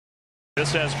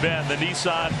This has been the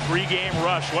Nissan pregame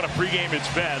rush. What a pregame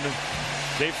it's been.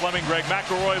 Dave Fleming, Greg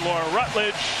McElroy, Laura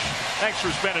Rutledge. Thanks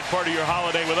for spending part of your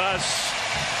holiday with us.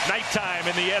 Nighttime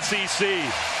in the SEC.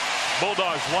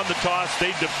 Bulldogs won the toss.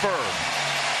 They defer.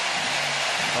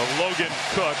 Logan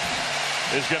Cook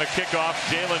is going to kick off.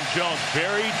 Jalen Jones,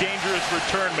 very dangerous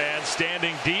return man,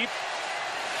 standing deep.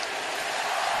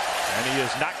 And he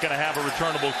is not going to have a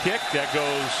returnable kick. That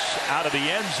goes out of the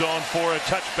end zone for a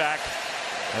touchback.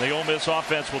 And the Ole Miss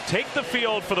offense will take the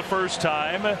field for the first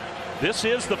time. This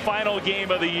is the final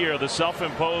game of the year, the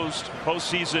self-imposed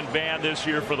postseason ban this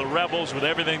year for the Rebels with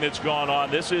everything that's gone on.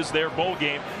 This is their bowl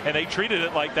game, and they treated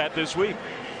it like that this week.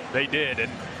 They did, and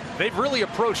they've really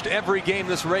approached every game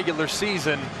this regular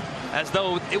season as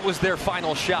though it was their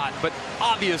final shot. But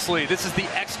obviously, this is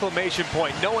the exclamation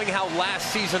point. Knowing how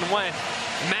last season went,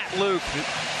 Matt Luke,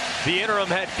 the interim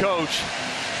head coach,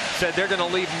 said they're going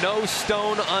to leave no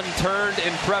stone unturned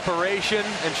in preparation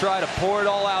and try to pour it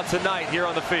all out tonight here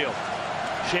on the field.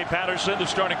 Shea Patterson, the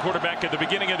starting quarterback at the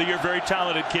beginning of the year, very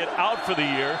talented kid, out for the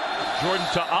year. Jordan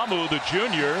Ta'amu, the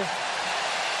junior,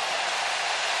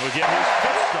 will get his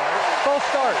fifth start. Full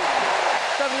start.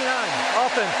 79.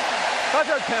 Offense.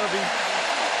 5-yard penalty.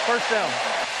 First down.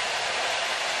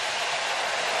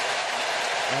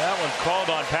 And that one called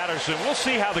on Patterson. We'll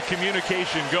see how the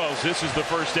communication goes. This is the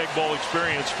first Egg Bowl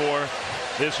experience for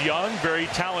this young, very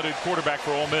talented quarterback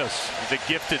for Ole Miss. He's a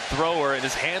gifted thrower and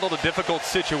has handled a difficult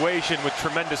situation with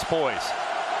tremendous poise.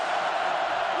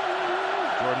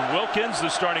 Jordan Wilkins, the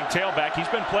starting tailback,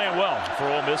 he's been playing well for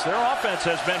Ole Miss. Their offense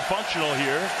has been functional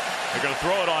here. They're going to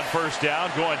throw it on first down,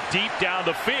 going deep down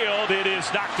the field. It is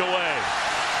knocked away.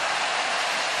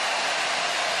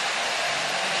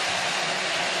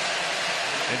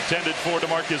 Intended for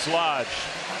DeMarcus Lodge.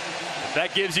 If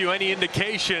that gives you any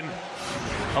indication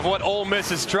of what Ole Miss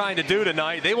is trying to do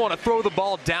tonight, they want to throw the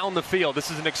ball down the field.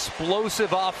 This is an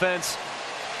explosive offense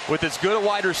with as good a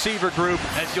wide receiver group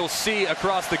as you'll see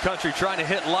across the country, trying to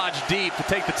hit Lodge deep to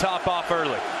take the top off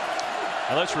early.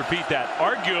 And let's repeat that.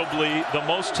 Arguably the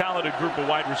most talented group of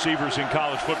wide receivers in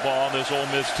college football on this Ole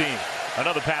Miss team.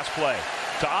 Another pass play.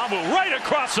 Ta'amu right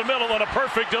across the middle and a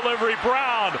perfect delivery.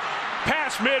 Brown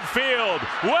past midfield,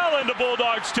 well into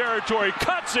Bulldogs territory,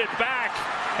 cuts it back,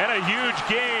 and a huge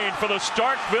gain for the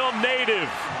Starkville native.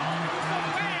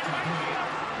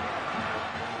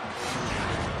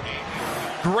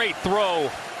 Great throw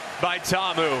by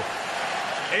Ta'amu.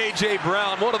 A.J.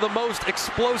 Brown, one of the most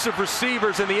explosive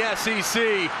receivers in the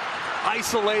SEC,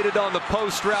 isolated on the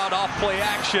post route off play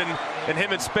action, and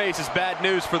him in space is bad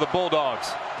news for the Bulldogs.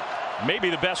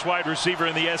 Maybe the best wide receiver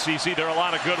in the SEC. There are a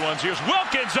lot of good ones. Here's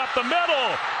Wilkins up the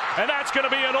middle, and that's going to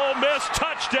be an Ole Miss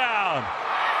touchdown.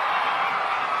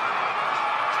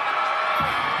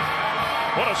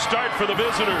 What a start for the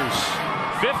visitors.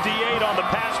 58 on the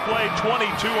pass play,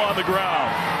 22 on the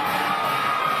ground.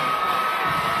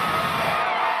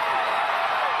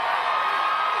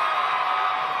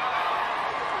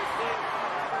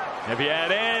 If you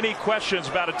had any questions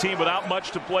about a team without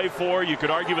much to play for, you could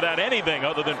argue without anything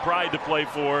other than pride to play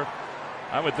for,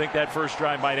 I would think that first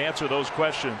drive might answer those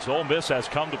questions. Ole Miss has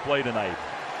come to play tonight.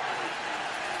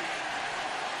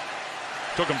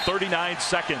 Took them 39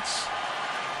 seconds.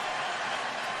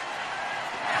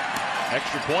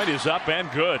 Extra point is up and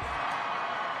good.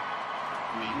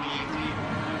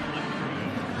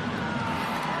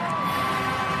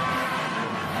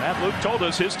 Matt Luke told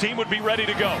us his team would be ready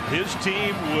to go. His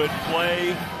team would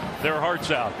play their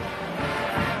hearts out.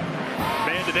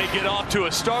 Man, did they get off to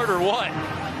a start or what?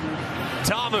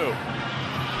 Ta'amu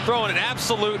throwing an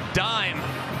absolute dime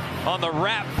on the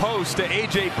wrap post to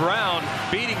A.J. Brown,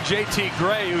 beating J.T.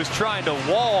 Gray, who was trying to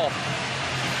wall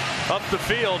up the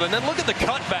field. And then look at the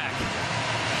cutback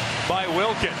by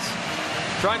Wilkins,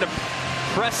 trying to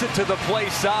press it to the play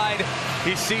side.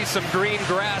 He sees some green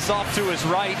grass off to his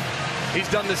right. He's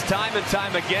done this time and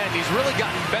time again. He's really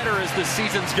gotten better as the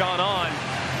season's gone on,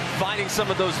 finding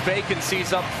some of those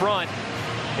vacancies up front.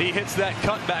 He hits that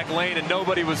cutback lane, and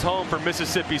nobody was home for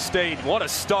Mississippi State. What a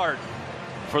start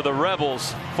for the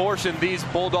Rebels, forcing these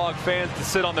Bulldog fans to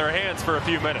sit on their hands for a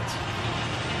few minutes.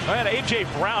 And A.J.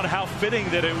 Brown, how fitting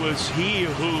that it was he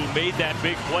who made that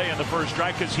big play in the first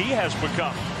drive, because he has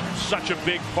become such a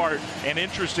big part, an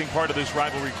interesting part of this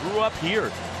rivalry. Grew up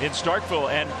here in Starkville,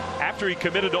 and after he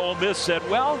committed to Ole Miss said,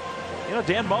 well, you know,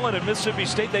 Dan Mullen at Mississippi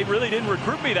State, they really didn't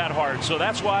recruit me that hard, so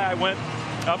that's why I went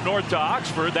up north to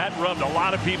Oxford. That rubbed a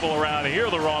lot of people around here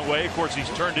the wrong way. Of course, he's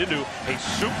turned into a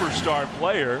superstar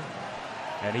player,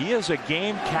 and he is a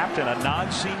game captain, a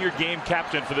non-senior game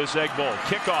captain for this Egg Bowl.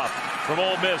 Kickoff from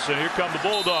Ole Miss, and here come the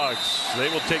Bulldogs. They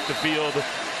will take the field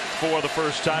for the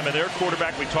first time. And their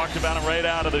quarterback, we talked about him right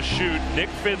out of the chute, Nick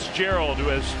Fitzgerald, who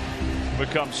has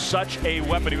become such a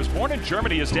weapon. He was born in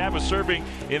Germany. His dad was serving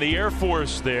in the Air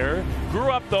Force there. Grew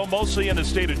up, though, mostly in the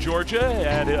state of Georgia.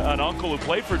 Had an uncle who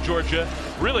played for Georgia.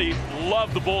 Really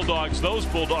loved the Bulldogs. Those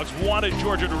Bulldogs wanted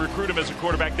Georgia to recruit him as a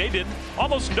quarterback. They didn't.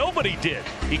 Almost nobody did.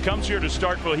 He comes here to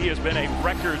Starkville. He has been a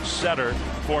record setter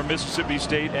for Mississippi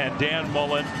State and Dan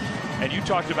Mullen. And you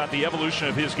talked about the evolution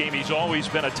of his game. He's always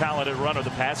been a talented runner. The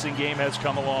passing game has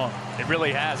come along. It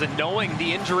really has. And knowing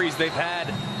the injuries they've had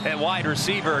at wide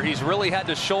receiver, he's really had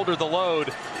to shoulder the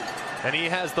load. And he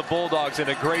has the Bulldogs in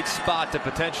a great spot to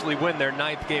potentially win their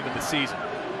 9th game of the season.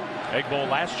 Egg Bowl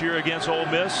last year against Ole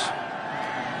Miss.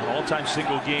 An all-time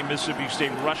single-game Mississippi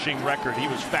State rushing record. He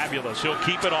was fabulous. He'll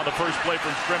keep it on the first play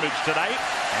from scrimmage tonight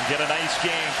and get a nice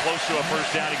game close to a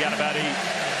first down. He got about 8.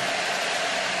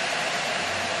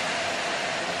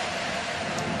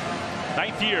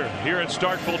 9th year here at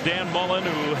Starkville. Dan Mullen,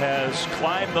 who has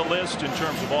climbed the list in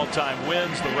terms of all-time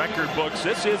wins, the record books.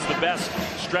 This is the best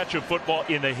stretch of football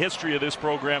in the history of this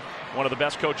program. One of the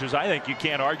best coaches, I think you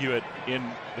can't argue it, in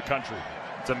the country.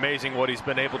 It's amazing what he's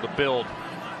been able to build.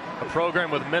 A program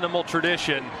with minimal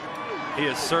tradition. He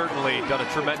has certainly done a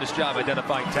tremendous job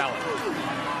identifying talent.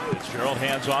 Fitzgerald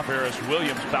hands off. Harris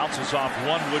Williams bounces off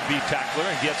one would-be tackler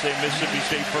and gets a Mississippi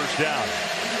State first down.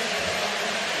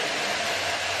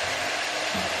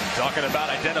 Talking about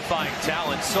identifying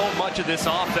talent, so much of this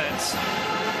offense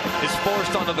is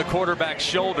forced onto the quarterback's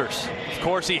shoulders. Of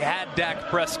course, he had Dak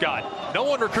Prescott. No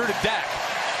one recruited Dak.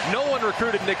 No one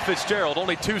recruited Nick Fitzgerald.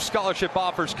 Only 2 scholarship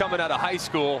offers coming out of high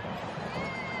school.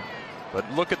 But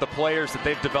look at the players that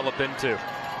they've developed into.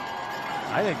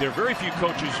 I think there are very few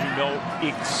coaches who know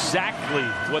exactly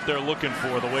what they're looking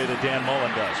for the way that Dan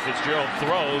Mullen does. Fitzgerald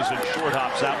throws and short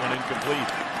hops that one incomplete.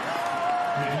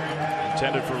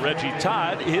 Intended for Reggie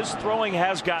Todd. His throwing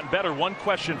has gotten better. One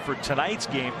question for tonight's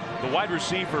game: the wide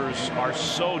receivers are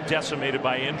so decimated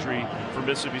by injury for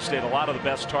Mississippi State. A lot of the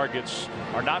best targets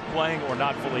are not playing or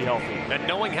not fully healthy. And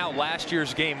knowing how last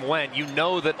year's game went, you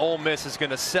know that Ole Miss is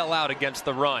going to sell out against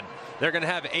the run. They're going to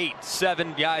have 8,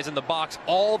 7 guys in the box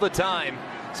all the time.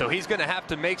 So he's going to have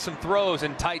to make some throws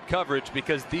in tight coverage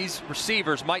because these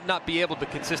receivers might not be able to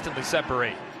consistently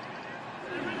separate.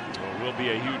 Will be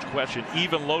a huge question.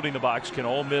 Even loading the box, can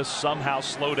Ole Miss somehow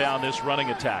slow down this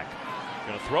running attack?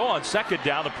 Going to throw on second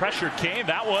down. The pressure came.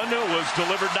 That one was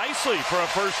delivered nicely for a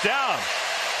first down.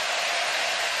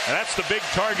 And that's the big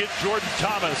target, Jordan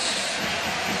Thomas.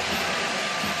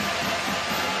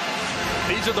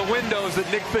 These are the windows that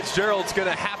Nick Fitzgerald's going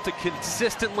to have to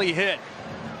consistently hit.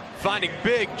 Finding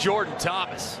big Jordan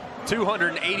Thomas,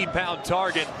 280-pound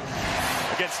target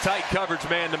against tight coverage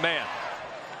man-to-man.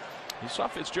 You saw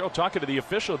Fitzgerald talking to the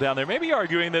official down there, maybe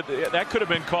arguing that that could have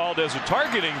been called as a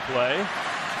targeting play.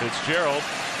 Fitzgerald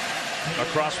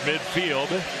across midfield.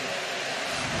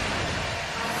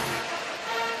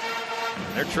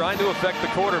 They're trying to affect the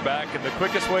quarterback, and the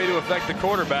quickest way to affect the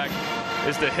quarterback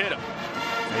is to hit him.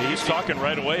 He's talking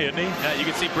right away, isn't he? Yeah, you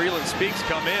can see Breland Speaks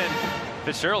come in.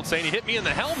 Fitzgerald saying he hit me in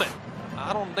the helmet.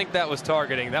 I don't think that was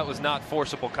targeting. That was not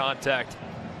forcible contact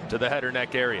to the head or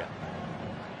neck area.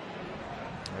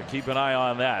 Keep an eye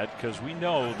on that because we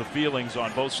know the feelings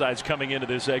on both sides coming into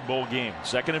this Egg Bowl game.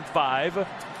 2nd and 5.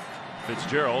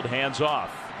 Fitzgerald hands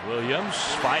off. Williams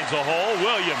finds a hole.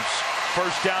 Williams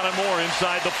first down and more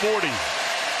inside the 40.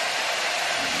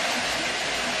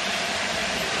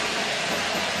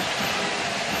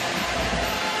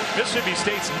 Mississippi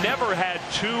State's never had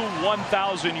 2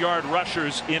 1,000-yard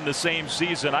rushers in the same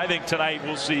season. I think tonight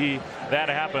we'll see that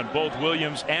happen. Both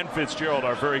Williams and Fitzgerald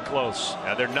are very close.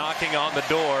 And they're knocking on the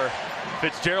door.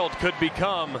 Fitzgerald could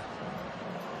become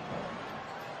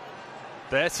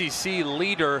the SEC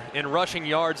leader in rushing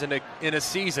yards in a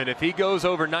season. If he goes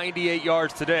over 98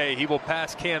 yards today, he will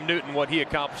pass Cam Newton what he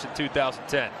accomplished in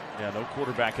 2010. Yeah, no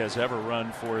quarterback has ever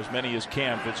run for as many as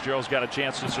Cam. Fitzgerald's got a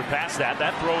chance to surpass that.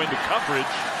 That throw into coverage,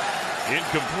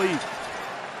 incomplete.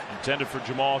 Intended for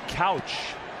Jamal Couch.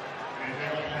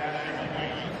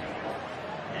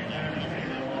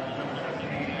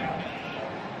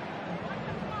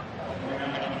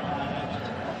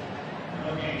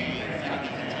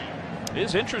 It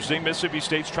is interesting. Mississippi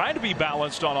State's trying to be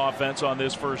balanced on offense on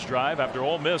this first drive after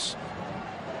Ole Miss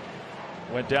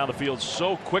went down the field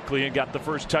so quickly and got the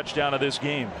first touchdown of this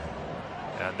game.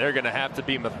 And they're going to have to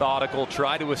be methodical,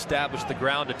 try to establish the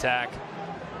ground attack.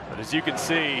 But as you can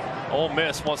see, Ole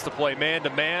Miss wants to play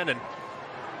man-to-man and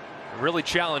really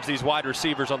challenge these wide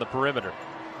receivers on the perimeter.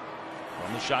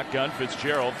 From the shotgun,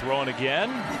 Fitzgerald throwing again.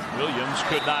 Williams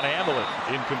could not handle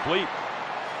it. Incomplete.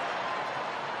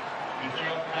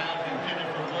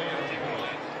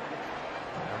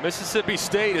 Mississippi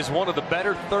State is one of the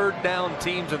better third down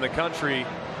teams in the country,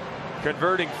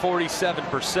 converting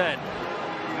 47%.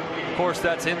 Of course,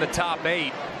 that's in the top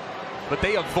 8, but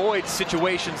they avoid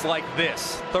situations like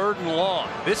this, 3rd and long.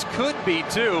 This could be,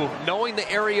 too, knowing the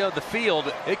area of the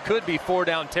field, it could be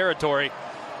 4-down territory,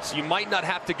 so you might not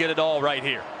have to get it all right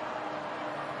here.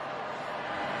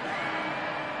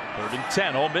 3rd and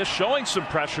 10. Ole Miss showing some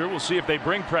pressure. We'll see if they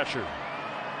bring pressure.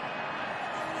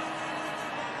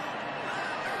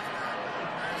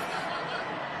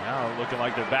 Now looking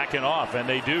like they're backing off, and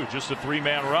they do. Just a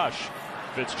 3-man rush.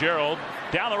 Fitzgerald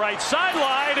down the right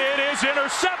sideline. It is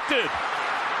intercepted.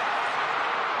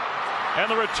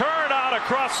 And the return out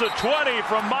across the 20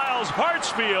 from Miles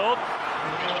Hartsfield.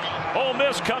 Ole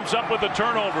Miss comes up with the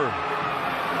turnover.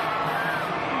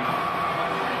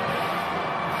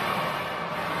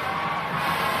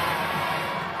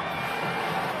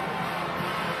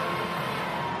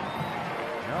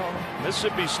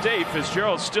 Mississippi State,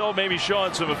 Fitzgerald still maybe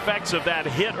showing some effects of that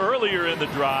hit earlier in the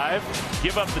drive.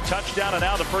 Give up the touchdown, and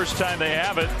now the first time they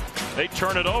have it, they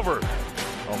turn it over.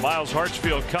 Well, Miles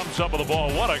Hartsfield comes up with the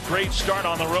ball. What a great start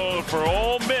on the road for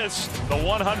Ole Miss, the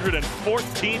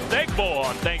 114th Egg Bowl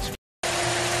on Thanksgiving.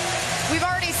 We've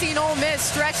already seen Ole Miss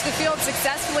stretch the field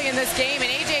successfully in this game,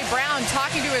 and A.J. Brown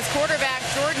talking to his quarterback,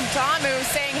 Jordan Ta'amu,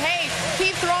 saying, hey,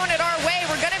 keep throwing it our way.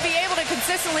 We're going to be able to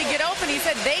consistently get open. He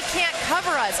said they can't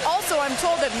cover us. Also, I'm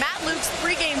told that Matt Luke's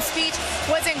pregame speech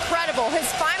was incredible. His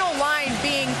final line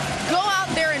being, go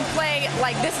out there and play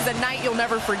like this is a night you'll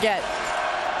never forget.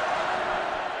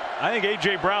 I think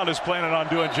A.J. Brown is planning on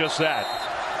doing just that.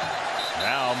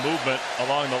 Now movement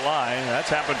along the line. That's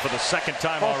happened for the 2nd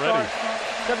time already.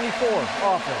 74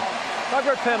 offense.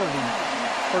 5-yard penalty.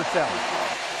 1st down.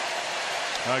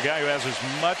 A guy who has as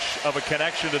much of a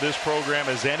connection to this program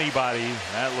as anybody.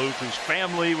 Matt Luke, whose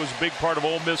family was a big part of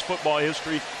Ole Miss football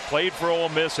history, played for Ole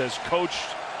Miss, has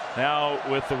coached now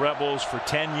with the Rebels for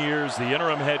 10 years, the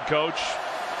interim head coach.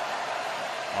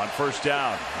 On 1st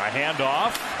down, a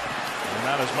handoff, and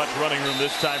not as much running room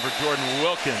this time for Jordan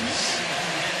Wilkins.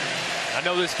 I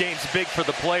know this game's big for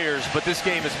the players, but this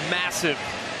game is massive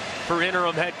for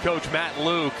interim head coach Matt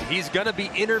Luke. He's going to be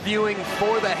interviewing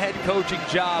for the head coaching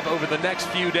job over the next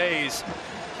few days,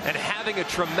 and having a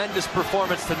tremendous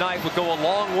performance tonight would go a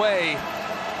long way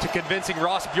to convincing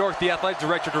Ross Bjork, the athletic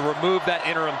director, to remove that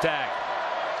interim tag.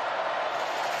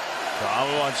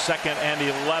 Ta'amu on 2nd and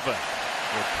 11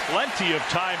 with plenty of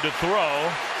time to throw.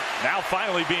 Now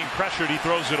finally being pressured, he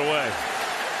throws it away.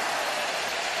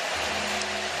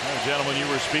 Well, gentlemen, you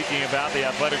were speaking about the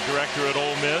athletic director at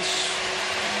Ole Miss,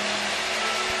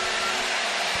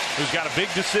 who's got a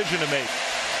big decision to make.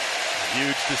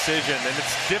 Huge decision, and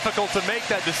it's difficult to make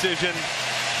that decision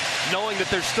knowing that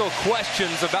there's still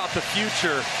questions about the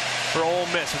future for Ole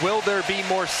Miss. Will there be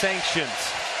more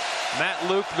sanctions? Matt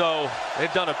Luke, though,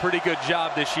 they've done a pretty good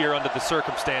job this year under the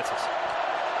circumstances.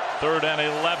 3rd and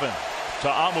 11.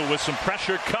 Ta'amu with some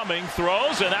pressure coming,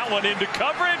 throws, and that one into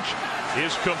coverage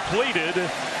is completed,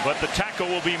 but the tackle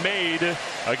will be made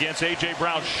against A.J.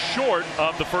 Brown short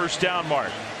of the 1st down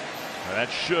mark. And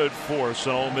that should force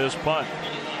an Ole Miss punt.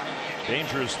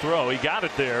 Dangerous throw. He got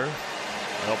it there.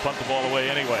 They'll punt the ball away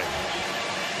anyway.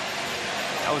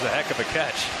 That was a heck of a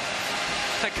catch.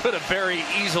 That could have very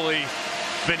easily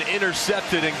been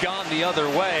intercepted and gone the other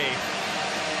way.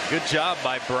 Good job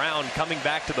by Brown coming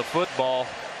back to the football.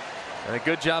 And a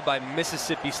good job by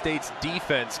Mississippi State's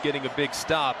defense getting a big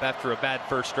stop after a bad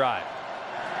first drive.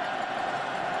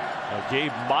 Now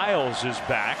Gabe Miles is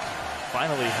back.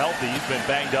 Finally healthy. He's been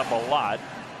banged up a lot.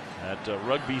 That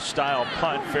rugby-style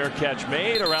punt, fair catch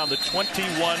made around the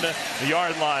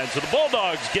 21-yard line. So the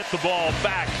Bulldogs get the ball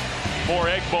back. More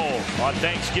Egg Bowl on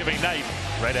Thanksgiving night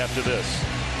right after this.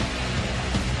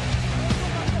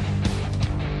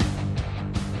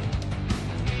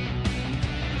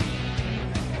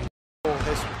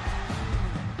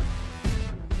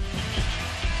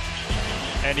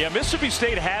 And yeah, Mississippi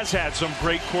State has had some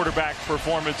great quarterback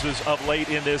performances of late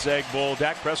in this Egg Bowl.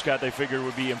 Dak Prescott, they figured,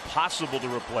 would be impossible to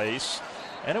replace.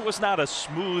 And it was not a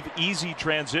smooth, easy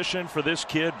transition for this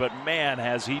kid, but man,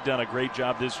 has he done a great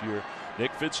job this year.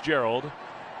 Nick Fitzgerald,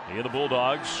 the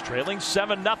Bulldogs, trailing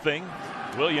 7-0.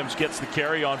 Williams gets the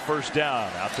carry on 1st down,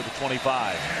 out to the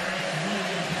 25.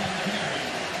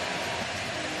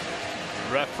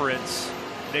 Reference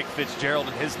Nick Fitzgerald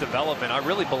and his development. I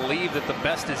really believe that the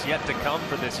best is yet to come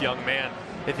for this young man.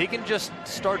 If he can just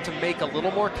start to make a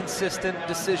little more consistent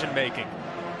decision making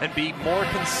and be more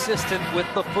consistent with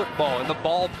the football and the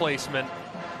ball placement,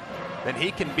 then he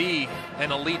can be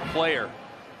an elite player.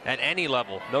 at any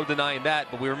level, no denying that.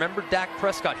 But we remember Dak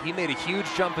Prescott. He made a huge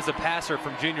jump as a passer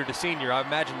from junior to senior. I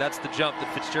imagine that's the jump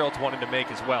that Fitzgerald's wanting to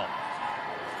make as well.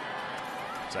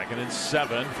 2nd and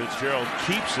 7. Fitzgerald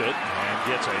keeps it and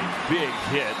gets a big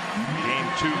hit. Gain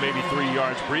 2, maybe 3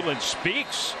 yards. Breland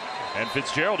speaks, and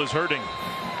Fitzgerald is hurting.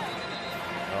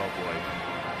 Oh, boy.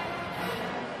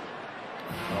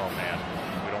 Oh, man.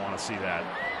 We don't want to see that.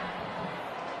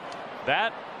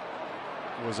 That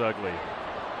was ugly.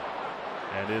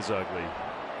 And is ugly.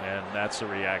 And that's the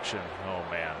reaction. Oh,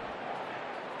 man.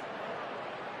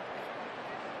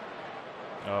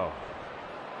 Oh.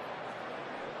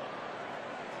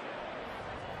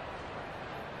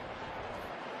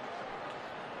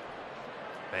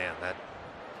 Man, that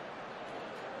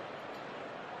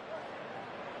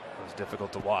was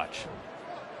difficult to watch.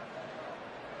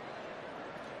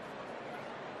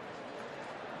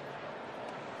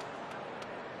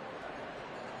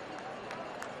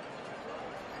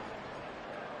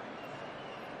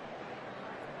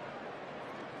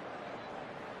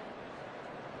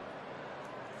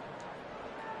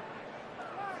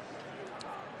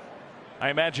 I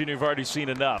imagine you've already seen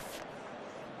enough.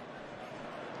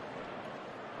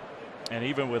 And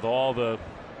even with all the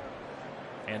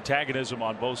antagonism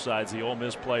on both sides, the Ole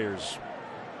Miss players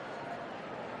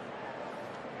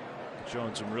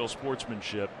showing some real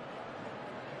sportsmanship.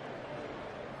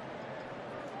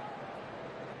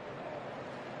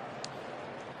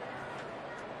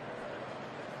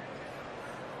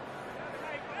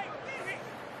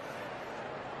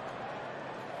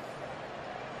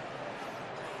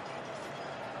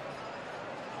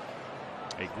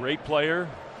 A great player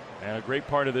and a great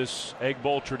part of this Egg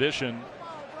Bowl tradition.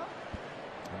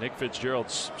 Nick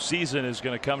Fitzgerald's season is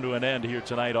going to come to an end here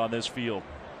tonight on this field.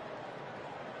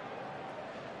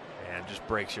 And just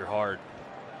breaks your heart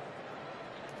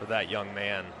for that young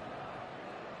man.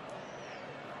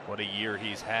 What a year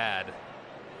he's had.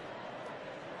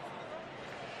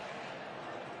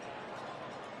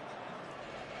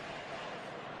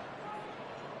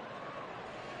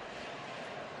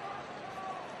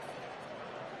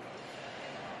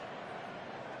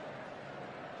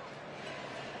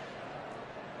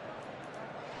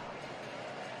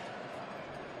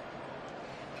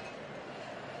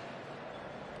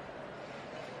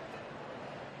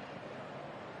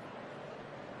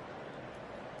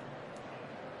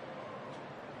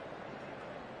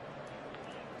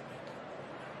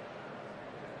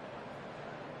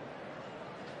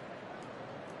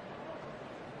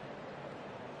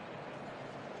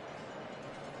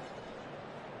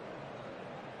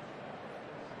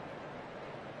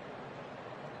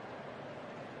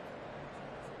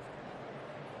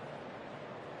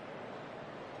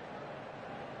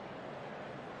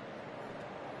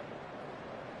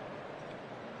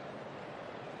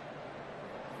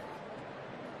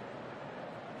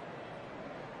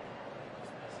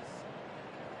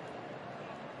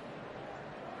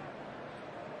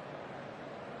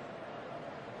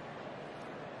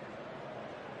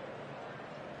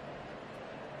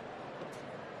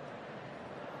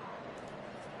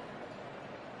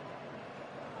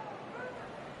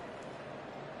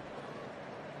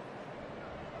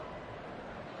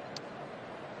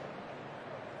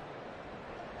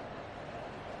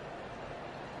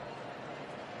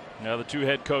 Now the two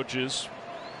head coaches.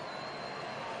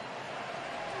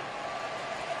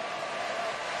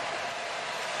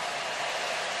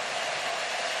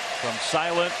 From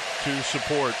silent to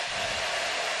support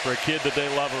for a kid that they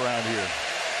love around here.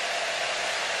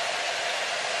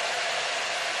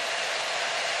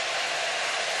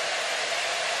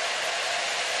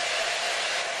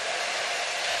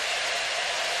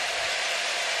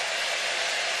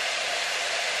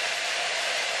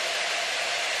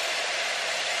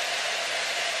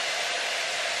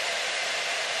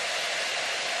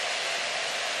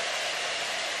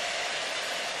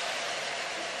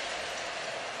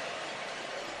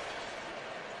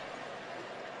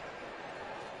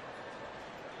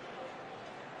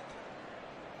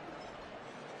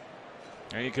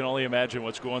 And you can only imagine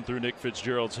what's going through Nick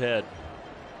Fitzgerald's head.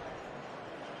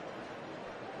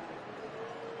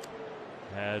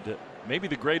 Had maybe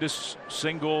the greatest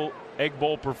single Egg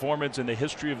Bowl performance in the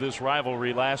history of this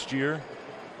rivalry last year.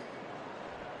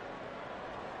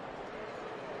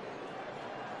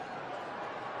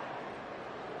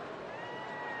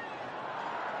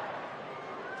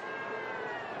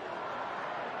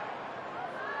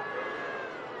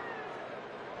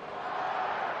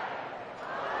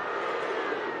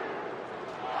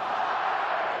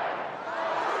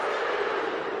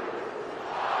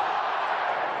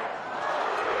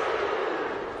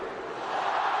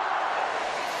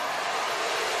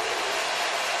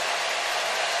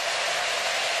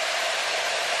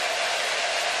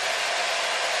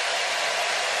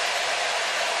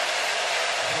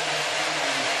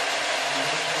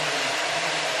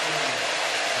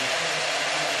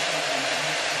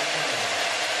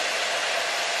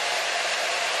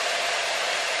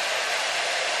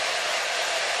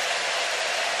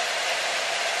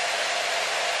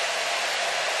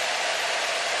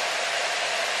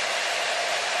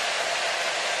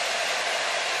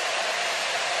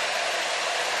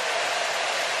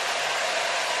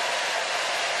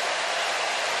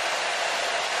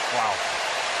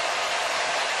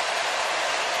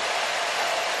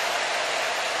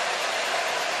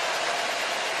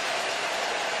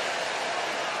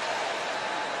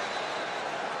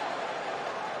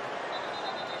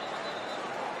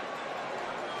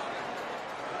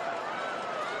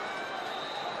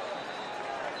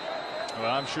 Well,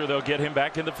 I'm sure they'll get him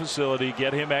back in the facility,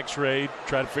 get him x-rayed,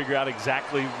 try to figure out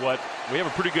exactly what. We have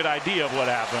a pretty good idea of what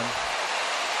happened.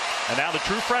 And now the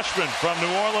true freshman from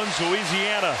New Orleans,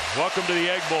 Louisiana. Welcome to the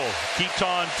Egg Bowl,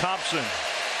 Keaton Thompson.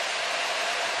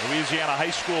 Louisiana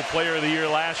High School Player of the Year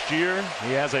last year.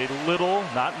 He has a little,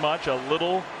 not much, a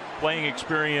little playing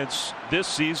experience this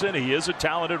season. He is a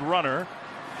talented runner.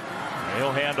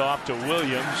 He'll hand off to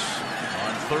Williams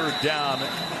on third down.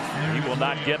 He will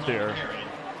not get there.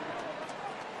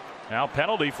 Now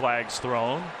penalty flags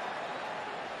thrown.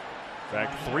 In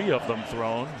fact, 3 of them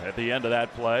thrown at the end of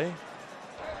that play.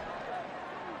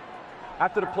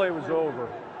 After the play was over,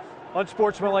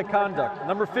 unsportsmanlike conduct.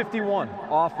 Number 51,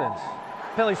 offense.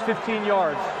 Penalty's 15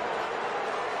 yards.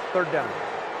 Third down.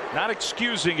 Not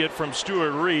excusing it from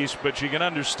Stuart Reese, but you can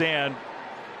understand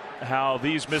how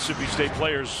these Mississippi State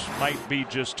players might be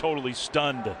just totally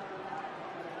stunned.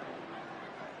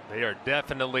 They are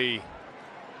definitely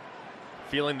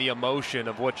feeling the emotion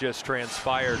of what just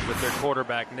transpired with their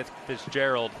quarterback, Nick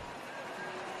Fitzgerald.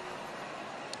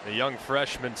 The young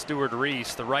freshman, Stuart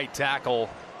Reese, the right tackle,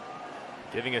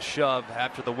 giving a shove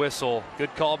after the whistle.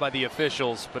 Good call by the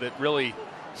officials, but it really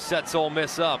sets Ole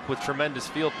Miss up with tremendous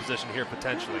field position here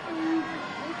potentially.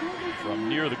 From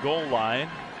near the goal line,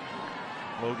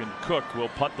 Logan Cook will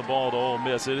punt the ball to Ole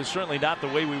Miss. It is certainly not the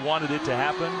way we wanted it to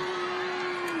happen,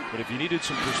 but if you needed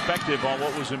some perspective on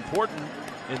what was important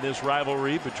in this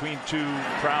rivalry between 2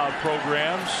 proud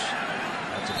programs,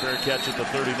 that's a fair catch at the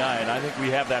 39. I think we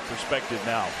have that perspective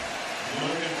now.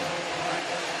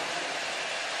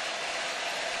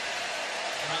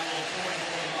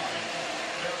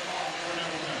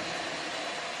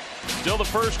 Still the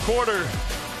first quarter.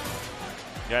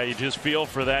 Yeah, you just feel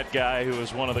for that guy who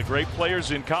is one of the great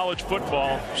players in college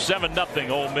football. 7-0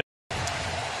 Ole Miss.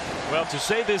 Well, to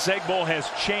say this Egg Bowl has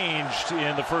changed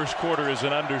in the first quarter is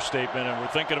an understatement, and we're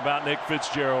thinking about Nick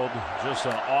Fitzgerald, just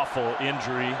an awful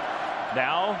injury.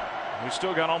 Now we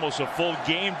still got almost a full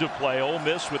game to play. Ole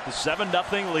Miss with the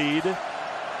 7-0 lead.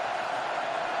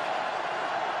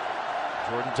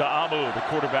 Jordan Ta'amu, the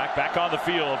quarterback, back on the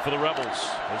field for the Rebels.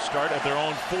 They start at their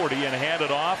own 40 and hand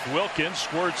it off. Wilkins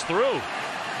squirts through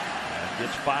and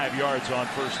gets 5 yards on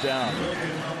first down.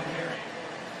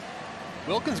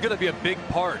 Wilkins going to be a big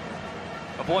part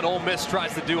of what Ole Miss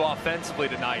tries to do offensively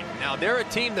tonight. Now, they're a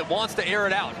team that wants to air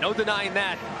it out. No denying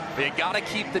that. But you got to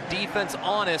keep the defense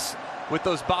honest with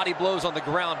those body blows on the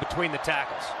ground between the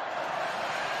tackles.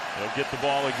 They'll get the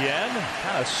ball again.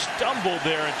 Kind of stumbled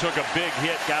there and took a big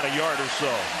hit, got a yard or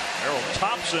so. Errol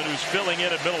Thompson, who's filling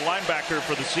in at middle linebacker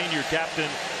for the senior captain,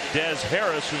 Des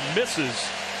Harris, who misses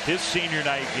his senior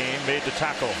night game, made the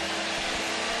tackle.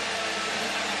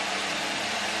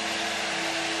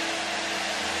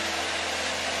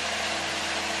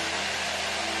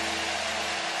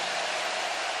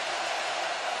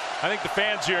 I think the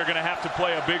fans here are going to have to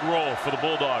play a big role for the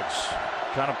Bulldogs.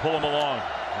 Kind of pull them along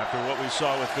after what we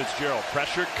saw with Fitzgerald.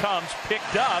 Pressure comes,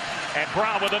 picked up, and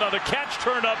Brown with another catch,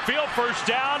 turned upfield, first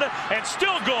down, and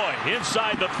still going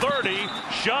inside the 30,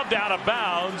 shoved out of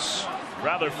bounds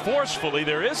rather forcefully.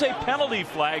 There is a penalty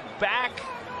flag back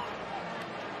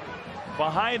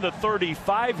behind the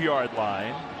 35-yard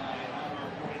line.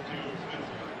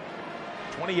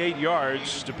 28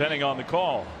 yards, depending on the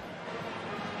call.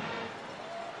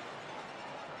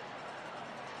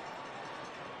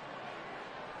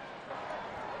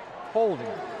 Holding.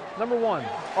 Number 1,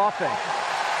 offense.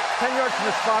 10 yards from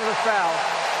the spot of the foul.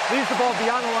 Leaves the ball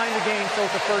beyond the line of the game, so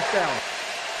it's a first down.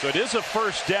 So it is a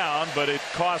first down, but it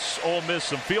costs Ole Miss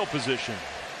some field position.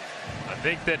 I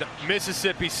think that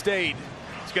Mississippi State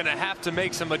is going to have to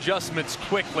make some adjustments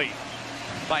quickly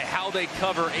by how they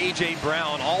cover A.J.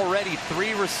 Brown. Already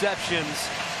 3 receptions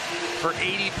for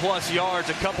 80+ yards,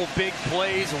 a couple big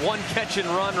plays, 1 catch and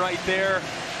run right there.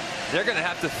 They're going to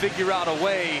have to figure out a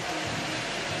way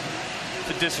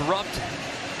to disrupt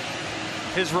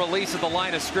his release of the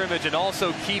line of scrimmage and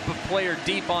also keep a player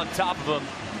deep on top of him,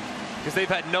 because they've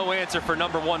had no answer for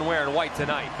number 1 wearing white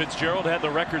tonight. Fitzgerald had the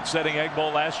record-setting Egg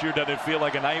Bowl last year. Doesn't it feel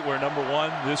like a night where number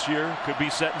 1 this year could be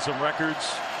setting some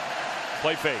records?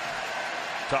 Play fake.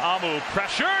 Ta'amu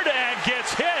pressured and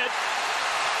gets hit.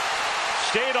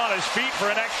 Stayed on his feet for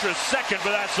an extra second,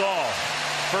 but that's all.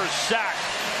 First sack.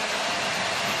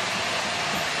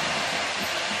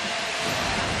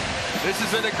 This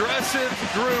is an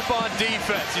aggressive group on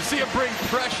defense. You see him bring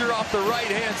pressure off the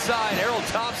right-hand side. Errol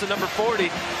Thompson, number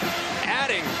 40,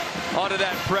 adding onto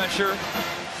that pressure.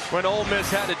 When Ole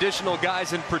Miss had additional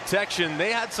guys in protection,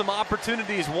 they had some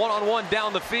opportunities one-on-one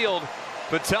down the field,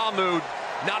 but Ta'amu,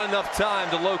 not enough time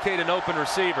to locate an open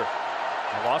receiver.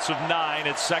 A loss of 9.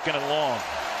 It's 2nd and long.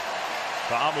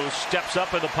 Ta'amu steps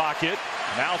up in the pocket,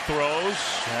 now throws.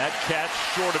 That catch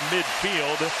short of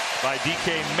midfield by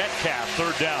DK Metcalf,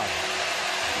 third down.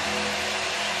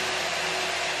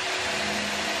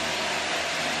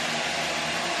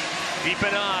 Keep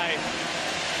an eye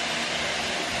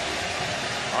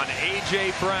on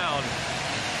A.J. Brown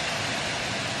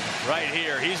right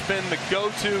here. He's been the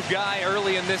go-to guy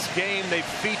early in this game. They've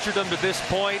featured him to this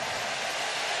point.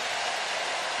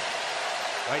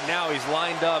 Right now he's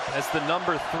lined up as the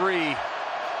number 3,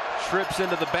 trips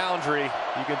into the boundary.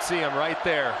 You can see him right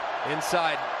there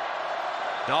inside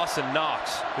Dawson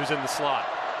Knox, who's in the slot.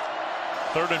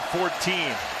 3rd and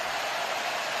 14.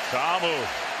 Ta'amu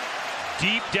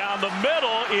deep down the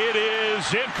middle. It is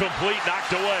incomplete,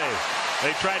 knocked away.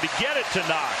 They tried to get it to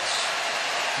Knox.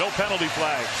 No penalty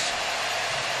flags.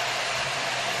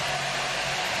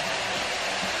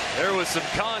 There was some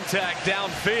contact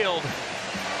downfield.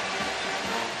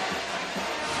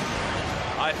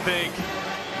 I think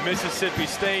Mississippi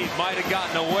State might have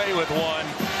gotten away with one.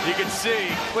 You can see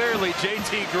clearly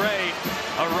J.T. Gray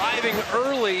arriving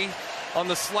early on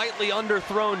the slightly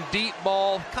underthrown deep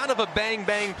ball. Kind of a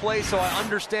bang-bang play, so I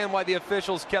understand why the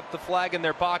officials kept the flag in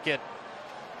their pocket.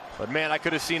 But man, I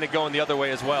could have seen it going the other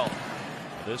way as well.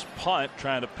 This punt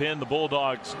trying to pin the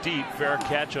Bulldogs deep. Fair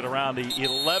catch at around the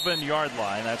 11-yard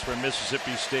line. That's where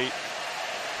Mississippi State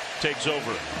takes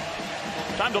over.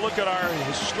 Time to look at our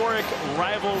historic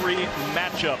rivalry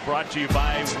matchup brought to you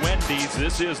by Wendy's.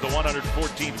 This is the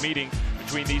 114th meeting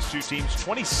between these two teams.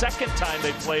 22nd time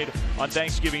they played on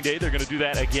Thanksgiving Day. They're going to do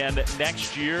that again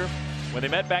next year. When they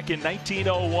met back in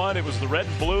 1901, it was the red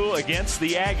and blue against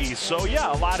the Aggies. So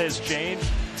yeah, a lot has changed.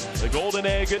 The Golden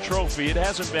Egg Trophy, it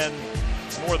hasn't been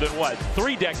more than, what,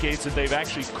 3 decades that they've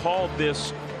actually called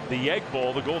this the Egg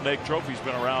Bowl. The Golden Egg Trophy's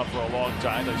been around for a long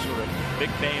time. They sort of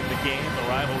nicknamed the game the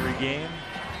rivalry game.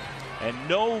 And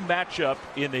no matchup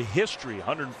in the history,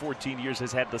 114 years,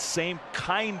 has had the same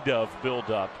kind of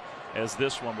build-up as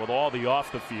this one with all the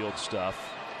off-the-field stuff.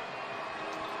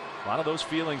 A lot of those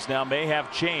feelings now may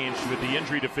have changed with the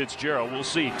injury to Fitzgerald. We'll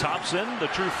see. Thompson, the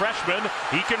true freshman,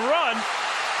 he can run.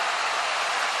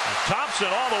 And Thompson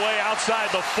all the way outside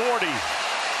the 40.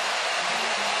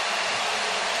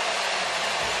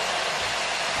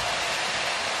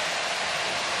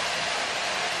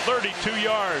 "32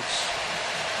 yards.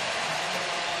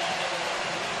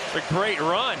 A great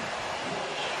run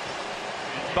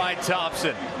by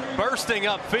Thompson, bursting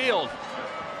upfield.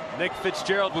 Nick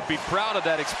Fitzgerald would be proud of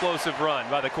that explosive run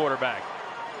by the quarterback.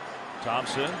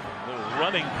 Thompson, a little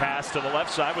running pass to the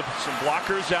left side with some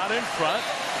blockers out in front.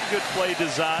 Good play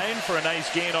design for a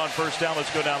nice gain on first down.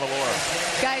 Let's go down the Laura.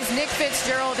 Guys, Nick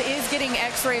Fitzgerald is getting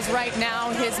x-rays right now.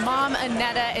 His mom,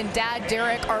 Annetta, and dad,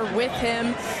 Derek, are with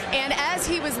him. And as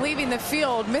he was leaving the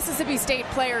field, Mississippi State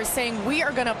players saying, we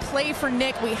are going to play for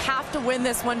Nick. We have to win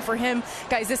this one for him.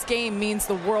 Guys, this game means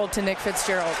the world to Nick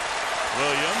Fitzgerald.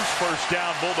 Williams, first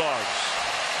down, Bulldogs.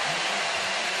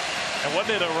 And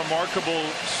wasn't it a remarkable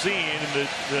scene,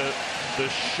 the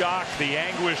shock, the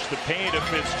anguish, the pain of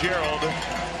Fitzgerald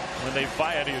when they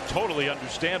finally, totally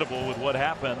understandable with what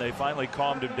happened. They finally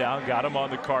calmed him down, got him on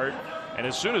the cart, and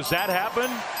as soon as that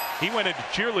happened, he went into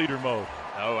cheerleader mode.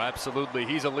 Oh, absolutely.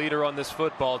 He's a leader on this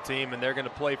football team, and they're going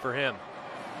to play for him.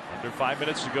 Under 5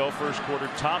 minutes to go, first quarter.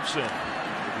 Thompson,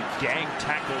 the gang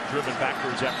tackle driven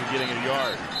backwards after getting a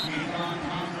yard.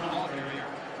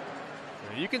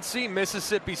 You can see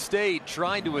Mississippi State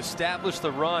trying to establish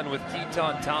the run with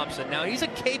Keaton Thompson. Now, he's a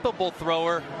capable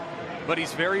thrower, but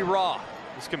he's very raw.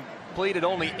 He's completed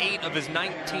only 8 of his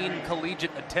 19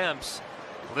 collegiate attempts.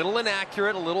 A little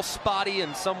inaccurate, a little spotty,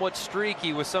 and somewhat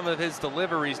streaky with some of his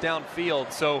deliveries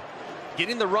downfield. So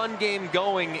getting the run game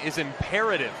going is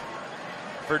imperative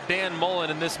for Dan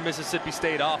Mullen and this Mississippi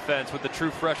State offense with the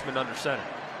true freshman under center.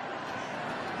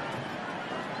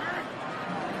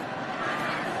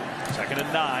 2nd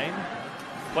and 9.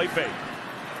 Play fake.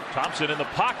 Thompson in the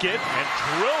pocket and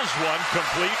drills one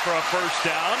complete for a first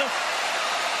down.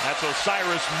 That's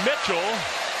Osiris Mitchell.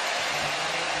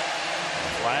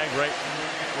 Flag right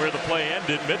where the play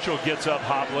ended. Mitchell gets up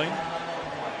hobbling.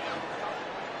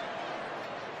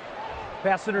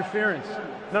 Pass interference.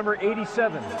 Number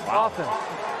 87. Wow. Offense.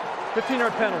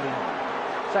 15-yard penalty.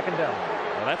 2nd down.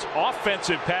 Well, that's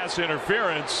offensive pass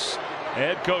interference.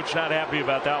 Head coach not happy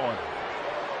about that one.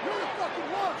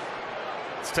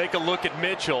 Let's take a look at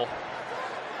Mitchell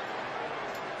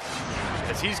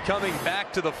as he's coming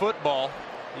back to the football.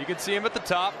 You can see him at the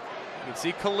top. You can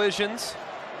see collisions.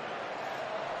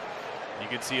 You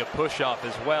can see a push-off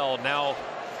as well. Now,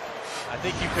 I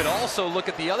think you could also look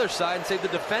at the other side and say the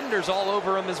defender's all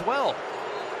over him as well.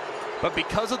 But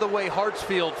because of the way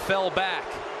Hartsfield fell back,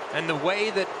 and the way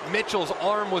that Mitchell's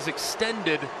arm was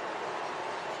extended,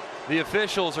 the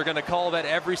officials are going to call that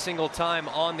every single time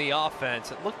on the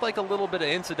offense. It looked like a little bit of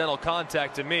incidental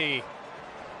contact to me,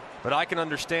 but I can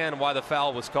understand why the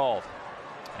foul was called.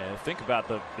 And think about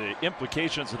the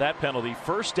implications of that penalty.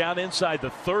 First down inside the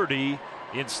 30.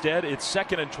 Instead, it's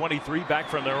 2nd and 23 back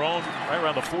from their own, right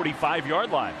around the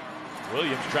 45-yard line.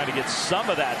 Williams trying to get some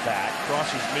of that back,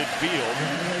 crosses midfield.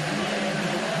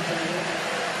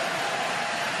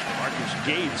 Marcus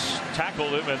Gates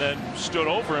tackled him and then stood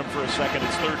over him for a second.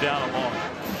 It's 3rd down and long.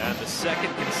 And the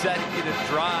second consecutive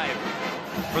drive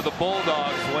for the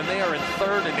Bulldogs when they are in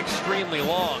 3rd and extremely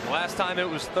long. Last time it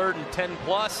was 3rd and 10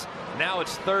 plus. Now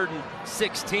it's 3rd and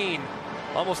 16.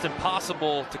 Almost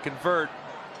impossible to convert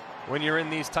when you're in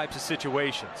these types of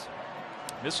situations.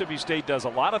 Mississippi State does a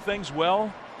lot of things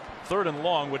well. 3rd and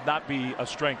long would not be a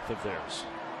strength of theirs.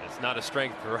 It's not a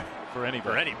strength for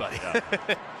anybody. Yeah.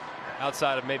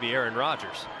 Outside of maybe Aaron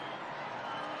Rodgers.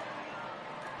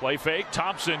 Play fake.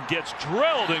 Thompson gets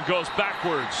drilled and goes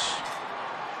backwards.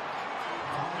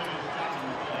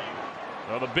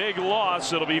 So the big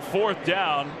loss, it'll be 4th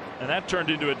down, and that turned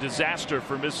into a disaster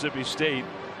for Mississippi State.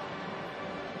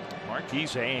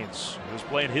 Marquise Haynes, who's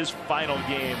playing his final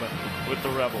game with the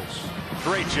Rebels.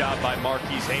 Great job by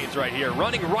Marquise Haynes right here,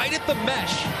 running right at the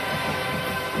mesh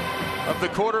of the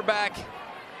quarterback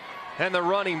and the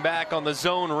running back on the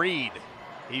zone read.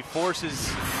 He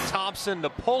forces Thompson to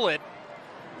pull it,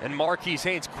 and Marquise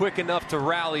Haynes quick enough to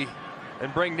rally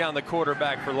and bring down the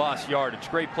quarterback for lost yardage.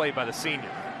 Great play by the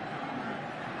senior.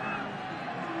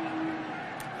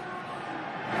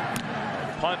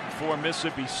 Punt for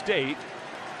Mississippi State.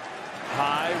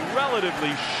 High,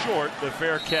 relatively short, the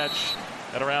fair catch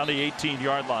at around the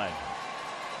 18-yard line.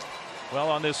 Well,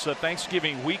 on this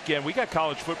Thanksgiving weekend, we got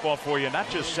college football for you, not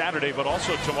just Saturday, but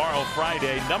also tomorrow,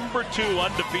 Friday. Number 2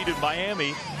 undefeated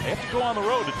Miami. They have to go on the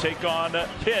road to take on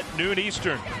Pitt, noon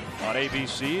Eastern on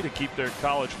ABC to keep their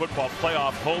college football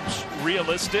playoff hopes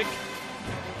realistic.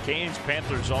 Canes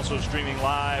Panthers also streaming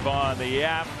live on the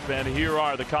app. And here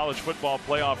are the college football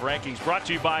playoff rankings brought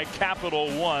to you by Capital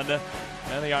One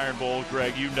and the Iron Bowl.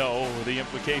 Greg, you know the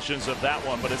implications of that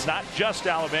one, but it's not just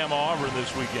Alabama Auburn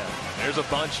this weekend. There's a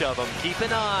bunch of them. Keep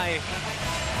an eye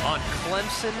on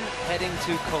Clemson heading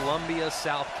to Columbia,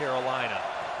 South Carolina.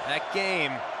 That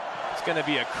game is going to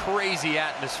be a crazy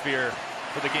atmosphere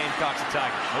for the Gamecocks and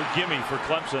Tigers. No gimme for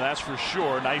Clemson, that's for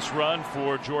sure. Nice run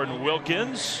for Jordan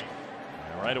Wilkins.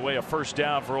 And right away, a first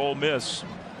down for Ole Miss.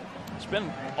 It's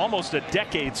been almost a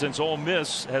decade since Ole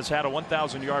Miss has had a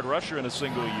 1,000-yard rusher in a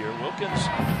single year. Wilkins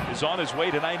is on his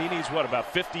way to 90. He needs, what,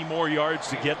 about 50 more yards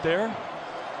to get there?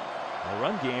 The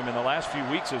run game in the last few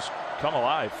weeks has come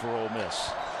alive for Ole Miss.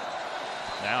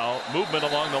 Now, movement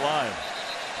along the line.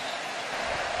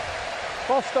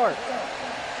 False start.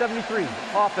 73.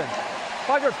 Offense.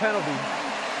 5-yard penalty.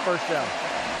 First down.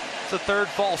 It's a 3rd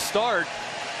false start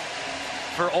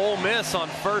for Ole Miss on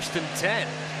 1st and 10.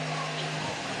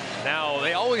 Now,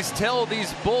 they always tell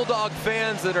these Bulldog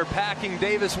fans that are packing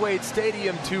Davis Wade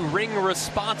Stadium to ring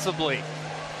responsibly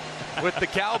with the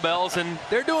cowbells, and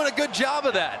they're doing a good job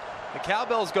of that. The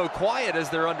cowbells go quiet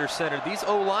as they're under center. These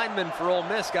O-linemen for Ole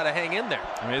Miss got to hang in there.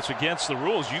 I mean, it's against the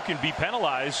rules. You can be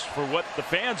penalized for what the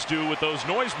fans do with those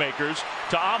noisemakers.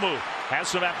 Ta'amu has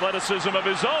some athleticism of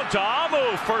his own.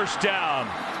 Ta'amu, first down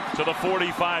to the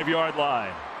 45-yard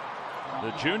line.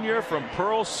 The junior from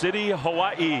Pearl City,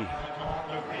 Hawaii.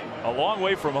 A long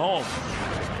way from home.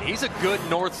 He's a good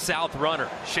north-south runner.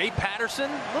 Shea Patterson,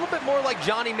 a little bit more like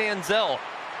Johnny Manziel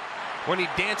when he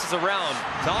dances around.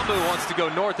 Ta'amu wants to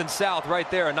go north and south right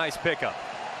there. A nice pickup.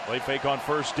 Play fake on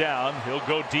first down. He'll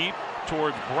go deep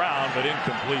towards Brown, but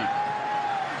incomplete.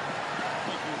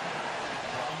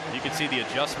 You can see the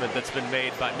adjustment that's been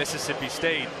made by Mississippi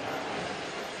State.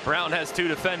 Brown has 2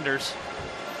 defenders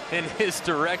in his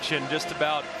direction just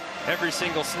about every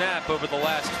single snap over the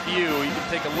last few. You can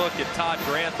take a look at Todd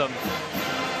Grantham,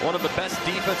 one of the best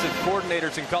defensive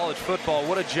coordinators in college football.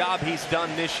 What a job he's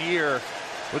done this year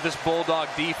with this Bulldog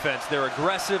defense. They're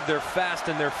aggressive, they're fast,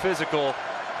 and they're physical,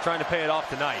 trying to pay it off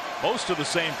tonight. Most of the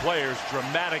same players.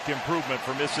 Dramatic improvement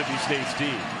for Mississippi State's D.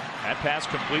 That pass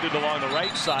completed along the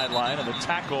right sideline, and the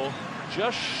tackle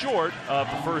just short of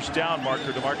the first down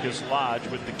marker to Marcus Lodge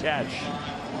with the catch.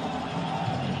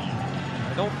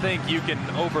 I don't think you can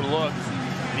overlook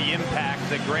the impact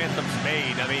that Grantham's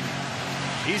made. I mean,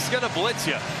 he's going to blitz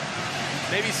you.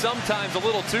 Maybe sometimes a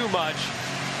little too much,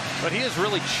 but he has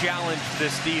really challenged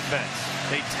this defense.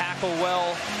 They tackle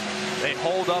well, they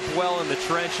hold up well in the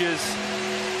trenches,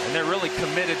 and they're really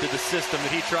committed to the system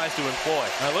that he tries to employ.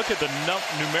 Now look at the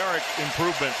numeric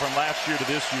improvement from last year to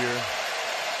this year.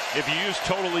 If you use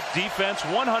total defense,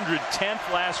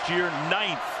 110th last year,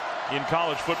 9th in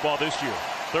college football this year.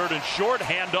 3rd and short,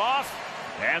 handoff,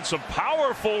 and some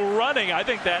powerful running. I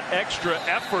think that extra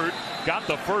effort got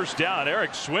the first down.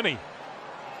 Eric Swinney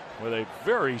with a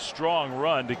very strong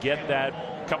run to get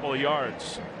that couple of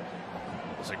yards.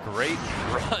 It was a great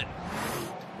run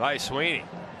by Sweeney.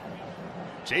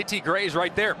 JT Gray's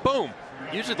right there. Boom.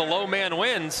 Usually the low man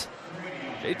wins.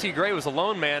 JT Gray was a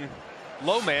low man,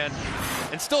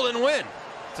 and still didn't win.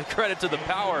 It's a credit to the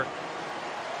power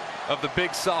of the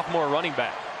big sophomore running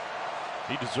back.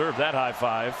 He deserved that high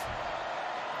five.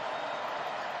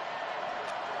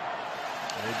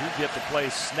 And they do get the play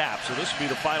snapped, so this will be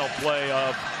the final play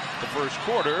of the first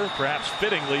quarter. Perhaps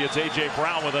fittingly, it's A.J.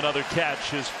 Brown with another catch,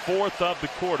 his 4th of the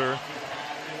quarter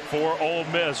for Ole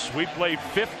Miss. We played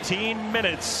 15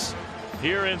 minutes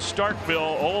here in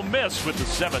Starkville. Ole Miss with the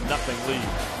 7-0 lead.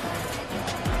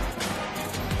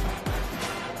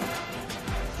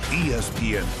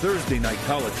 ESPN Thursday Night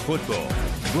College Football,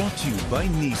 brought to you by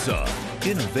Nissan,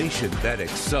 innovation that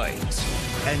excites,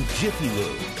 and Jiffy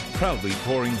Lube, proudly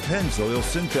pouring Pennzoil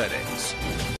Synthetics.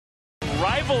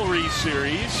 Rivalry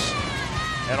series,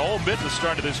 and Ole Miss the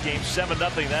start of this game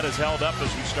 7-0. That is held up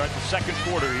as we start the second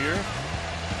quarter here.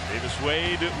 Davis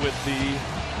Wade with the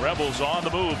Rebels on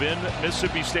the move in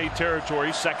Mississippi State territory.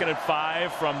 2nd and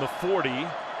 5 from the 40.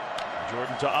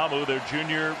 Jordan Ta'amu, their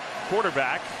junior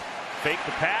quarterback, faked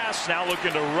the pass, now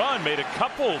looking to run, made a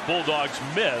couple Bulldogs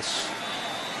miss.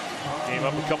 Came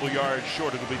up a couple yards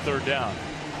short. It'll be 3rd down.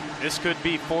 This could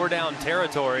be 4-down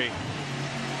territory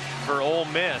for Ole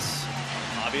Miss.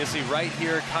 Obviously right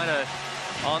here kind of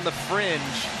on the fringe.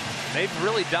 They've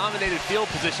really dominated field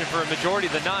position for a majority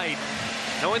of the night.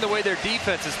 Knowing the way their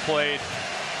defense is played,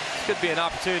 this could be an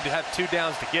opportunity to have 2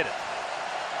 downs to get it.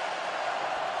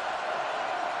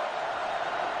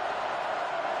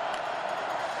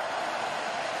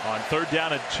 On 3rd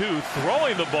down and 2,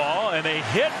 throwing the ball, and they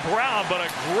hit Brown, but a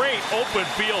great open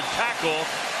field tackle.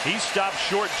 He stopped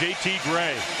short JT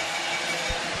Gray.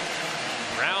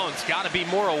 Brown's got to be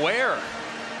more aware.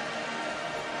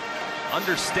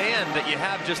 Understand that you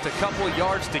have just a couple of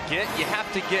yards to get. You have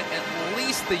to get at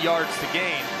least the yards to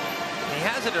gain. He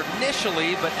has it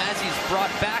initially, but as he's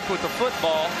brought back with the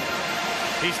football,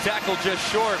 he's tackled just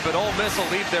short, but Ole Miss will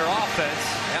leave their offense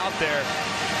out there.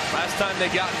 Last time they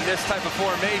got in this type of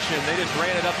formation, they just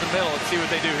ran it up the middle. Let's see what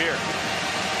they do here.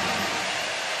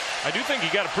 I do think he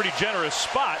got a pretty generous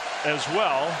spot as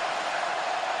well.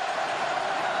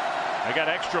 I got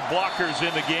extra blockers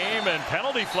in the game, and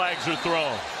penalty flags are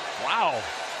thrown. Wow.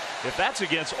 If that's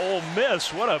against Ole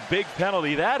Miss, what a big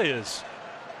penalty that is.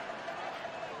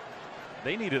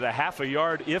 They needed a half a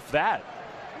yard, if that.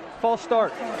 False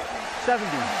start. 70.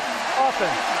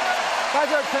 Offense.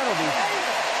 5-yard penalty.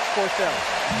 4th down.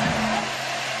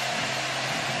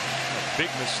 A big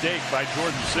mistake by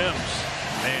Jordan Sims.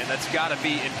 Man, that's got to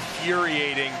be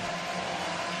infuriating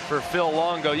for Phil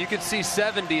Longo. You can see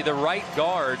 70, the right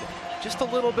guard, just a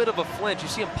little bit of a flinch. You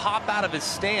see him pop out of his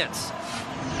stance,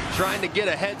 trying to get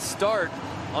a head start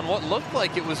on what looked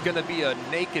like it was going to be a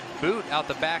naked boot out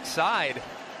the backside.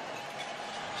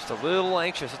 Just a little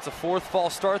anxious. It's a 4th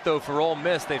false start, though, for Ole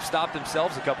Miss. They've stopped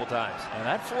themselves a couple times. And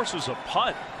that forces a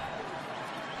punt.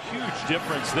 Huge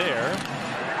difference there.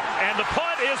 And the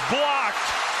punt is blocked.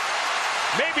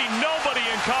 Maybe nobody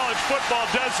in college football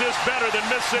does this better than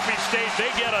Mississippi State.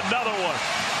 They get another one.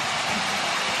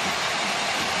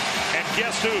 And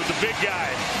guess who? The big guy,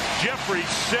 Jeffrey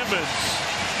Simmons.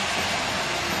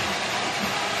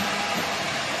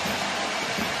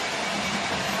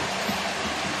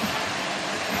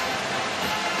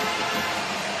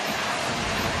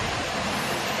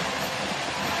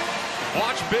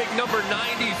 Watch big number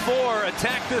 94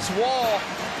 attack this wall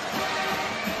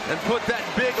and put that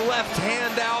big left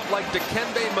hand out like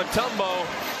Dikembe Mutombo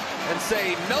and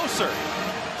say, no, sir.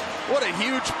 What a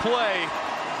huge play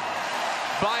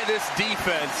by this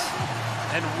defense.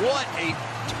 And what a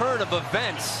turn of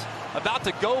events. About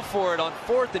to go for it on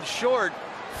 4th and short.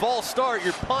 False start,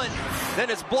 your punt, then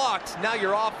it's blocked. Now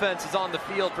your offense is on the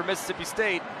field for Mississippi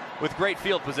State with great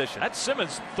field position. That's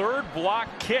Simmons' 3rd block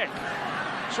kick.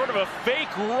 Sort of a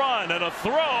fake run and a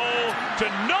throw to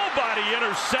nobody,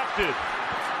 intercepted.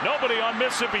 Nobody on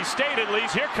Mississippi State, at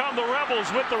least. Here come the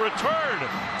Rebels with the return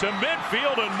to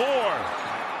midfield and more.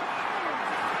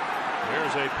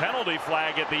 There's a penalty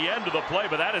flag at the end of the play,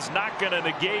 but that is not going to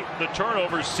negate the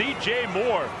turnover. C.J.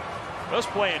 Moore was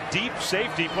playing deep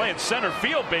safety, playing center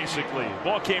field, basically.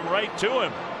 Ball came right to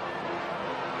him.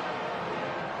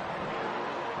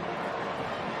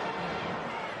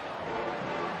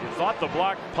 thought the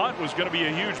block punt was going to be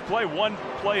a huge play. One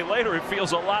play later, it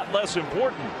feels a lot less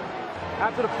important.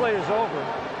 After the play is over,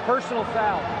 personal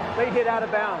foul. They hit out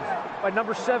of bounds by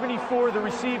number 74,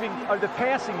 the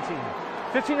passing team.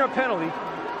 15-yard penalty,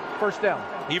 first down.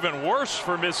 Even worse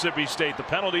for Mississippi State, the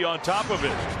penalty on top of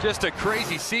it. Just a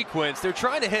crazy sequence. They're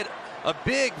trying to hit a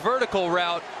big vertical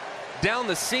route down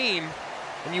the seam,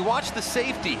 and you watch the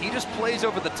safety. He just plays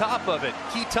over the top of it.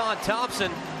 Keaton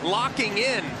Thompson locking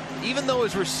in, even though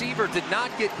his receiver did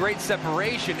not get great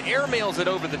separation, airmails it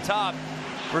over the top,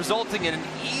 resulting in an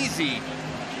easy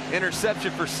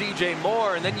interception for C.J.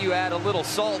 Moore. And then you add a little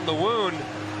salt in the wound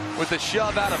with the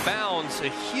shove out of bounds. A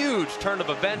huge turn of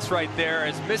events right there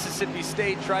as Mississippi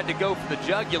State tried to go for the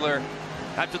jugular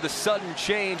after the sudden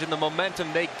change in the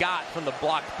momentum they got from the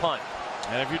blocked punt.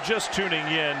 And if you're just tuning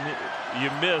in, you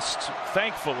missed,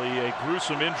 thankfully, a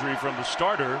gruesome injury from the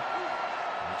starter.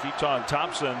 Keaton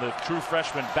Thompson, the true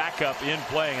freshman backup, in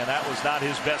playing, and that was not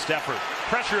his best effort.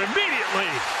 Pressure immediately,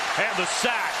 and the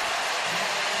sack.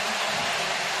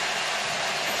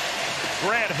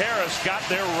 Grant Harris got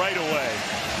there right away.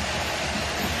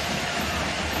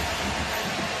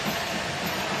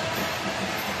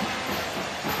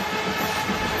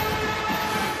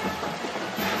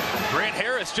 Grant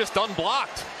Harris just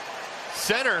unblocked.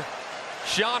 Center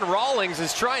Sean Rawlings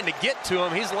is trying to get to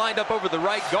him. He's lined up over the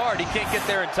right guard. He can't get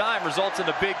there in time. Results in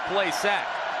a big play sack.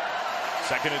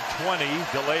 2nd and 20,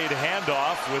 delayed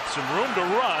handoff with some room to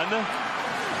run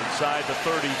inside the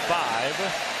 35.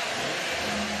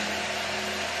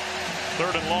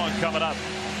 3rd and long coming up.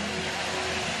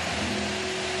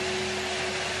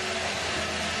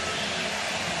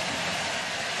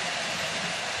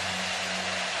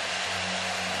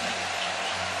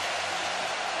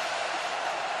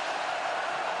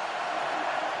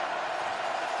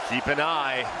 Keep an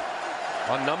eye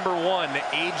on number 1,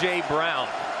 A.J. Brown.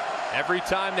 Every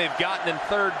time they've gotten in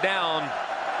 3rd down,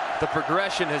 the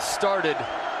progression has started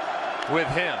with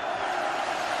him.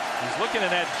 He's looking in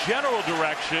that general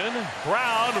direction.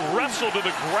 Brown wrestled to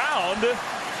the ground,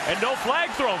 and no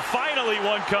flag thrown. Finally,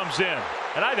 one comes in,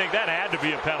 and I think that had to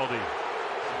be a penalty.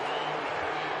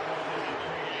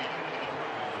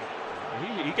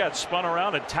 He got spun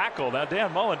around and tackled. Now,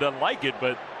 Dan Mullen doesn't like it,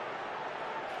 but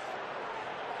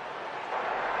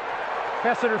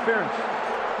Pass interference.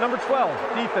 Number 12,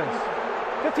 defense.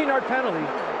 15-yard penalty,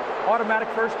 automatic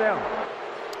first down.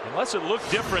 Unless it looked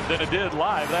different than it did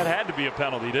live, that had to be a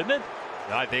penalty, didn't it?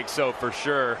 I think so, for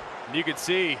sure. You could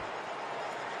see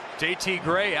J.T.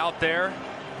 Gray out there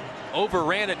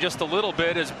overran it just a little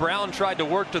bit as Brown tried to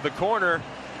work to the corner.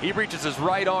 He reaches his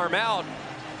right arm out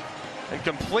and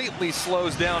completely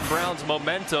slows down Brown's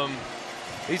momentum.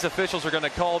 These officials are going to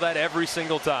call that every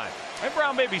single time. And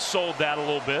Brown maybe sold that a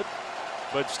little bit,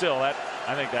 but still, I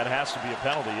think that has to be a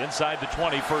penalty. Inside the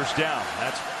 20, first down.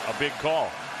 That's a big call.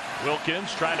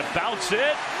 Wilkins trying to bounce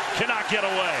it, cannot get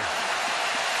away.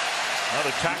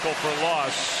 Another tackle for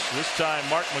loss. This time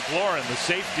Mark McLaurin, the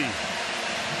safety.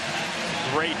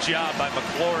 Great job by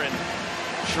McLaurin,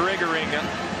 triggering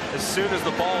as soon as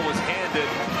the ball was handed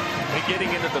and getting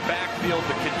into the backfield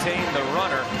to contain the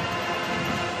runner.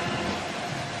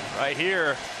 Right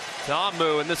here,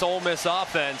 Tamu and this Ole Miss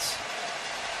offense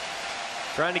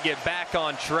trying to get back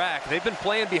on track. They've been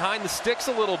playing behind the sticks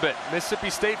a little bit. Mississippi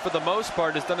State, for the most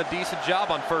part, has done a decent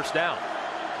job on first down.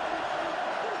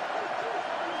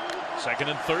 2nd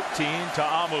and 13,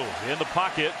 Ta'amu in the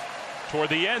pocket toward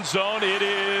the end zone. It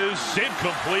is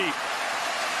incomplete.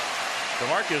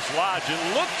 DeMarcus Lodge,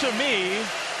 it looked to me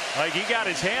like he got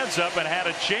his hands up and had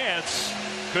a chance,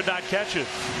 could not catch it.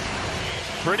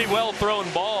 Pretty well thrown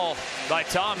ball by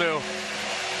Tamu.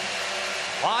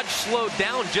 Lodge slowed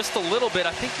down just a little bit.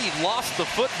 I think he lost the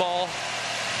football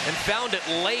and found it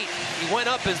late. He went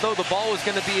up as though the ball was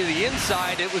going to be to the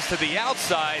inside. It was to the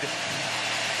outside.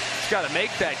 He's got to make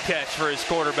that catch for his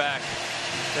quarterback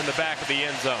in the back of the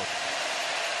end zone.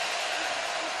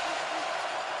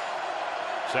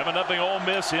 7-0 Ole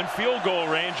Miss in field goal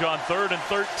range on 3rd and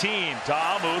 13.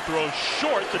 Ta'amu throws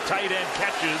short. The tight end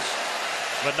catches,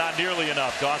 but not nearly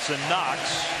enough. Dawson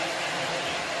Knox.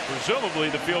 Presumably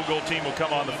the field goal team will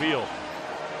come on the field.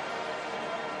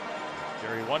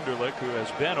 Jerry Wunderlich, who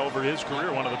has been over his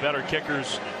career one of the better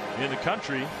kickers in the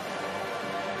country,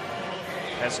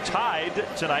 has tied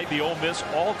tonight the Ole Miss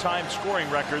all-time scoring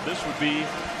record. This would be,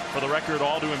 for the record,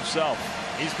 all to himself.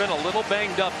 He's been a little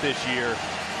banged up this year.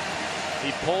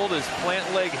 He pulled his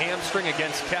plant leg hamstring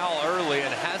against Cal early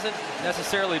and hasn't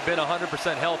necessarily been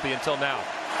 100% healthy until now.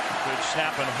 Good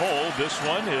snap and hold. This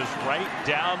one is right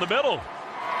down the middle.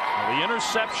 The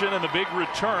interception and the big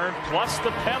return plus the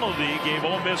penalty gave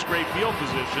Ole Miss great field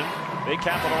position. they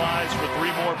capitalize for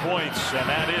 3 more points, and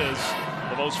that is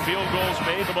the most field goals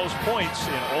made, the most points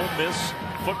in Ole Miss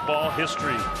football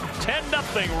history.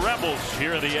 10-0 Rebels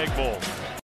here in the Egg Bowl.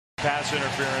 Pass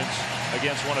interference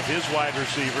against one of his wide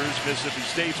receivers. Mississippi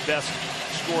State's best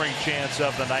scoring chance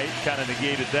of the night kind of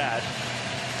negated that.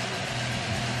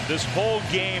 This whole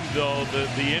game, though,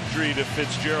 the injury to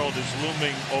Fitzgerald is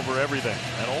looming over everything.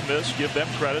 And Ole Miss, give them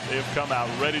credit, they've come out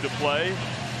ready to play.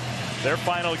 Their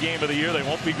final game of the year. They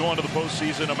won't be going to the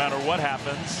postseason no matter what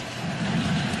happens.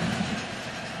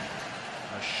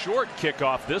 A short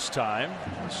kickoff this time.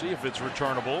 Let's see if it's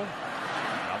returnable.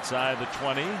 Outside the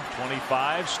 20,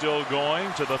 25, still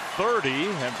going to the 30,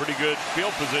 and pretty good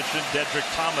field position. Dedrick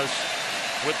Thomas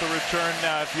with the return.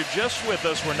 Now, if you're just with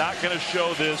us, we're not going to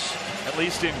show this, at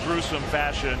least in gruesome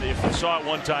fashion. If you saw it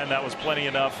one time, that was plenty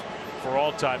enough for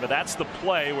all time. But that's the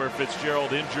play where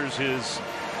Fitzgerald injures his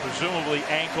presumably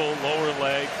ankle, lower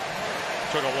leg.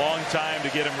 Took a long time to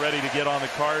get him ready to get on the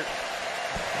cart.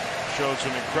 Showed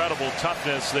some incredible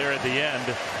toughness there at the end.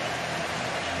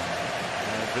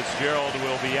 And Fitzgerald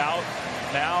will be out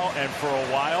now and for a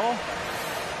while.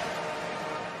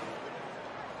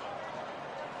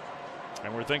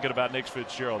 And we're thinking about Nick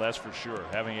Fitzgerald, that's for sure,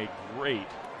 having a great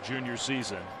junior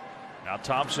season. Now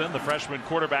Thompson, the freshman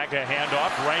quarterback, a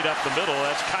handoff right up the middle.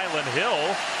 That's Kylan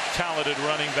Hill, talented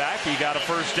running back. He got a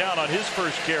first down on his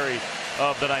first carry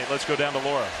of the night. Let's go down to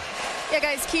Laura. Yeah,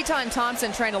 guys, Keaton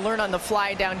Thompson trying to learn on the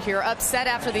fly down here. Upset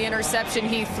after the interception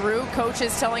he threw.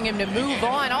 Coaches telling him to move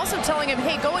on. Also telling him,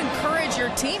 hey, go encourage your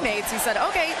teammates. He said,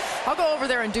 okay, I'll go over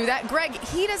there and do that. Greg,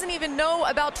 he doesn't even know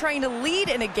about trying to lead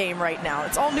in a game right now.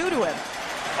 It's all new to him.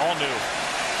 All new.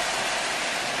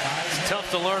 It's tough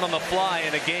to learn on the fly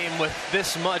in a game with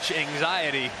this much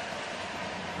anxiety.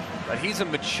 But he's a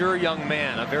mature young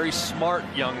man, a very smart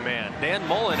young man. Dan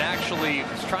Mullen actually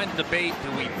was trying to debate,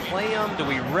 do we play him? Do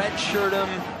we redshirt him?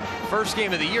 First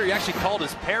game of the year, he actually called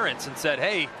his parents and said,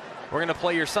 hey, we're going to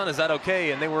play your son. Is that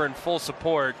okay? And they were in full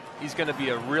support. He's going to be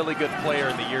a really good player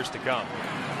in the years to come.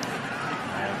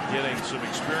 And getting some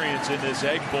experience in this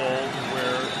Egg Bowl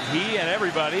where he and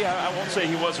everybody, I won't say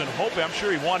he wasn't hoping. I'm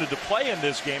sure he wanted to play in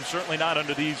this game, certainly not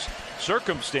under these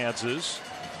circumstances.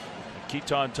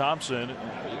 Keaton Thompson,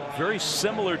 very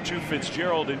similar to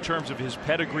Fitzgerald in terms of his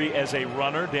pedigree as a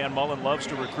runner. Dan Mullen loves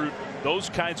to recruit those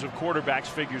kinds of quarterbacks,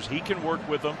 figures he can work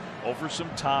with them over some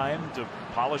time to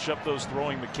polish up those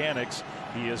throwing mechanics.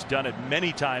 He has done it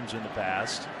many times in the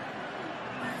past.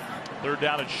 Third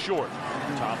down and short.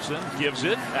 Thompson gives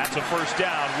it. That's a first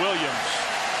down. Williams.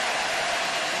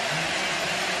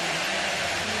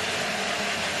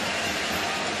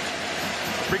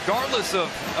 Regardless of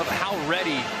how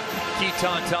ready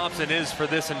Keaton Thompson is for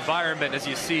this environment, as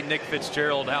you see Nick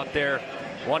Fitzgerald out there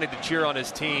wanting to cheer on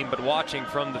his team, but watching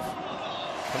from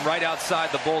right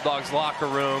outside the Bulldogs locker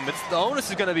room, the onus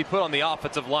is going to be put on the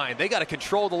offensive line. They got to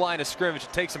control the line of scrimmage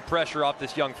and take some pressure off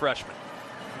this young freshman.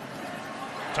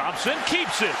 Thompson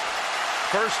keeps it.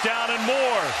 First down and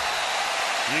more.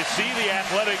 You see the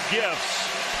athletic gifts.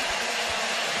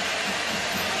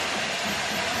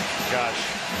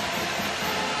 Gosh.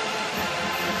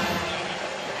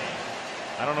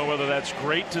 I don't know whether that's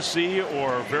great to see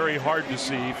or very hard to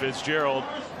see. Fitzgerald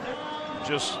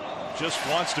just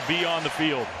wants to be on the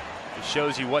field. It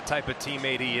shows you what type of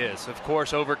teammate he is. Of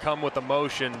course, overcome with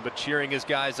emotion, but cheering his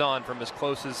guys on from as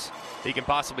close as he can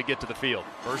possibly get to the field.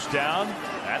 First down,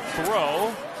 that throw,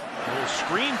 a little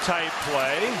screen type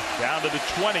play down to the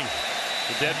 20.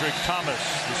 To Dedrick Thomas,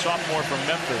 the sophomore from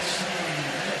Memphis.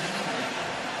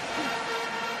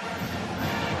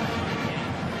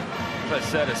 I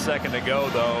said a second ago,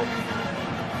 though,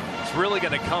 it's really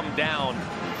going to come down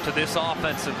to this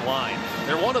offensive line.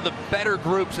 They're one of the better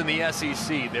groups in the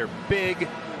SEC. They're big,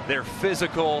 they're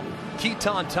physical.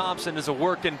 Keaton Thompson is a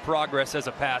work in progress as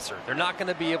a passer. They're not going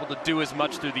to be able to do as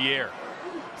much through the air.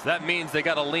 So that means they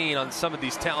got to lean on some of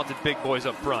these talented big boys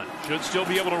up front. Should still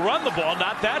be able to run the ball.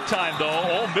 Not that time,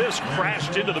 though. Ole Miss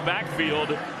crashed into the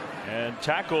backfield and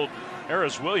tackled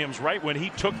Harris Williams right when he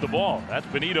took the ball. That's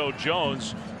Benito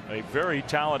Jones, a very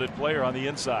talented player on the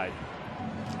inside.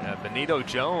 Yeah, Benito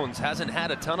Jones hasn't had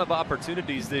a ton of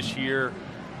opportunities this year.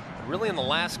 Really in the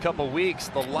last couple weeks,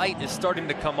 the light is starting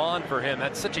to come on for him.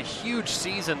 Had such a huge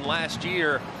season last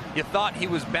year. You thought he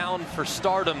was bound for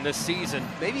stardom this season.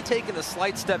 Maybe taking a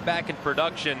slight step back in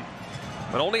production,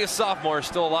 but only a sophomore,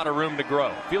 still a lot of room to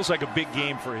grow. Feels like a big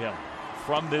game for him.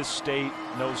 From this state,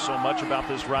 knows so much about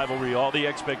this rivalry, all the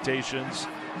expectations.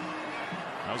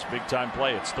 That was a big time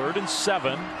play. It's 3rd and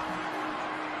 7.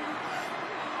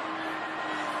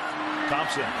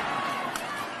 Thompson.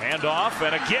 Hand off,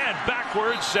 and again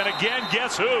backwards, and again,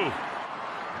 guess who?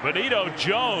 Benito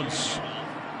Jones,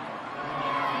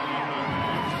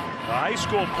 the high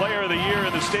school player of the year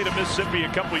in the state of Mississippi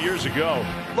a couple years ago.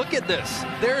 Look at this.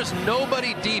 There's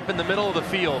nobody deep in the middle of the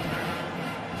field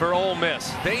for Ole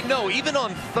Miss. They know, even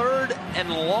on 3rd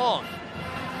and long,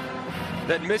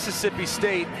 that Mississippi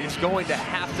State is going to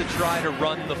have to try to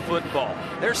run the football.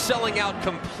 They're selling out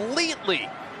completely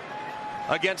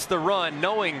against the run,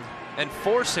 knowing and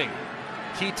forcing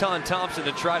Keaton Thompson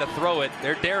to try to throw it.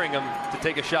 They're daring him to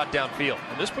take a shot downfield.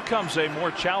 And this becomes a more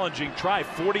challenging try.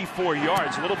 44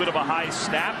 yards, a little bit of a high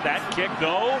snap. That kick,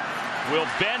 though, will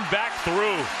bend back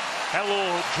through. Had a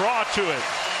little draw to it.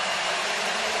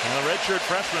 And the redshirt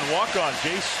freshman walk-on,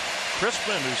 Jace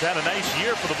Crispin, who's had a nice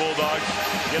year for the Bulldogs,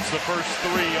 gets the first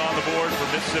 3 on the board for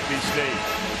Mississippi State.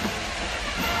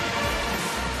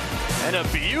 And a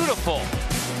beautiful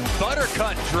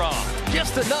buttercut draw,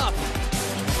 just enough.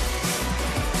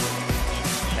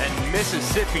 And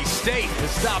Mississippi State to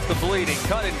stop the bleeding,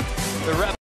 cutting the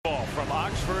rep. Ball from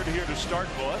Oxford here to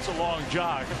Starkville. That's a long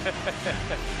jog.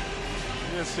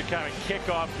 Just to kind of kick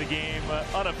off the game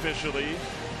unofficially.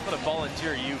 I'm going to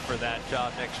volunteer you for that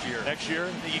job next year. Next year?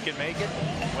 Think you can make it?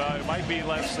 Well, it might be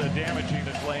less damaging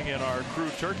than playing in our crew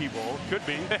turkey bowl. Could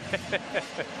be.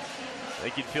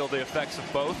 Think you'd feel the effects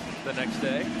of both the next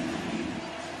day.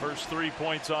 First 3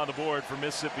 points on the board for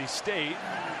Mississippi State.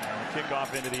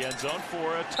 Kickoff into the end zone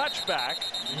for a touchback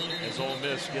as Ole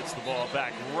Miss gets the ball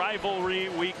back. Rivalry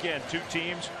weekend. 2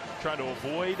 teams trying to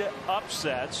avoid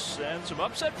upsets, and some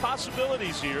upset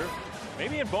possibilities here.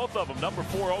 Maybe in both of them. Number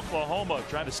 4 Oklahoma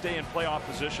trying to stay in playoff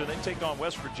position. They take on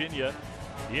West Virginia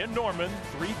in Norman,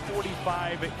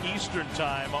 3:45 Eastern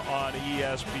time on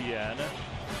ESPN.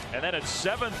 And then at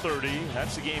 7:30,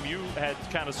 that's the game you had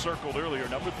kind of circled earlier.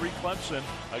 Number 3 Clemson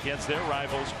against their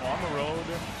rivals on the road,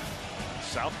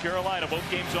 South Carolina. Both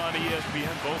games on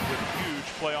ESPN, both with huge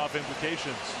playoff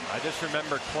implications. I just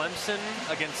remember Clemson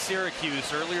against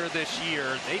Syracuse earlier this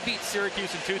year. They beat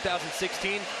Syracuse in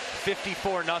 2016,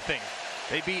 54-0.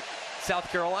 They beat South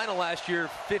Carolina last year,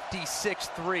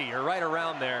 56-3, or right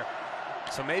around there.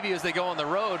 So maybe as they go on the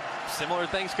road, similar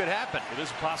things could happen. It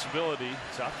is a possibility.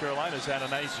 South Carolina's had a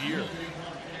nice year.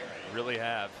 They really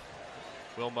have.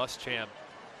 Will Muschamp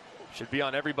should be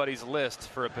on everybody's list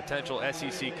for a potential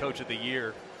SEC Coach of the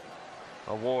Year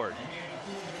award.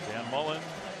 Dan Mullen,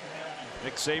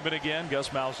 Nick Saban again. Gus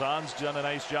Malzahn's done a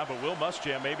nice job, but Will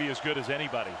Muschamp may be as good as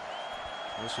anybody.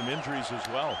 With some injuries as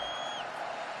well.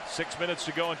 6 minutes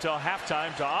to go until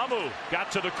halftime. Ta'amu got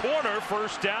to the corner,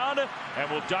 first down, and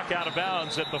will duck out of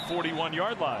bounds at the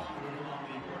 41-yard line.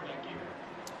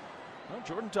 Well,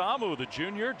 Jordan Ta'amu, the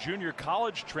junior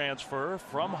college transfer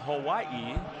from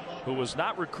Hawaii, who was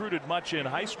not recruited much in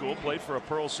high school, played for a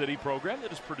Pearl City program that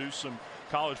has produced some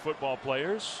college football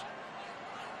players.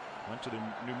 Went to the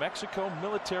New Mexico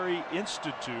Military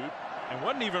Institute and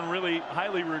wasn't even really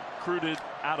highly recruited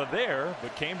out of there,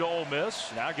 but came to Ole Miss,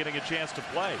 now getting a chance to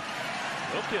play.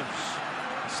 Wilkins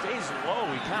stays low.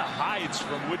 He kind of hides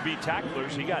from would-be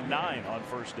tacklers. He got 9 on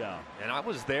first down. And I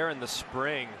was there in the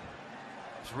spring.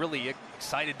 I was really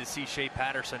excited to see Shea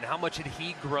Patterson. How much had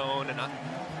he grown? And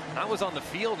I was on the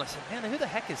field and I said, man, who the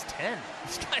heck is 10?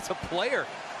 This guy's a player.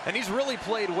 And he's really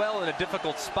played well in a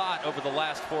difficult spot over the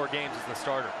last 4 games as the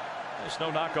starter. There's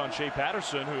no knock on Shea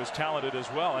Patterson, who is talented as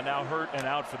well and now hurt and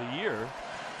out for the year.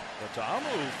 But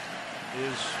Ta'amu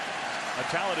is a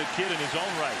talented kid in his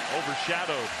own right,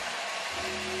 overshadowed.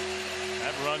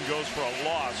 That run goes for a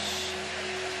loss.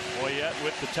 Boyette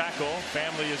with the tackle.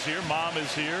 Family is here. Mom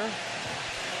is here.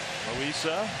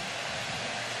 Louisa.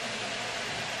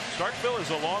 Starkville is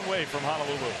a long way from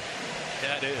Honolulu.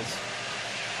 Yeah, it is.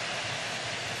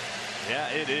 Yeah,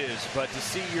 it is. But to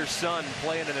see your son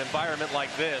play in an environment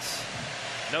like this,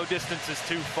 no distance is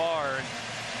too far. And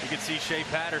you can see Shea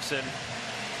Patterson.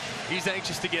 He's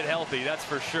anxious to get healthy, that's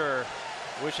for sure.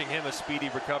 Wishing him a speedy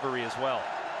recovery as well.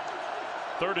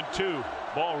 3rd and 2.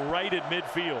 Ball right at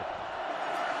midfield.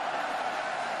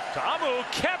 Ta'amu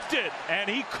kept it, and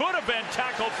he could have been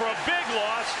tackled for a big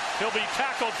loss. He'll be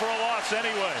tackled for a loss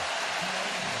anyway.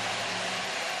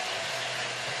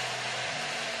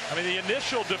 I mean, the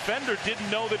initial defender didn't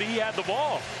know that he had the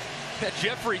ball.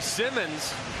 Jeffrey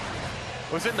Simmons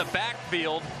was in the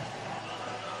backfield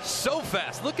so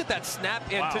fast. Look at that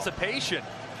snap anticipation.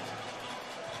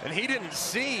 And he didn't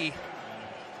see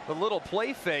the little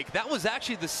play fake. That was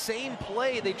actually the same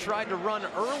play they tried to run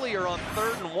earlier on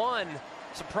 3rd and 1.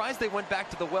 Surprised they went back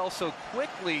to the well so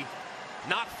quickly.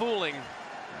 Not fooling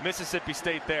Mississippi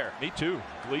State there. Me too.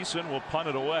 Gleason will punt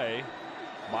it away.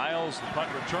 Miles, the punt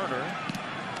returner.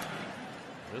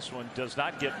 This one does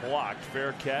not get blocked.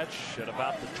 Fair catch at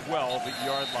about the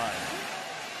 12-yard line.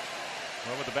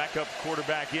 Well, with the backup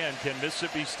quarterback in, can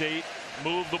Mississippi State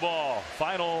move the ball?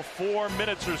 Final 4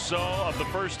 minutes or so of the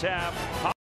first half.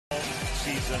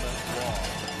 Season long.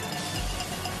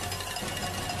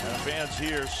 And the fans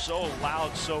here so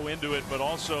loud, so into it, but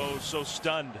also so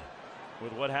stunned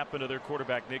with what happened to their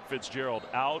quarterback, Nick Fitzgerald,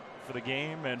 out for the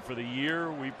game and for the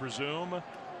year, we presume.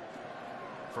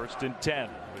 1st and 10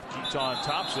 with Keaton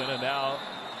Thompson, and now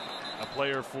a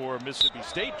player for Mississippi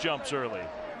State jumps early.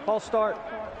 False start,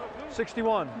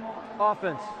 61,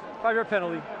 offense, 5-yard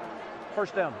penalty,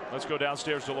 1st down. Let's go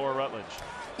downstairs to Laura Rutledge.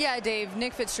 Yeah, Dave,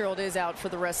 Nick Fitzgerald is out for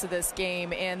the rest of this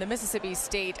game, and the Mississippi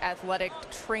State athletic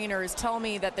trainers tell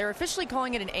me that they're officially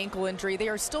calling it an ankle injury. They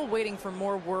are still waiting for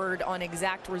more word on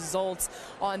exact results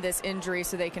on this injury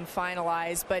so they can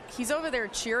finalize, but he's over there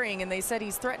cheering, and they said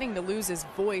he's threatening to lose his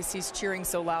voice. He's cheering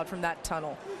so loud from that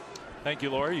tunnel. Thank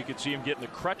you, Laura. You can see him getting the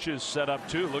crutches set up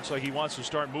too. Looks like he wants to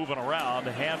start moving around.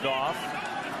 The handoff.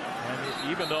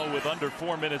 And even though with under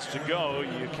 4 minutes to go,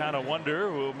 you kind of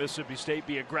wonder, will Mississippi State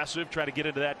be aggressive, try to get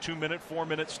into that 2-minute,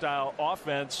 4-minute style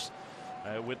offense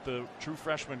with the true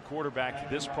freshman quarterback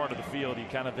this part of the field? You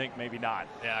kind of think maybe not.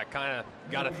 Yeah, I kind of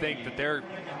got to think that they're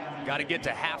got to get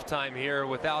to halftime here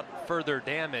without further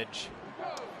damage.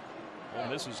 Well,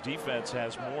 Miss's defense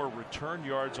has more return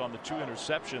yards on the 2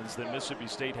 interceptions than Mississippi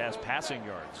State has passing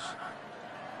yards.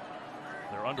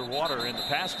 They're underwater in the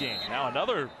pass game. Now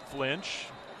another flinch.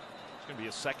 It's going to be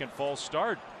a second false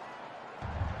start.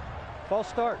 False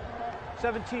start,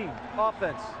 17,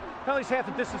 offense. Penalty's half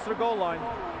the distance to the goal line.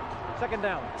 2nd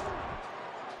down.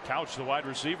 Couch, the wide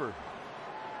receiver.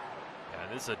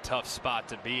 Yeah, this is a tough spot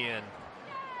to be in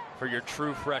for your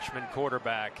true freshman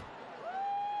quarterback.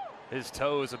 His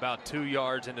toes about 2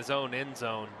 yards in his own end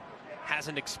zone.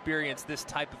 Hasn't experienced this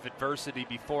type of adversity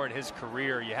before in his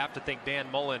career. You have to think Dan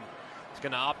Mullen is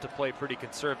going to opt to play pretty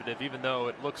conservative, even though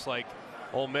it looks like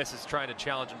Ole Miss is trying to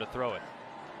challenge him to throw it.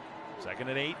 2nd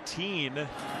and 18. Little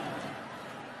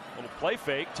play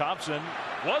fake. Thompson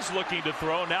was looking to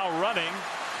throw, now running.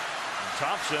 And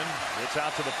Thompson gets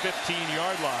out to the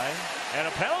 15-yard line. And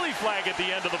a penalty flag at the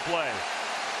end of the play.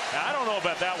 Now, I don't know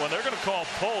about that one. They're going to call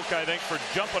Polk, I think, for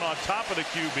jumping on top of the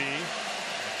QB.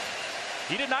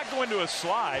 He did not go into a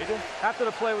slide. After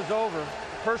the play was over,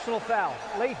 personal foul,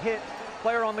 late hit,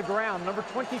 player on the ground, number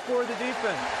 24 of the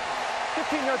defense.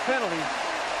 15-yard penalty,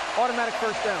 automatic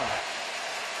 1st down.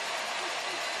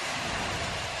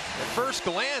 At first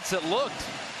glance, it looked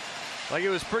like it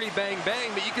was pretty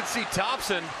bang-bang, but you could see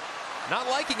Thompson not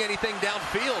liking anything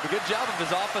downfield. A good job of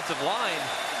his offensive line.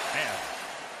 Man,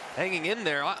 hanging in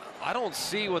there. I don't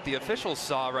see what the officials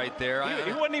saw right there.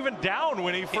 He wasn't even down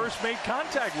when he first made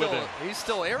contact with it. He's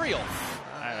still aerial.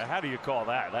 How do you call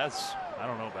that? I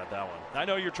don't know about that one. I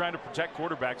know you're trying to protect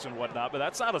quarterbacks and whatnot, but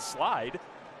that's not a slide.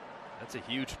 That's a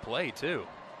huge play, too.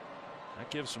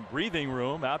 That gives some breathing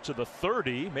room out to the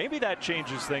 30. Maybe that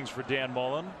changes things for Dan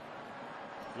Mullen.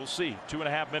 We'll see.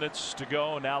 2.5 minutes to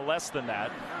go. Now less than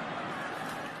that.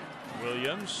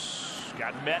 Williams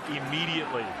got met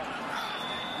immediately.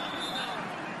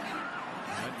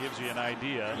 That gives you an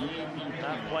idea.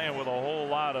 Not playing with a whole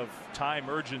lot of time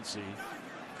urgency.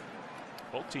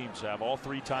 Both teams have all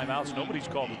 3 timeouts. Nobody's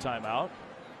called a timeout.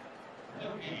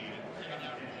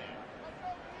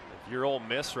 Your Ole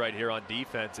Miss right here on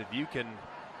defense, if you can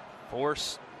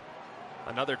force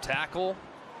another tackle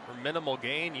for minimal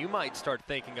gain, you might start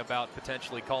thinking about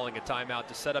potentially calling a timeout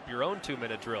to set up your own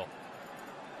 2-minute drill.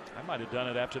 I might have done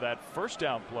it after that 1st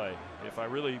down play if I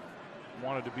really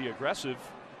wanted to be aggressive.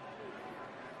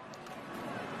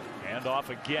 Hand off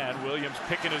again. Williams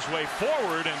picking his way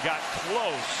forward and got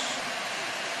close.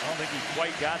 I don't think he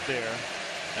quite got there.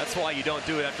 That's why you don't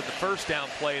do it after the 1st down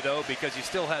play, though, because you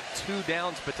still have 2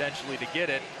 downs potentially to get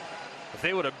it. If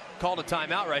they would have called a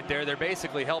timeout right there, they're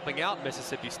basically helping out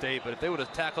Mississippi State. But if they would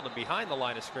have tackled them behind the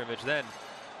line of scrimmage, then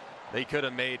they could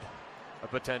have made a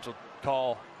potential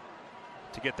call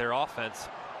to get their offense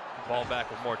ball back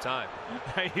with more time.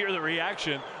 I hear the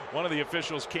reaction. One of the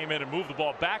officials came in and moved the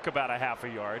ball back about a half a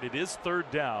yard. It is 3rd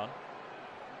down.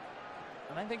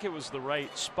 And I think it was the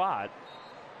right spot.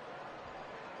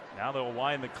 Now they'll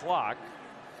wind the clock.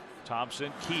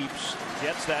 Thompson keeps,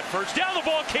 gets that 1st down. The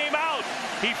ball came out.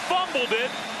 He fumbled it,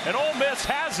 and Ole Miss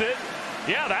has it.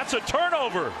 Yeah, that's a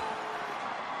turnover.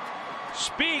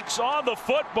 Speaks on the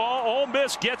football. Ole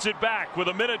Miss gets it back with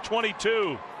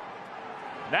 1:22.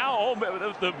 Now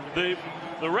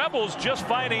the Rebels just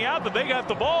finding out that they got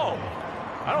the ball.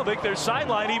 I don't think their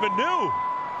sideline even knew.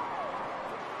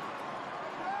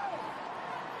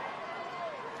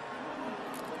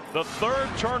 The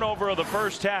 3rd turnover of the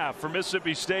 1st half for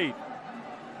Mississippi State.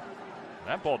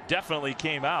 That ball definitely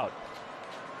came out.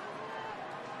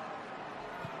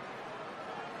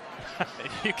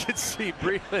 You can see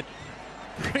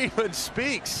Breland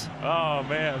Speaks. Oh,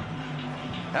 man.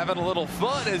 Having a little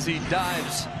fun as he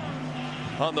dives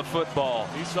on the football.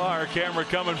 He saw our camera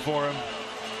coming for him.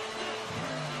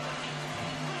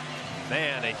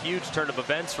 Man, a huge turn of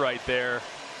events right there.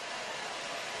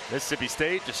 Mississippi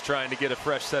State just trying to get a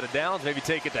fresh set of downs, maybe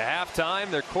take it to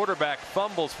halftime. Their quarterback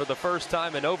fumbles for the first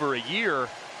time in over a year,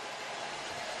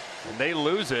 and they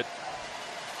lose it.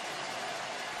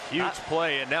 Huge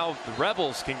play, and now the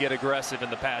Rebels can get aggressive in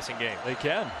the passing game. They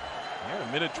can.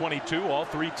 Yeah, minute 22, all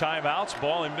 3 timeouts,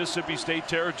 ball in Mississippi State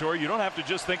territory. You don't have to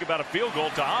just think about a field goal.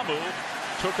 Ta'amu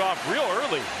took off real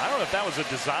early. I don't know if that was a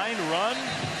designed run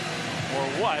or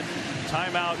what.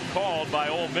 Timeout called by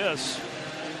Ole Miss.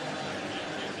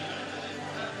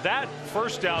 That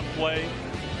first down play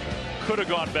could have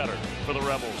gone better for the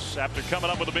Rebels after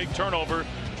coming up with a big turnover,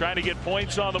 trying to get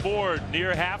points on the board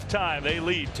near halftime. They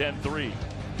lead 10-3.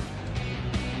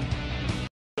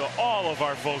 To all of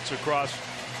our folks across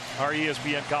our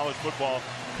ESPN college football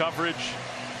coverage,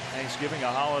 Thanksgiving, a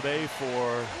holiday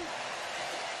for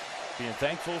being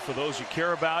thankful for those you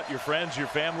care about, your friends, your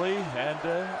family, and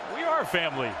we are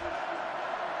family.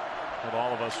 With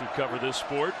all of us who cover this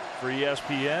sport for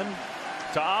ESPN.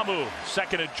 Ta'amu,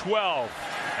 2nd and 12.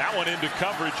 That one into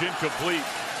coverage, incomplete.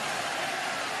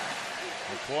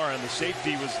 McLaurin, the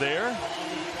safety, was there.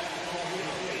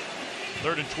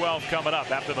 3rd and 12 coming up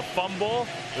after the fumble,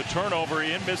 the turnover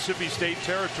in Mississippi State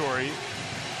territory.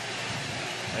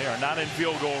 They are not in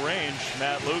field goal range.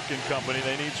 Matt Luke and company,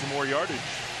 they need some more yardage.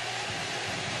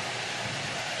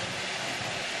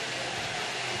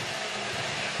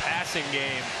 Passing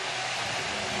game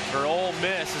for Ole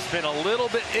Miss has been a little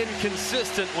bit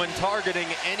inconsistent when targeting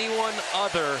anyone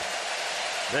other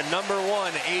than number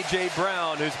 1, A.J.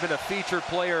 Brown, who's been a featured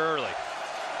player early.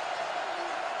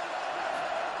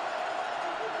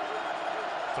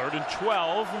 3rd and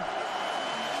 12.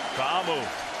 Ta'amu.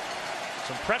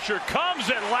 Some pressure comes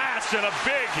at last and a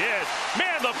big hit.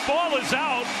 Man, the ball is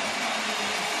out.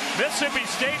 Mississippi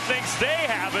State thinks they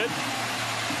have it.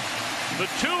 The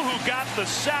 2 who got the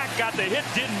sack, got the hit,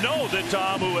 didn't know that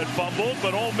Ta'amu had fumbled,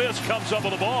 but Ole Miss comes up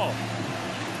with the ball.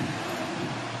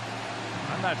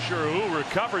 I'm not sure who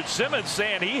recovered. Simmons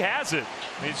saying he has it.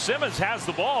 I mean, Simmons has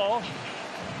the ball.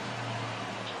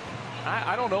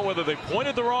 I don't know whether they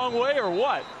pointed the wrong way or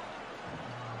what.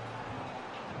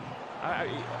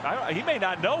 He may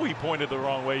not know he pointed the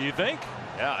wrong way, you think?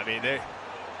 Yeah, I mean, I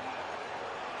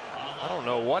don't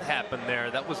know what happened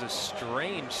there. That was a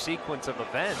strange sequence of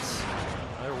events.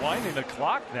 They're winding the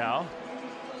clock now.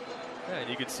 Yeah, and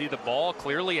you can see the ball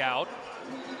clearly out.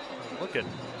 Look at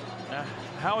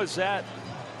how is that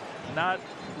not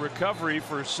recovery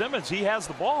for Simmons? He has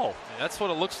the ball. That's what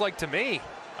it looks like to me.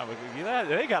 I mean,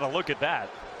 they got to look at that.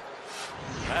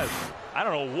 I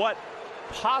don't know what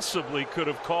possibly could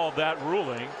have called that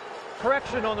ruling.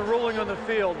 Correction on the ruling on the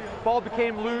field. Ball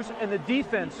became loose and the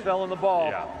defense fell on the ball.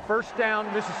 Yeah. First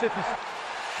down, Mississippi.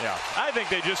 Yeah, I think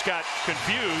they just got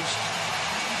confused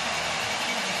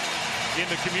in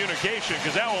the communication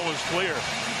because that one was clear.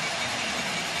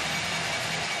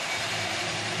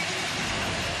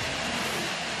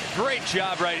 Great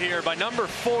job right here by number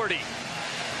 40,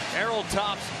 Errol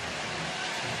Thompson.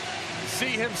 See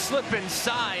him slip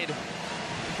inside.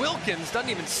 Wilkins doesn't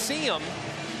even see him,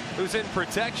 who's in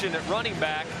protection at running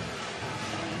back.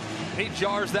 He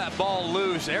jars that ball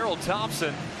loose. Errol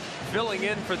Thompson, filling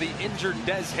in for the injured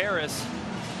Des Harris,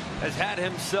 has had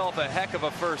himself a heck of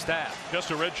a first half.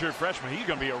 Just a redshirt freshman. He's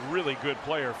going to be a really good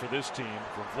player for this team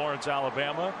from Florence,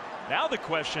 Alabama. Now the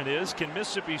question is, can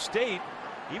Mississippi State,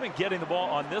 even getting the ball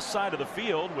on this side of the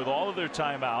field with all of their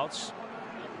timeouts,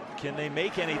 can they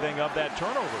make anything of that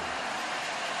turnover?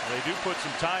 Well, they do put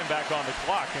some time back on the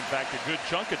clock. In fact, a good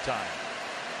chunk of time.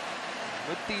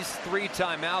 With these 3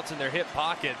 timeouts in their hip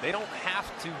pocket, they don't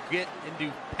have to get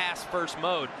into pass first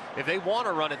mode. If they want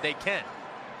to run it, they can.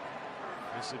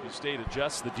 Mississippi State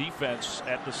adjusts the defense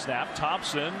at the snap.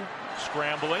 Thompson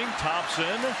scrambling. Thompson.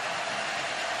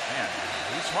 Man,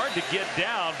 he's hard to get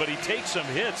down, but he takes some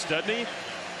hits, doesn't he?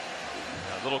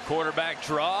 A little quarterback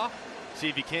draw. See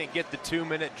if you can't get the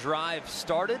 2-minute drive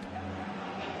started.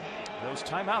 Those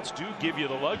timeouts do give you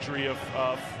the luxury of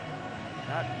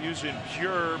not using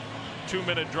pure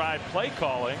 2-minute drive play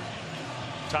calling.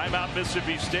 Timeout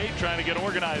Mississippi State trying to get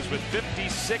organized with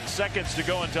 56 seconds to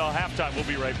go until halftime. We'll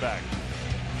be right back.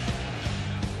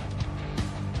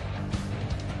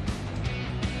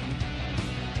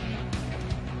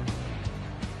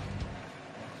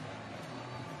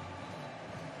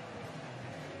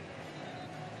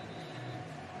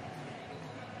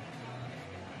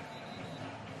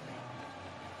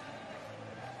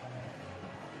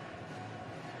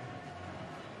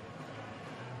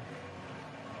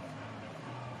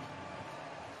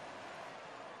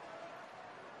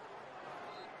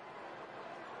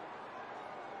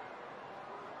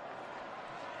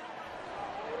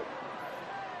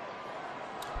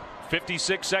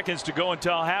 56 seconds to go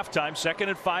until halftime. 2nd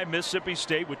and 5, Mississippi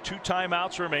State with 2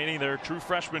 timeouts remaining. Their true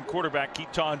freshman quarterback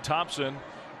Keaton Thompson,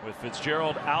 with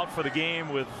Fitzgerald out for the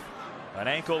game with an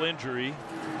ankle injury.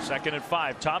 2nd and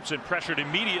 5. Thompson pressured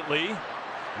immediately.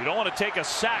 You don't want to take a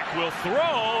sack. Will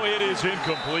throw. It is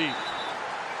incomplete.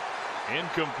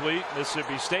 Incomplete.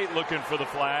 Mississippi State looking for the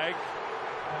flag.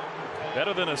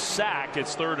 Better than a sack.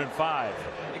 It's 3rd and 5.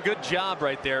 Good job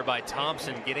right there by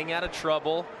Thompson, getting out of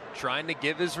trouble, trying to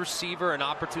give his receiver an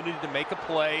opportunity to make a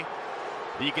play.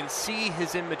 You can see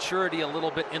his immaturity a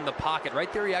little bit in the pocket.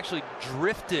 Right there, he actually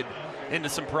drifted into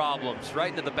some problems,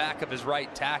 right into the back of his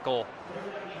right tackle.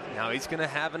 Now he's going to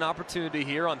have an opportunity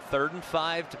here on 3rd and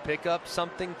 5 to pick up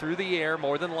something through the air,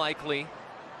 more than likely.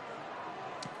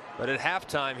 But at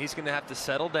halftime, he's going to have to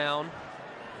settle down,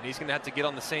 and he's going to have to get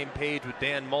on the same page with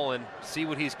Dan Mullen, see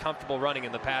what he's comfortable running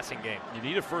in the passing game. You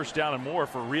need a 1st down and more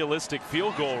for realistic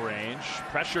field goal range.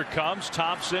 Pressure comes.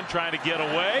 Thompson trying to get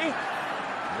away.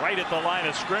 Right at the line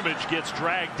of scrimmage, gets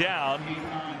dragged down.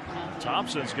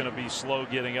 Thompson's going to be slow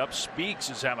getting up.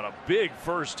 Speaks is having a big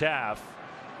first half.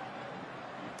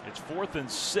 It's 4th and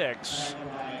 6.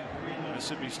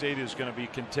 Mississippi State is going to be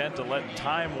content to let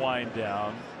time wind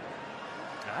down.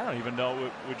 I don't even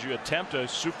know, would you attempt a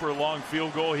super long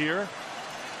field goal here?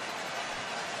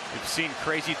 We've seen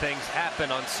crazy things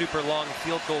happen on super long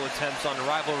field goal attempts on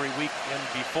rivalry weekend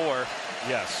before.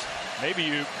 Yes, maybe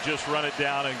you just run it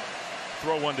down and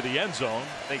throw one to the end zone.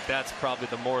 I think that's probably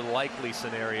the more likely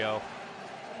scenario,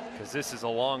 because this is a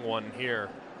long one here,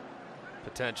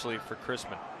 potentially for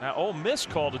Chrisman. Now, Ole Miss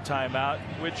called a timeout,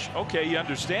 which, okay, you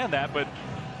understand that, but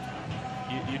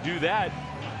you do that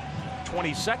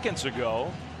 20 seconds ago.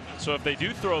 So if they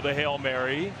do throw the Hail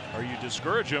Mary, or you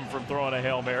discourage them from throwing a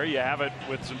Hail Mary, you have it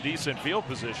with some decent field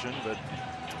position, but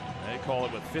they call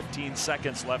it with 15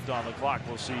 seconds left on the clock.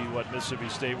 We'll see what Mississippi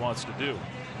State wants to do.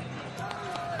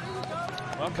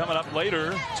 Well, coming up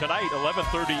later tonight,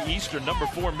 11:30 Eastern, number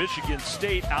 4 Michigan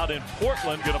State out in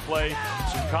Portland, going to play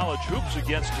some college hoops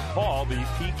against DePaul, the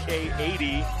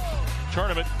PK80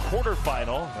 tournament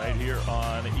quarterfinal right here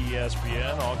on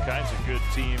ESPN. All kinds of good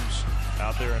teams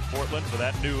out there in Portland for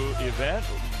that new event.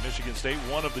 Michigan State,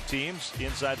 one of the teams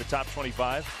inside the top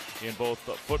 25 in both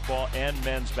football and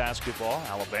men's basketball.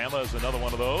 Alabama is another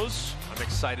one of those. I'm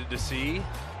excited to see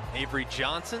Avery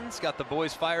Johnson's got the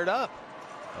boys fired up.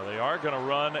 Well, they are going to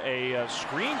run a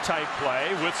screen type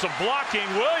play with some blocking.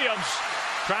 Williams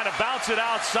trying to bounce it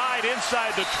outside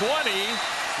inside the 20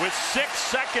 with 6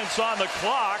 seconds on the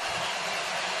clock.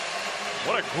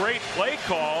 What a great play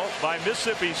call by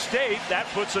Mississippi State. That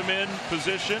puts them in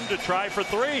position to try for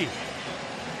 3.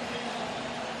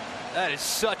 That is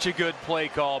such a good play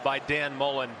call by Dan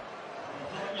Mullen.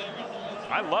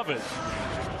 I love it.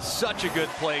 Such a good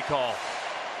play call.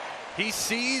 He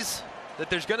sees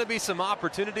that there's going to be some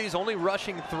opportunities, only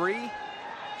rushing 3.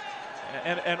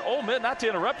 And Ole Miss, not to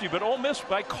interrupt you, but Ole Miss,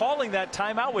 by calling that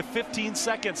timeout with 15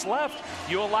 seconds left,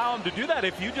 you allow them to do that.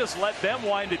 If you just let them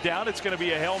wind it down, it's going to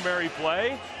be a Hail Mary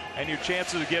play, and your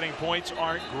chances of getting points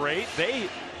aren't great. They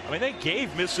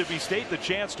gave Mississippi State the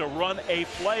chance to run a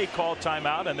play called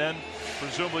timeout and then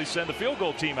presumably send the field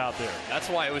goal team out there. That's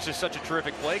why it was just such a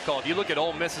terrific play call. If you look at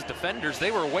Ole Miss's defenders,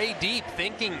 they were way deep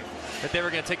thinking that they were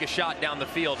going to take a shot down the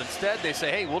field. Instead, they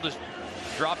say, hey, we'll just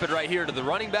drop it right here to the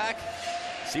running back,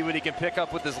 see what he can pick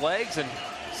up with his legs, and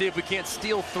see if we can't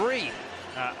steal 3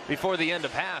 before the end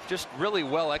of half. Just really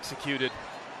well executed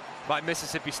by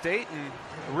Mississippi State, and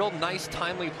a real nice,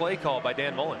 timely play call by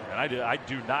Dan Mullen. And I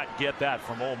do not get that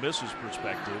from Ole Miss's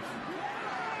perspective.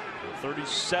 A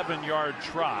 37-yard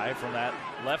try from that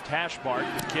left hash mark.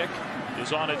 The kick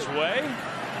is on its way,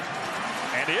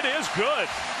 and it is good.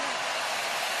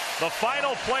 The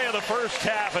final play of the first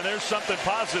half, and there's something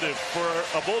positive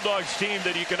for a Bulldogs team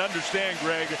that you can understand,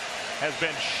 Greg, has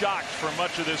been shocked for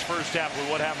much of this first half with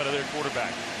what happened to their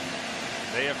quarterback.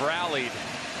 They have rallied.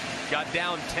 Got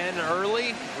down 10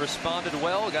 early, responded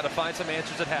well, got to find some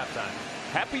answers at halftime.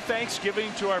 Happy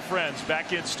Thanksgiving to our friends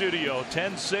back in studio.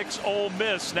 10-6 Ole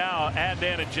Miss now.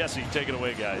 Dan and Jesse, take it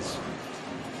away, guys.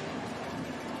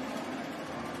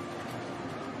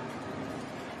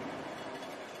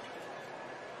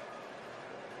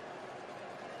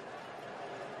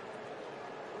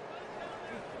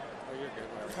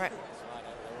 All right.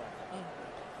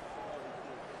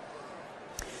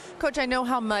 Coach, I know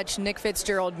how much Nick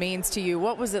Fitzgerald means to you.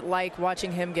 What was it like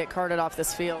watching him get carted off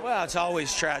this field? Well, it's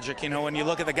always tragic, you know, when you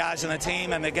look at the guys on the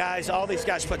team and the guys, all these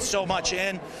guys put so much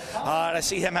in. To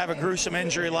see him have a gruesome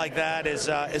injury like that is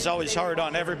always hard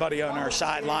on everybody on our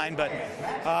sideline. But,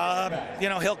 you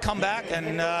know, he'll come back,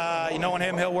 and knowing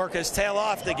him, he'll work his tail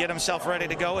off to get himself ready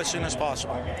to go as soon as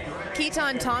possible.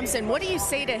 Keaton Thompson, what do you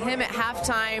say to him at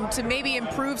halftime to maybe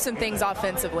improve some things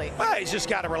offensively? Well, he's just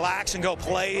got to relax and go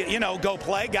play. Go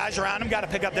play. Guys around him got to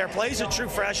pick up their plays. A true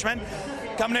freshman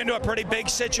coming into a pretty big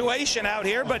situation out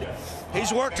here, but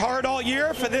he's worked hard all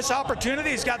year for this opportunity.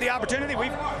 He's got the opportunity.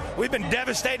 We've been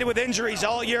devastated with injuries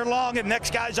all year long, and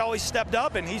next guy's always stepped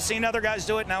up, and he's seen other guys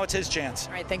do it. Now it's his chance.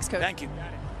 All right, thanks, Coach. Thank you.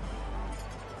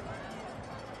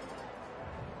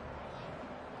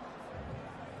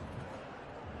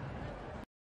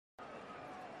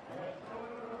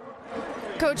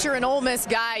 Coach, you're an Ole Miss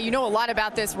guy. You know a lot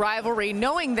about this rivalry.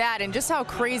 Knowing that and just how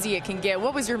crazy it can get,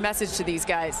 what was your message to these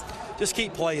guys? Just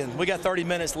keep playing. We got 30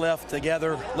 minutes left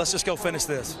together. Let's just go finish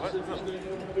this.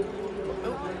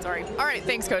 Oh, sorry. All right,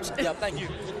 thanks, Coach. Yeah, thank you.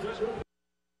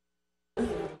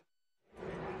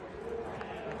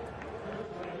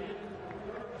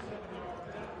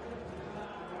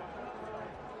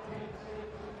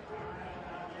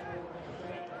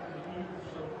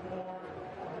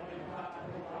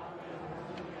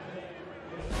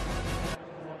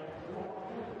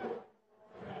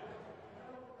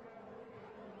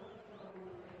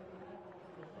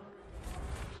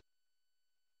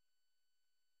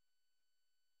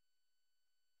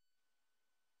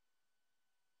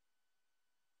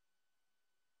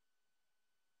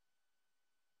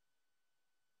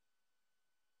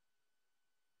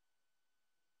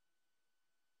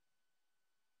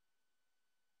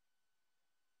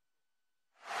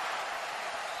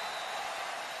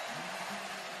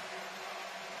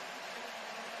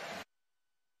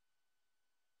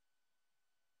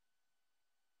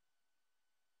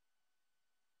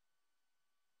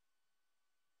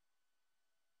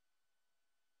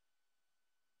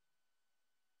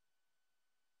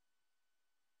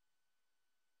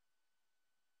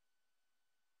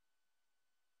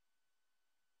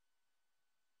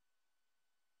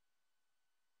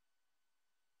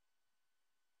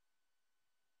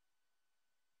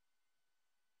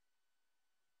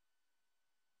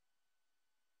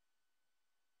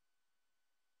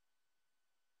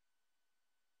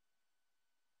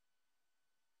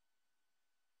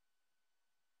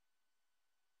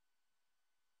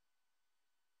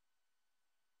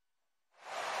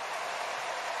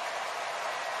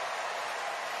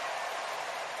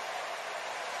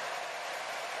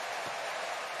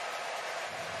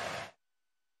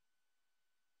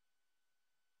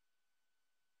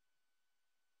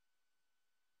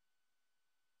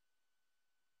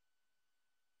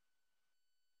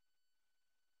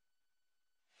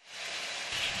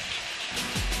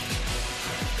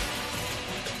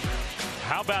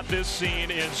 How about this scene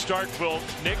in Starkville?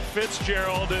 Nick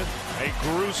Fitzgerald, a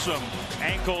gruesome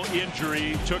ankle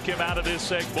injury, took him out of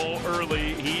this Egg Bowl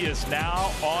early. He is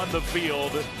now on the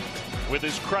field with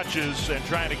his crutches and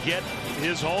trying to get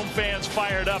his home fans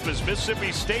fired up as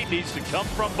Mississippi State needs to come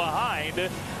from behind.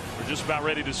 We're just about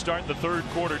ready to start the third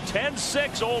quarter.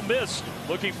 10-6 Ole Miss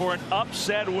looking for an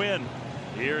upset win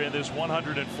here in this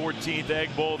 114th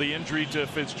Egg Bowl. The injury to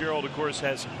Fitzgerald, of course,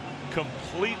 has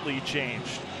completely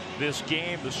changed this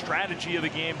game, the strategy of the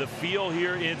game, the feel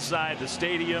here inside the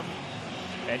stadium.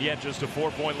 And yet just a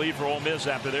 4-point lead for Ole Miss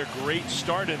after their great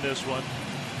start in this one.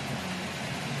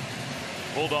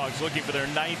 Bulldogs looking for their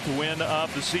 9th win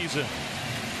of the season.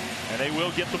 And they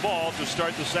will get the ball to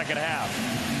start the second half.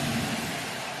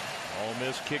 Ole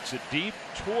Miss kicks it deep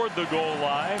toward the goal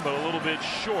line, but a little bit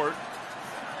short.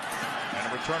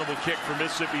 And a returnable kick for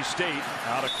Mississippi State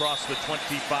out across the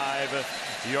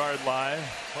 25-yard line.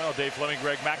 Well, Dave Fleming,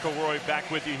 Greg McElroy back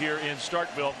with you here in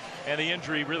Starkville. And the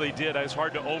injury really did. It's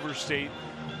hard to overstate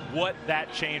what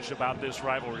that changed about this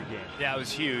rivalry game. Yeah, it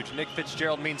was huge. Nick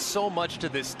Fitzgerald means so much to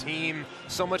this team,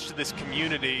 so much to this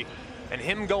community. And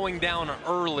him going down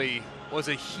early was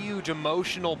a huge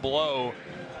emotional blow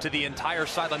to the entire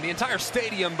sideline, the entire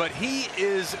stadium. But he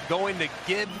is going to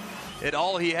give it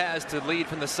all he has to lead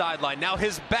from the sideline. Now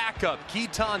his backup,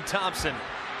 Keaton Thompson,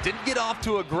 didn't get off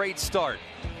to a great start.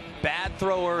 Bad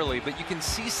throw early, but you can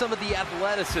see some of the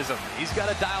athleticism. He's got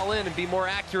to dial in and be more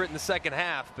accurate in the second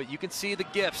half, but you can see the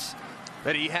gifts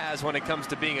that he has when it comes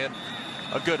to being a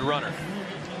good runner.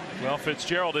 Well,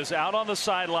 Fitzgerald is out on the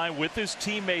sideline with his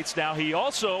teammates now. He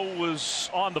also was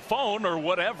on the phone or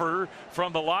whatever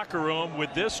from the locker room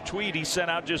with this tweet he sent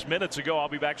out just minutes ago. I'll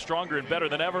be back stronger and better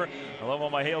than ever. I love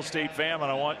all my Hail State fam,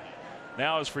 and I want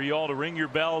now is for you all to ring your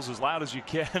bells as loud as you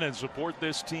can and support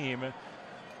this team.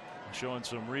 Showing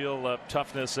some real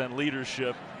toughness and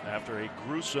leadership after a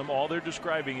gruesome, all they're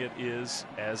describing it is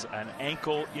as an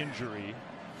ankle injury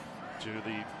to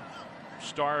the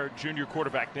star junior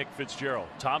quarterback Nick Fitzgerald.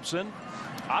 Thompson,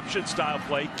 option style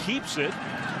play, keeps it.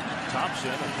 Thompson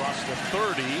across the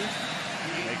 30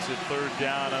 Makes it 3rd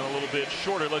down and a little bit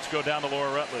shorter. Let's go down to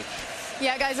Laura Rutledge.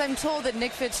 Yeah, guys, I'm told that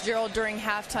Nick Fitzgerald during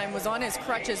halftime was on his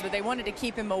crutches, but they wanted to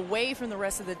keep him away from the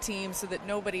rest of the team so that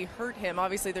nobody hurt him.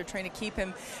 Obviously, they're trying to keep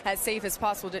him as safe as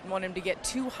possible. Didn't want him to get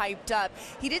too hyped up.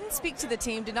 He didn't speak to the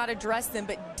team, did not address them,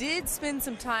 but did spend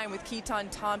some time with Keaton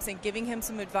Thompson, giving him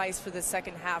some advice for the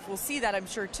second half. We'll see that, I'm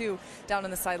sure, too, down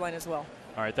on the sideline as well.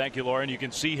 All right, thank you, Lauren. You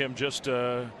can see him just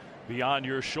beyond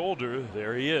your shoulder.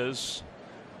 There he is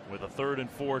with a 3rd and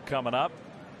 4 coming up.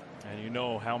 And you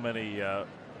know how many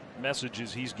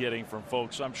messages he's getting from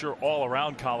folks, I'm sure, all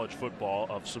around college football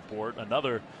of support.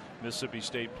 Another Mississippi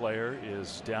State player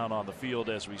is down on the field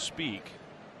as we speak.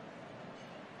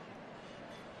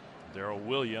 Darrell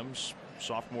Williams,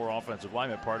 sophomore offensive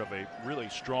lineman, part of a really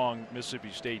strong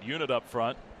Mississippi State unit up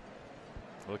front.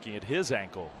 Looking at his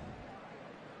ankle.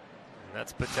 And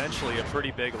that's potentially a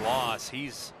pretty big loss.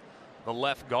 He's the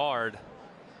left guard.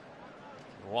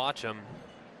 Watch him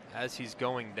as he's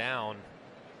going down.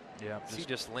 Yeah, is he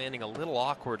just landing a little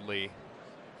awkwardly?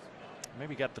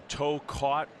 Maybe got the toe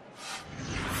caught,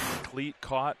 cleat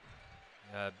caught.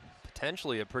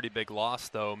 Potentially a pretty big loss,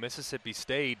 though. Mississippi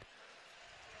State,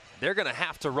 they're going to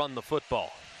have to run the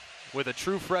football. With a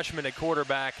true freshman at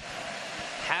quarterback,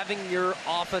 having your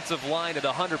offensive line at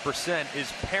 100%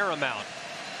 is paramount.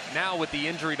 Now with the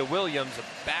injury to Williams,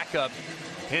 a backup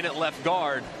in at left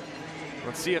guard,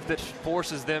 let's see if this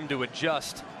forces them to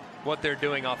adjust what they're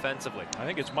doing offensively. I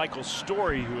think it's Michael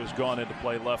Story who has gone in to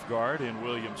play left guard in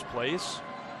Williams' place.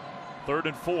 3rd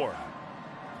and 4.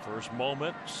 First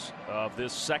moments of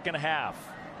this second half.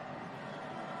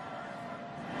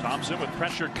 Thompson with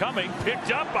pressure coming,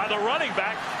 picked up by the running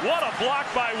back. What a block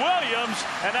by Williams,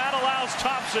 and that allows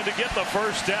Thompson to get the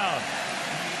 1st down.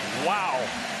 Wow.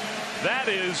 That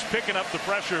is picking up the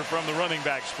pressure from the running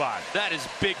back spot. That is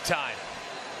big time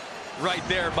right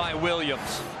there by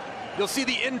Williams. You'll see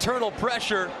the internal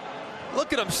pressure.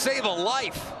 Look at him save a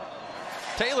life.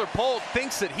 Taylor Polk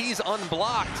thinks that he's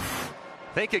unblocked.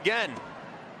 Think again.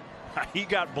 He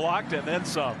got blocked and then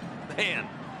some. Man,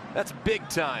 that's big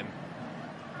time.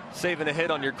 Saving a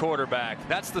hit on your quarterback.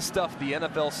 That's the stuff the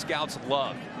NFL scouts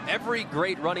love. Every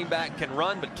great running back can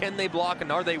run, but can they block,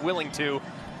 and are they willing to?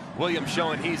 Williams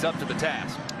showing he's up to the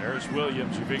task. There's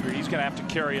Williams. You figure he's going to have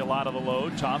to carry a lot of the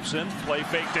load. Thompson, play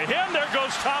fake to him. There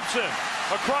goes Thompson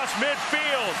across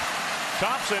midfield.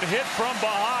 Thompson hit from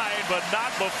behind, but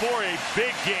not before a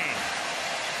big gain.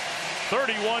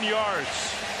 31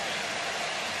 yards.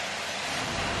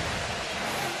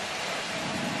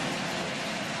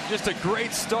 Just a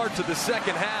great start to the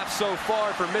second half so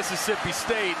far for Mississippi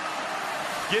State.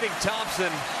 Getting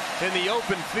Thompson in the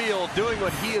open field, doing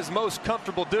what he is most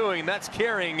comfortable doing, that's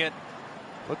carrying it.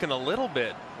 Looking a little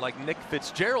bit like Nick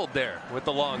Fitzgerald there with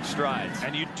the long strides.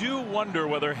 And you do wonder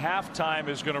whether halftime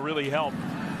is going to really help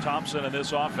Thompson in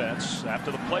this offense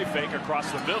after the play fake across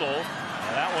the middle.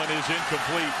 And that one is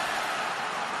incomplete.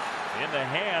 In the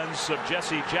hands of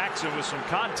Jesse Jackson with some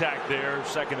contact there.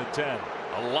 2nd and 10.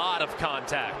 A lot of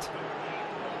contact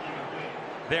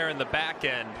there in the back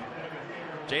end.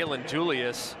 Jalen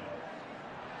Julius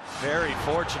very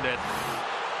fortunate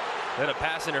that a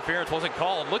pass interference wasn't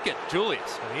called. Look at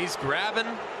Julius. He's grabbing,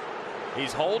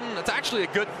 he's holding. It's actually a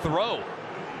good throw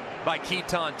by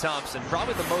Keaton Thompson.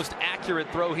 Probably the most accurate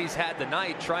throw he's had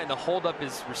tonight, trying to hold up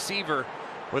his receiver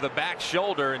with a back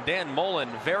shoulder. And Dan Mullen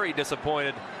very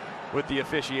disappointed with the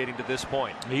officiating to this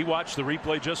point. He watched the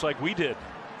replay just like we did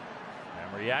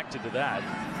and reacted to that.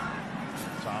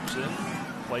 Thompson,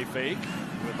 play fake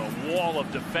with a wall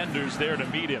of defenders there to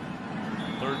meet him.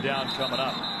 3rd down coming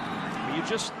up. You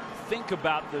just think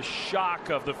about the shock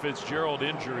of the Fitzgerald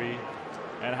injury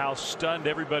and how stunned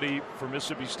everybody for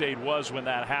Mississippi State was when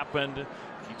that happened.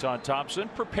 Keaton Thompson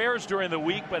prepares during the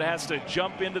week, but has to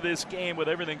jump into this game with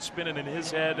everything spinning in his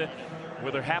head.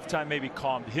 Whether halftime maybe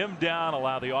calmed him down,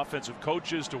 allow the offensive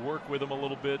coaches to work with him a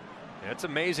little bit. Yeah, it's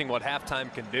amazing what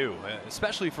halftime can do,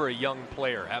 especially for a young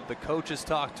player. Have the coaches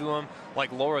talk to him,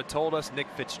 like Laura told us. Nick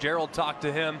Fitzgerald talked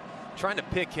to him, trying to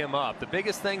pick him up. The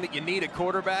biggest thing that you need at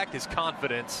quarterback is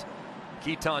confidence.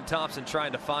 Keaton Thompson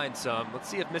trying to find some. Let's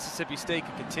see if Mississippi State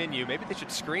can continue. Maybe they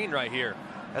should screen right here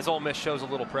as Ole Miss shows a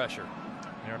little pressure.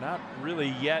 They're not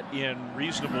really yet in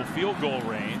reasonable field goal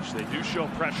range. They do show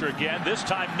pressure again. This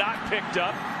time not picked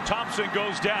up. Thompson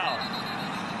goes down.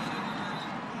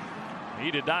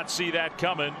 He did not see that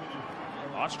coming.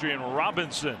 Austrian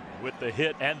Robinson with the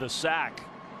hit and the sack.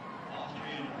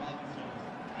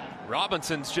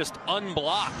 Robinson's just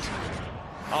unblocked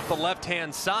off the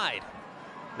left-hand side.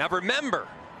 Now remember,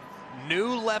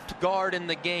 new left guard in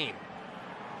the game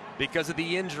because of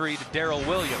the injury to Darrell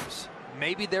Williams.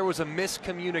 Maybe there was a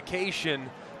miscommunication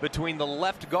between the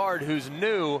left guard, who's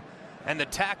new, and the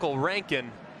tackle,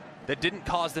 Rankin, that didn't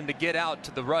cause them to get out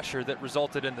to the rusher that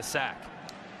resulted in the sack.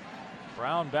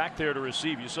 Brown back there to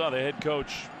receive. You saw the head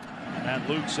coach, Matt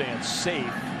Luke, saying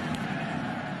safe.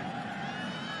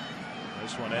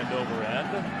 This one end over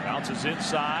end. Bounces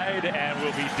inside and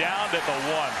will be downed at the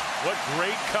 1. What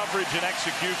great coverage and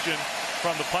execution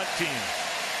from the punt team.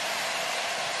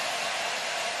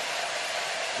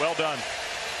 Well done.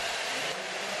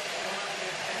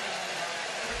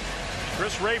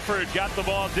 Chris Rayford got the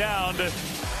ball down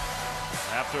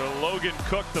after Logan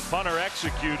Cook, the punter,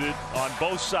 executed on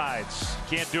both sides.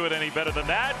 Can't do it any better than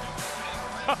that.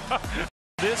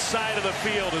 This side of the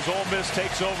field as Ole Miss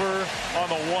takes over on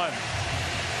the 1.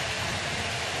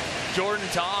 Jordan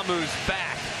Ta'amu's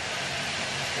back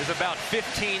is about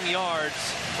 15 yards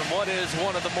from what is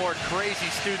one of the more crazy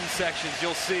student sections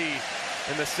you'll see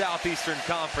in the Southeastern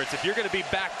Conference. If you're going to be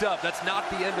backed up, that's not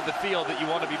the end of the field that you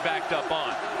want to be backed up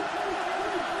on.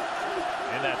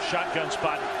 In that shotgun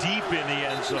spot deep in the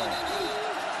end zone.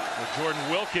 With Jordan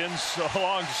Wilkins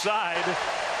alongside.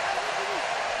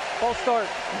 Ball start.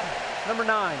 Number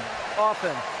 9,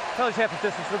 offense. Penalty's half the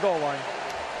distance to the goal line.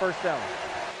 First down.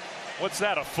 What's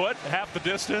that, a foot? Half the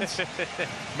distance?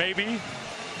 Maybe.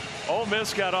 Ole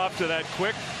Miss got off to that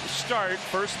quick start.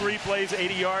 First 3 plays,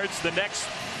 80 yards. The next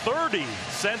 30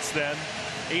 since then,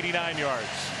 89 yards.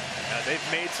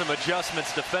 They've made some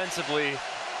adjustments defensively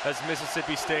as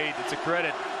Mississippi State. It's a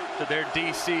credit to their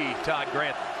DC, Todd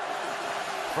Grantham.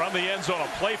 From the end zone, a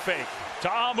play fake.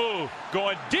 Ta'amu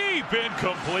going deep,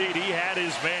 incomplete. He had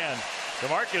his man.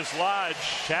 DeMarcus Lodge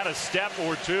had a step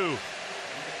or two.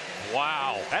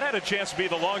 Wow. That had a chance to be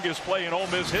the longest play in Ole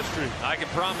Miss history. I can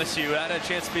promise you that had a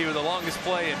chance to be the longest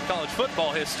play in college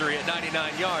football history at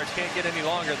 99 yards. Can't get any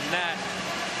longer than that.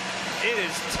 It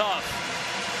is tough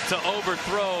to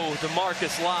overthrow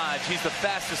DeMarcus Lodge. He's the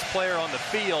fastest player on the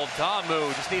field.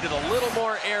 Ta'amu just needed a little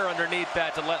more air underneath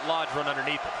that to let Lodge run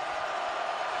underneath it.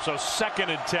 So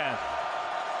 2nd and 10.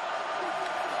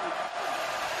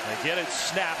 They get it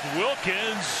snapped.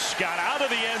 Wilkins got out of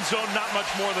the end zone. Not much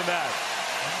more than that.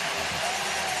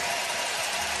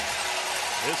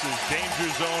 This is danger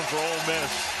zone for Ole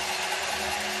Miss.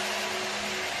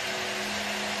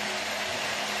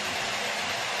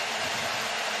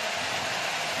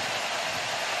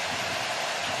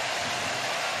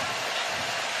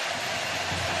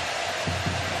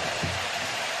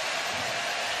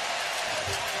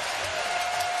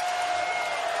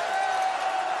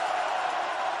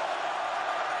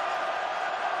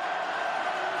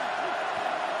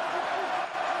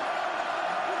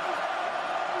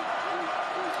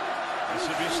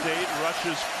 Mississippi State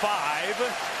rushes 5,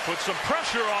 puts some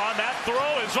pressure on. That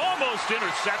throw is almost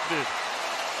intercepted.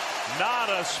 Not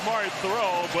a smart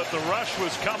throw, but the rush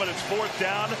was coming. It's 4th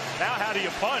down. Now how do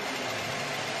you punt?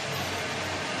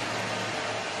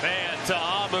 Man,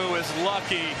 Ta'amu is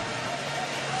lucky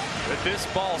that this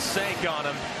ball sank on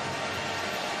him.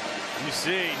 You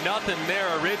see, nothing there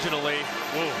originally.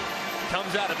 Whoa.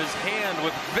 Comes out of his hand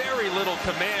with very little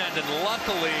command, and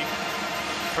luckily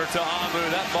for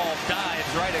Ta'amu, that ball dives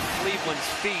right at Cleveland's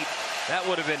feet. That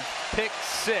would have been pick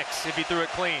 6 if he threw it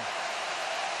clean.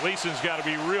 Gleason's got to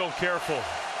be real careful.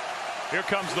 Here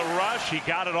comes the rush. He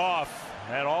got it off.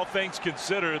 And all things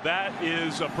considered, that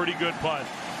is a pretty good punt.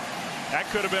 That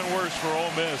could have been worse for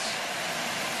Ole Miss.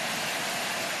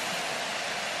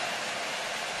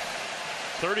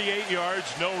 38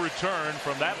 yards, no return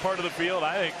from that part of the field.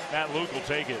 I think Matt Luke will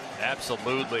take it.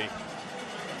 Absolutely.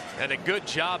 And a good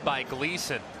job by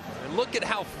Gleason. And look at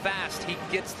how fast he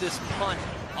gets this punt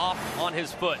off on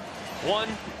his foot. 1,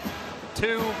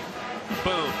 2,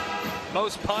 boom.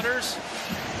 Most punters,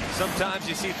 sometimes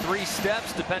you see 3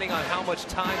 steps depending on how much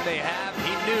time they have.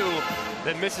 He knew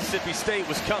that Mississippi State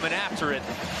was coming after it,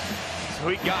 so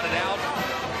he got it out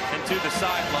and to the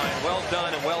sideline. Well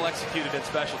done and well executed in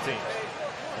special teams.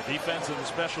 The defense and the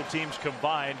special teams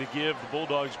combined to give the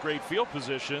Bulldogs great field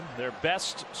position, their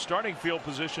best starting field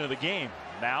position of the game.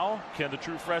 Now, can the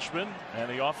true freshman and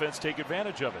the offense take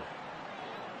advantage of it?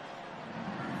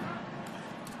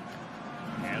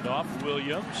 Handoff,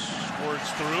 Williams squirts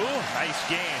through. Nice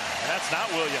game. And that's not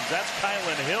Williams. That's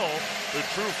Kylan Hill, the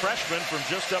true freshman from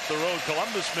just up the road,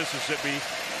 Columbus, Mississippi.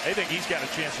 They think he's got a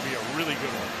chance to be a really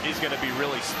good one. He's going to be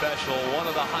really special. One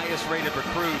of the highest rated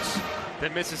recruits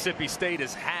that Mississippi State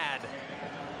has had.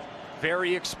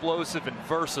 Very explosive and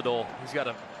versatile. He's got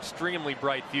an extremely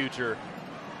bright future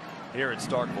here in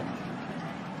Starkville.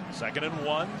 2nd and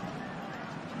 1.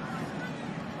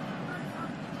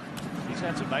 He's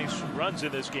had some nice runs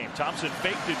in this game. Thompson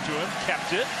faked it to him,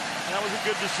 kept it. And that was a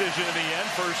good decision in the end.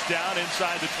 First down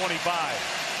inside the 25.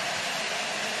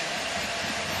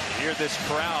 Hear this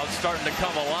crowd starting to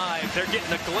come alive. They're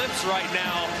getting a glimpse right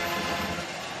now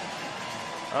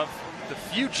of the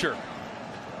future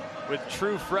with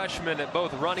true freshmen at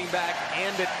both running back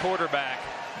and at quarterback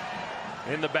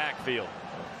in the backfield.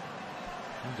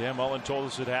 Dan Mullen told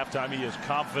us at halftime he is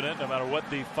confident no matter what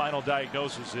the final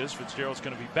diagnosis is. Fitzgerald's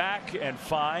going to be back and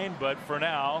fine, but for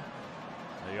now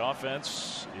the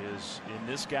offense is in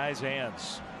this guy's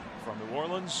hands. From New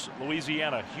Orleans,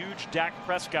 Louisiana, huge Dak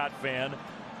Prescott fan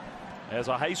as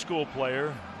a high school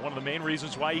player. One of the main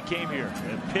reasons why he came here.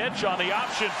 And pitch on the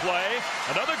option play.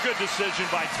 Another good decision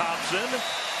by Thompson.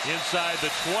 Inside the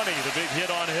 20, the big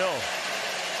hit on Hill.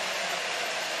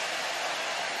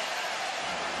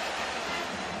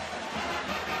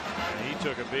 And he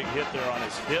took a big hit there on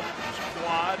his hip, his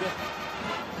quad.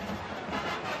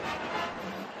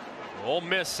 Ole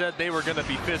Miss said they were going to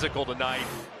be physical tonight.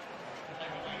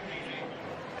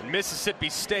 And Mississippi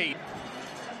State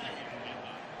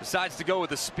decides to go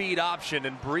with a speed option,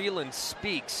 and Breland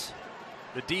Speaks,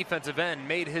 the defensive end,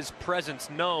 made his presence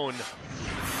known.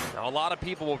 Now, a lot of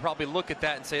people will probably look at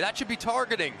that and say that should be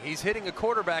targeting. He's hitting a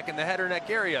quarterback in the head or neck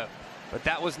area. But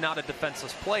that was not a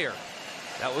defenseless player.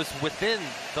 That was within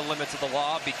the limits of the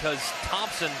law because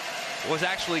Thompson was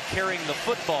actually carrying the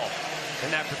football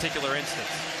in that particular instance.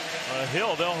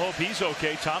 Hill, they'll hope he's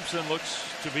okay. Thompson looks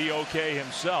to be okay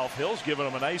himself. Hill's giving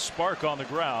him a nice spark on the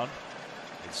ground.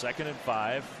 It's 2nd and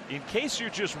 5. In case you're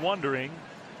just wondering,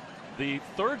 the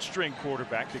third string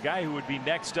quarterback, the guy who would be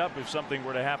next up if something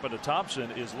were to happen to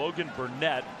Thompson, is Logan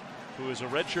Burnett, who is a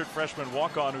redshirt freshman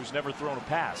walk-on who's never thrown a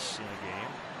pass in a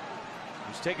game.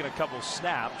 He's taken a couple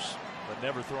snaps, but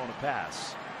never thrown a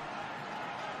pass.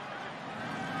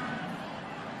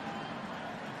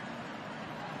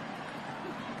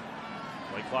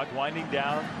 Play clock winding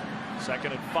down.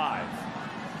 2nd and 5.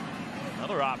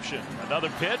 Another option,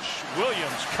 another pitch.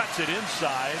 Williams cuts it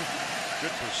inside. Good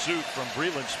pursuit from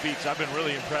Breland Speaks. I've been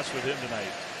really impressed with him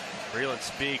tonight. Breland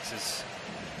Speaks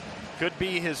could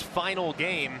be his final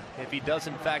game if he does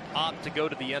in fact opt to go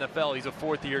to the NFL. He's a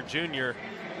 4th-year junior.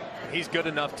 He's good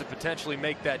enough to potentially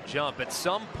make that jump. At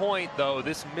some point, though,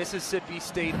 this Mississippi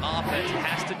State offense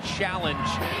has to challenge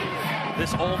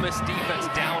this Ole Miss defense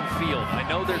downfield. I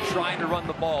know they're trying to run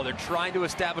the ball. They're trying to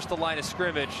establish the line of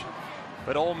scrimmage.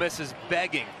 But Ole Miss is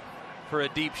begging for a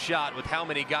deep shot with how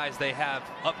many guys they have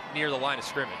up near the line of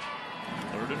scrimmage.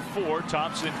 3rd and 4.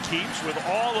 Thompson keeps with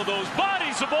all of those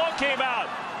bodies. The ball came out.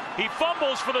 He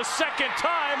fumbles for the 2nd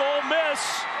time. Ole Miss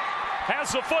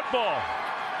has the football.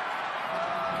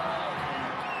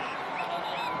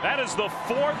 That is the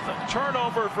 4th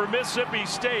turnover for Mississippi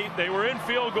State. They were in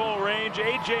field goal range.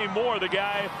 A.J. Moore, the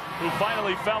guy who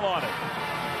finally fell on it.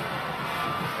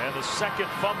 And the 2nd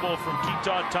fumble from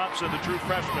Keaton Thompson, the true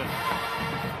freshman.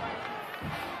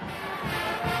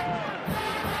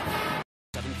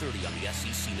 7:30 on the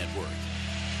SEC Network.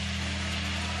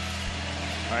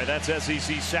 All right, that's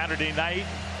SEC Saturday night.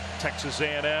 Texas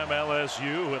A&M,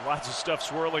 LSU, and lots of stuff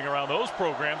swirling around those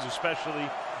programs, especially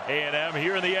A&M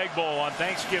here in the Egg Bowl on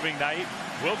Thanksgiving night.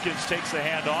 Wilkins takes the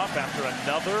handoff after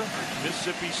another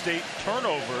Mississippi State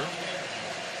turnover.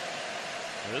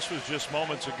 This was just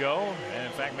moments ago, and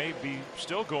in fact may be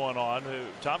still going on.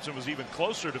 Thompson was even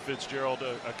closer to Fitzgerald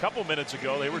a couple minutes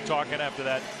ago. They were talking after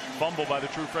that fumble by the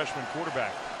true freshman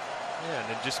quarterback. Yeah, and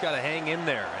they just got to hang in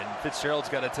there. And Fitzgerald's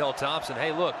got to tell Thompson,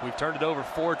 hey, look, we've turned it over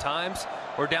 4 times.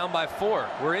 We're down by 4.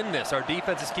 We're in this. Our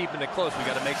defense is keeping it close. We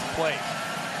got to make some plays.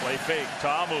 Play fake.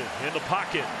 Tamu in the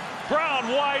pocket. Brown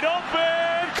wide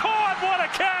open. Caught. What a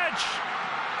catch.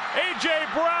 A.J.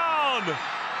 Brown.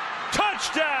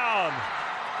 Touchdown.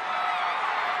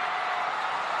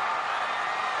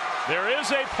 There is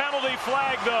a penalty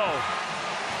flag, though.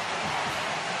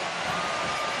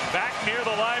 Back near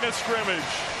the line of scrimmage.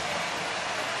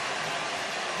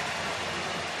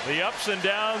 The ups and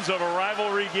downs of a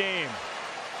rivalry game.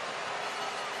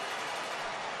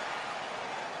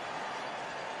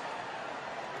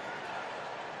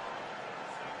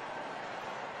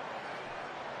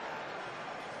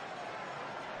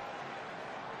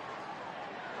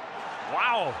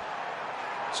 Wow.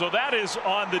 So that is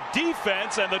on the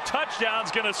defense, and the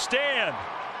touchdown's going to stand.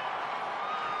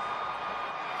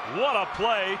 What a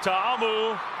play to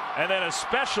Amu, and then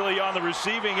especially on the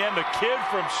receiving end, the kid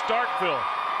from Starkville,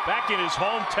 back in his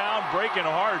hometown, breaking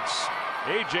hearts.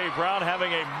 A.J. Brown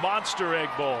having a monster Egg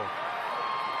Bowl.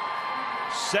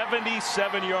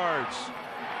 77 yards.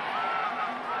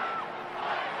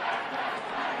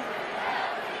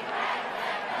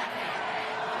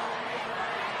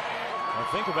 Now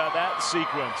think about that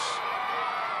sequence.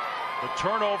 The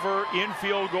turnover in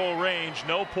field goal range,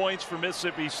 no points for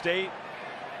Mississippi State.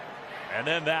 And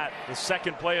then the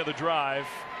second play of the drive.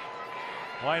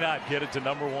 Why not get it to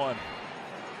number 1?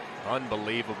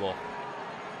 Unbelievable.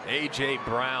 A.J.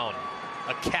 Brown,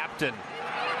 a captain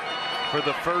for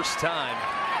the first time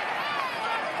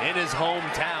in his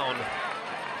hometown,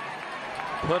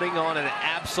 putting on an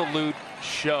absolute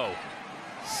show.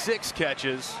 6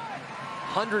 catches,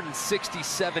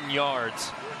 167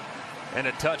 yards, and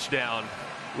a touchdown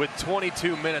with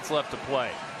 22 minutes left to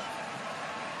play.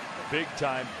 Big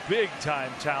time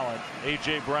talent,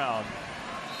 A.J. Brown.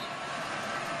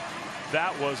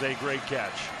 That was a great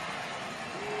catch.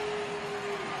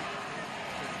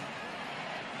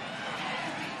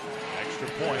 Extra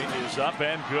point is up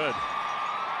and good.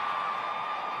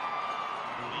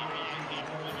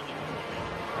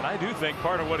 And I do think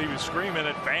part of what he was screaming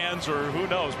at fans, or who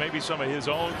knows, maybe some of his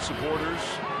own supporters,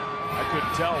 I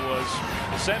couldn't tell, was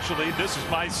essentially, this is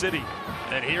my city.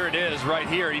 And here it is right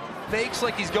here. He fakes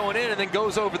like he's going in and then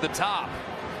goes over the top.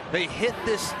 They hit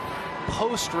this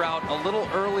post route a little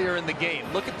earlier in the game.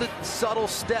 Look at the subtle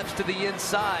steps to the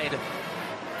inside.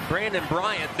 Brandon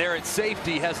Bryant there at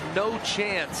safety has no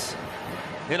chance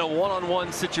in a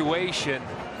one-on-one situation.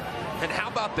 And how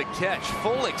about the catch?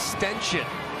 Full extension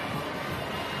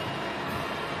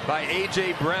by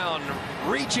A.J. Brown,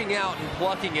 reaching out and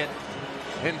plucking it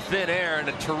in thin air, and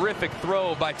a terrific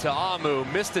throw by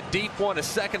Ta'amu. Missed a deep one a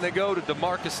second ago to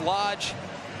DeMarcus Lodge.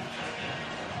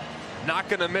 Not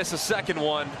going to miss a second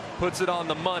one. Puts it on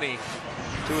the money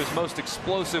to his most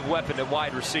explosive weapon at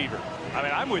wide receiver. I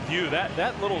mean, I'm with you.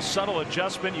 That little subtle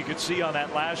adjustment you could see on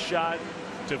that last shot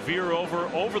to veer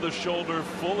over the shoulder,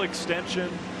 full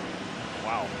extension.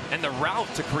 Wow. And the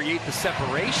route to create the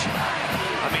separation.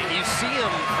 I mean, you see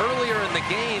him earlier in the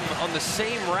game on the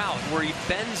same route where he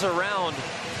bends around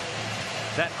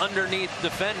that underneath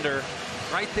defender.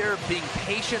 Right there, being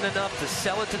patient enough to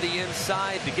sell it to the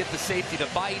inside to get the safety to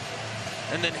bite,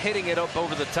 and then hitting it up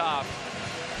over the top.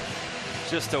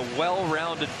 Just a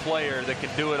well-rounded player that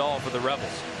can do it all for the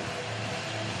Rebels.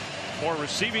 More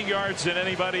receiving yards than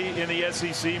anybody in the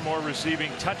SEC, more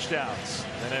receiving touchdowns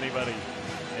than anybody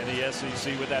in the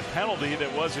SEC, with that penalty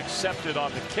that was accepted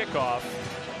on the kickoff.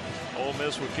 Ole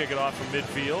Miss would kick it off from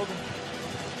midfield.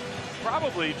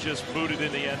 Probably just booted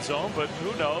in the end zone, but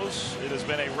who knows? It has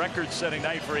been a record-setting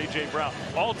night for A.J. Brown.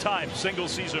 All-time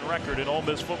single-season record in Ole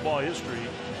Miss football history.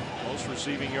 Most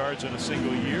receiving yards in a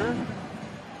single year.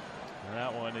 And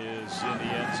that one is in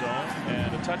the end zone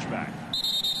and a touchback.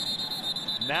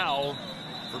 Now,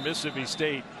 for Mississippi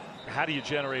State, how do you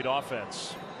generate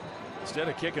offense? Instead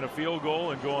of kicking a field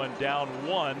goal and going down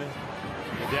 1,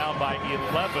 you're down by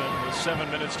 11 with 7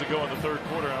 minutes to go in the third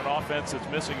quarter on offense that's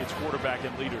missing its quarterback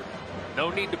and leader. No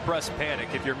need to press panic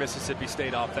if you're Mississippi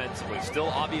State offensively. Still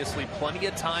obviously plenty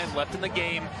of time left in the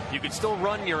game. You can still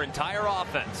run your entire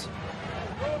offense.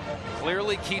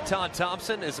 Clearly, Keaton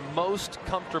Thompson is most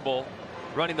comfortable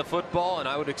running the football, and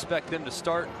I would expect them to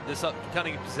start this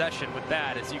upcoming possession with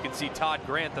that. As you can see, Todd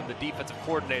Grantham, the defensive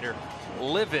coordinator,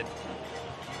 livid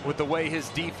with the way his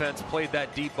defense played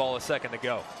that deep ball a second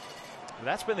ago.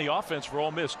 That's been the offense for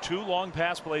Ole Miss. 2 long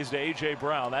pass plays to A.J.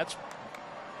 Brown. That's,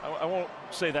 I won't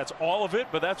say that's all of it,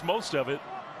 but that's most of it.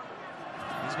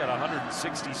 He's got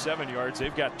 167 yards.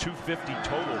 They've got 250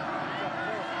 total.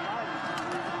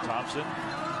 Thompson,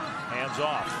 hands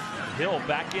off. Hill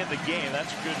back in the game.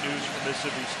 That's good news for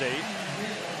Mississippi State.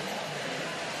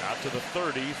 Out to the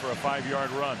 30 for a 5-yard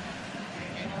run.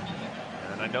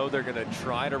 And I know they're going to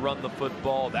try to run the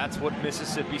football. That's what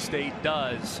Mississippi State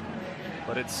does.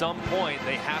 But at some point,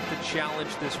 they have to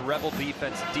challenge this Rebel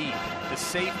defense deep. The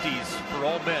safeties for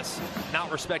Ole Miss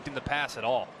not respecting the pass at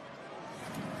all.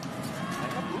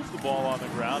 Move the ball on the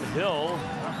ground. Hill,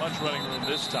 not much running room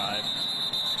this time.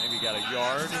 Maybe got a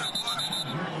yard.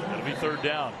 It'll be third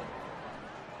down.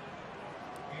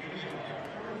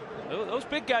 Those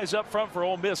big guys up front for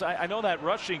Ole Miss. I know that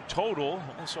rushing total,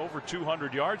 it's over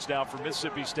 200 yards now for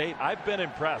Mississippi State. I've been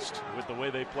impressed with the way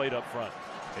they played up front.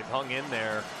 They've hung in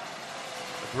there.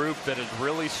 A group that has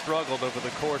really struggled over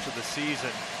the course of the season.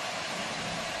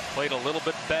 Played a little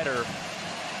bit better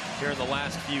here in the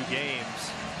last few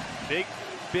games. Big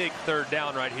third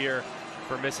down right here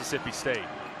for Mississippi State.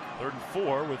 3rd and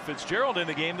 4 with Fitzgerald in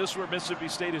the game. This is where Mississippi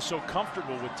State is so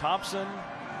comfortable with Thompson.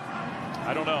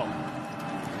 I don't know.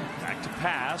 Back to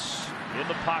pass. In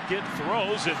the pocket.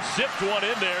 Throws and zipped one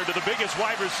in there to the biggest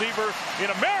wide receiver in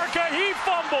America. He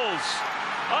fumbles.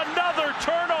 Another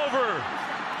turnover.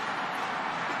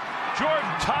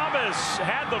 Jordan Thomas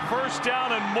had the first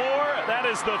down and more. That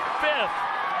is the 5th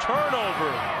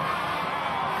turnover.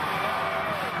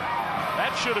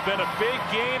 That should have been a big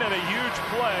gain and a huge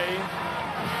play.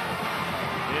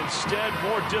 Instead,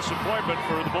 more disappointment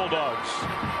for the Bulldogs.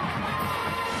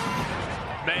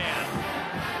 Man.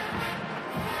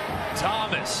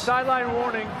 Thomas. Sideline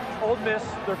warning, Ole Miss,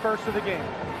 their first of the game.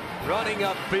 Running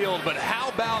upfield, but how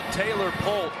about Taylor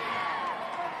Polt?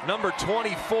 Number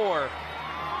 24,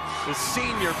 the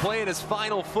senior playing his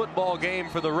final football game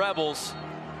for the Rebels.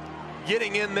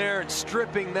 Getting in there and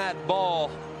stripping that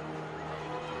ball.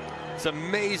 It's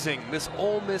amazing, this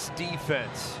Ole Miss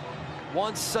defense.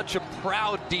 Once such a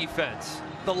proud defense.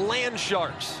 The Land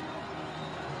Sharks.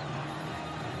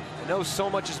 I know so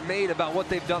much is made about what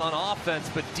they've done on offense,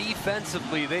 but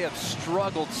defensively they have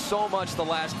struggled so much the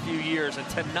last few years. And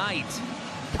tonight,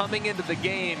 coming into the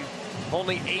game,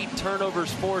 only 8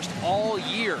 turnovers forced all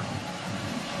year.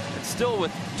 And still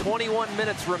with 21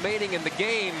 minutes remaining in the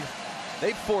game,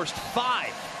 they've forced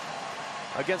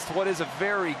 5 against what is a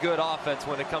very good offense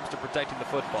when it comes to protecting the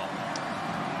football.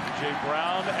 A.J.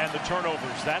 Brown and the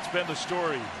turnovers. That's been the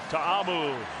story.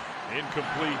 Ta'amu,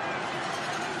 incomplete.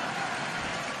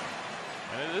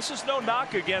 And this is no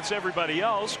knock against everybody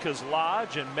else, because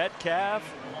Lodge and Metcalf,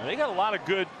 they got a lot of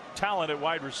good talent at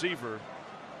wide receiver.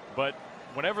 But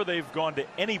whenever they've gone to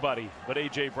anybody but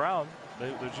A.J. Brown,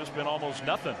 there's just been almost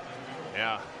nothing.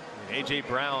 Yeah, A.J.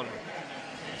 Brown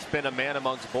has been a man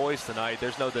amongst boys tonight.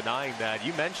 There's no denying that.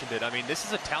 You mentioned it. I mean, this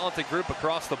is a talented group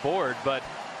across the board, but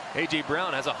A.J.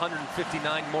 Brown has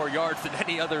 159 more yards than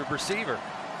any other receiver.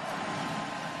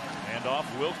 And off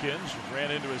Wilkins, ran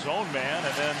into his own man,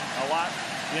 and then a lot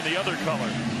in the other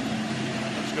color.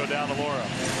 Let's go down to Laura.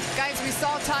 Guys, we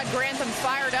saw Todd Grantham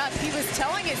fired up. He was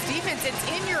telling his defense,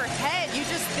 it's in your head. You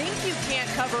just think you can't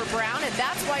cover Brown, and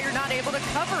that's why you're not able to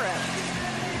cover him.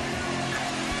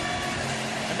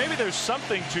 And maybe there's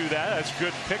something to that. That's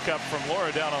good pickup from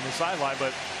Laura down on the sideline,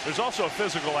 but there's also a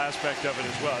physical aspect of it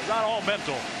as well. It's not all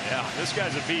mental. Yeah, this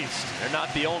guy's a beast. They're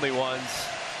not the only ones.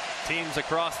 Teams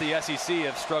across the SEC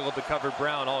have struggled to cover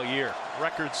Brown all year.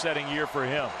 Record-setting year for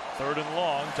him. 3rd and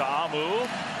long. Ta'amu.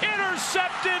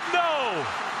 Intercepted. No.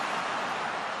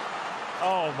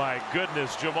 Oh, my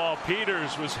goodness. Jamal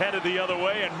Peters was headed the other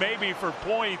way, and maybe for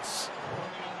points.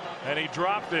 And he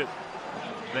dropped it.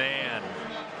 Man.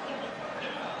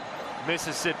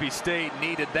 Mississippi State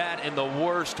needed that in the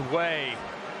worst way.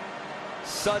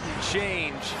 Sudden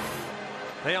change.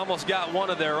 They almost got one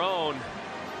of their own.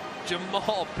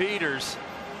 Jamal Peters,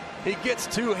 he gets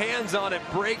 2 hands on it,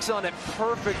 breaks on it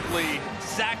perfectly.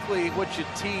 Exactly what you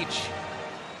teach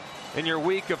in your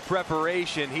week of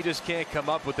preparation. He just can't come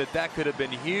up with it. That could have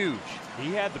been huge.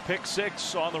 He had the pick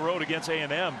 6 on the road against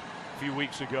A&M a few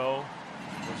weeks ago.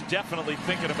 Was definitely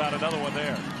thinking about another one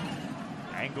there.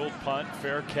 Angled punt,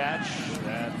 fair catch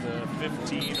at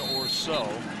 15 or so.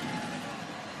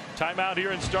 Timeout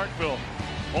here in Starkville.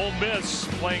 Ole Miss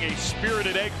playing a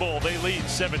spirited Egg Bowl. They lead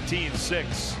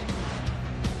 17-6.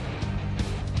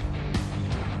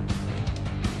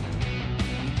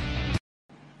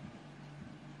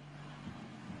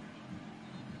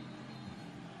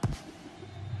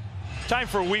 Time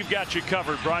for We've Got You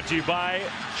Covered, brought to you by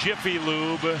Jiffy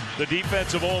Lube. The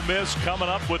defense of Ole Miss coming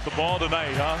up with the ball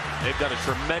tonight, huh? They've done a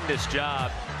tremendous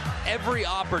job. Every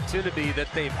opportunity that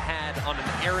they've had on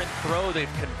an errant throw, they've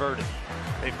converted.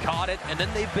 They've caught it, and then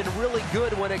they've been really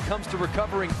good when it comes to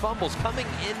recovering fumbles. Coming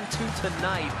into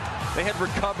tonight, they had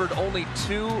recovered only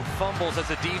 2 fumbles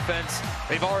as a defense.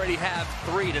 They've already had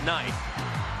 3 tonight.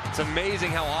 It's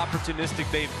amazing how opportunistic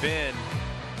they've been.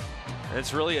 And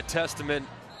it's really a testament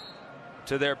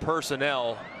to their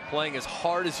personnel playing as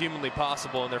hard as humanly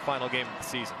possible in their final game of the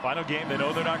season. Final game, they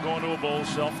know they're not going to a bowl,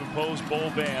 self-imposed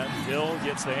bowl ban. Hill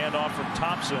gets the handoff from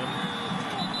Thompson.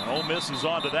 And Ole Miss is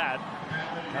on to that.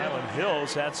 Kylan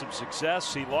Hill's had some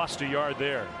success. He lost a yard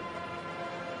there.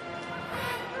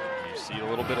 You see a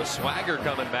little bit of swagger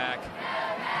coming back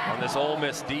on this Ole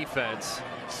Miss defense.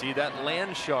 See that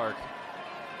Land Shark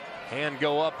hand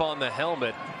go up on the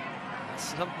helmet. It's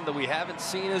something that we haven't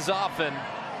seen as often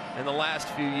in the last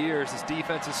few years. This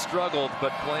defense has struggled,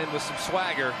 but playing with some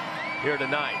swagger here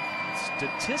tonight.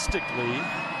 Statistically,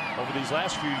 over these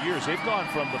last few years, they've gone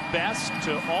from the best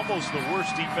to almost the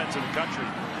worst defense in the country.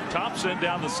 Thompson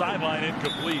down the sideline,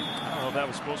 incomplete. I don't know if that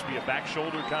was supposed to be a back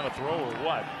shoulder kind of throw or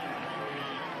what.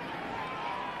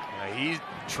 He's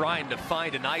trying to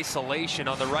find an isolation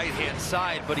on the right-hand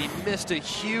side, but he missed a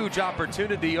huge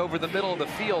opportunity over the middle of the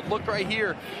field. Look right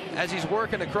here as he's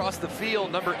working across the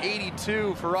field, number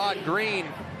 82, Farrod Green.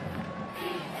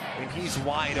 And he's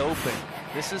wide open.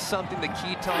 This is something that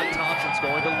Keaton Thompson's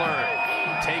going to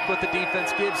learn. Take what the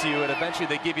defense gives you, and eventually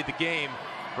they give you the game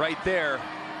right there,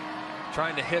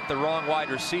 trying to hit the wrong wide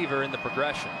receiver in the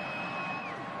progression.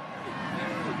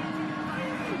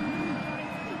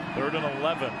 3rd and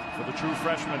 11 for the true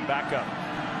freshman backup.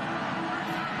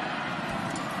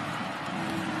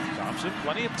 Thompson,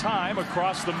 plenty of time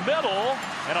across the middle,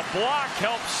 and a block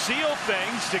helps seal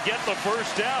things to get the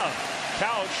first down.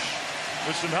 Couch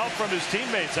with some help from his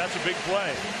teammates. That's a big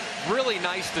play. Really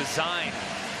nice design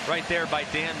right there by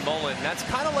Dan Mullen. That's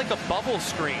kind of like a bubble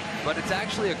screen, but it's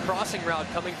actually a crossing route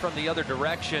coming from the other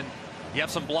direction. You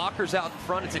have some blockers out in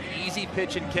front. It's an easy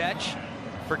pitch and catch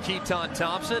for Keaton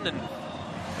Thompson, and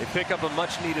they pick up a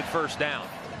much needed first down.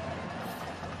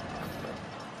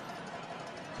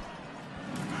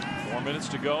 4 minutes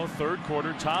to go, 3rd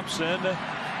quarter. Thompson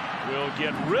will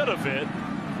get rid of it.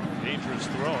 Dangerous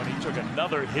throw, and he took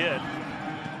another hit.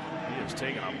 He has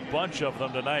taken a bunch of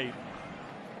them tonight.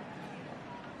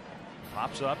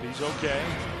 Pops up, he's okay.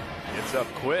 Gets up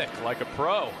quick like a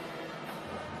pro. You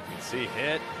can see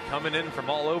hit coming in from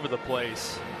all over the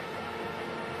place.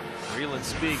 Reland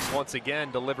Speaks once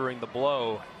again delivering the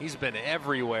blow. He's been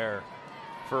everywhere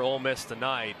for Ole Miss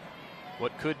tonight.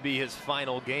 What could be his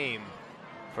final game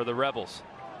for the Rebels.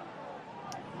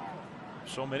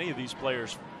 So many of these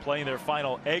players playing their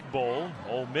final Egg Bowl.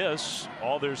 Ole Miss,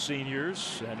 all their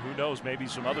seniors, and who knows, maybe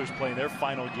some others playing their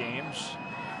final games.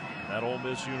 That Ole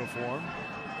Miss uniform.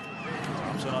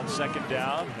 Thompson on 2nd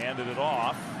down, handed it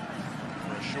off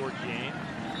for a short gain.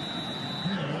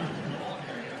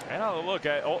 And look,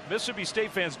 Mississippi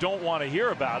State fans don't want to hear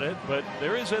about it, but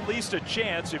there is at least a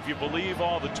chance, if you believe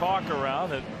all the talk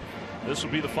around, that this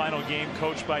will be the final game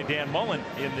coached by Dan Mullen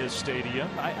in this stadium.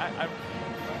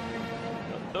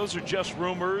 Those are just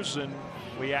rumors, and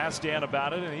we asked Dan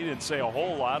about it, and he didn't say a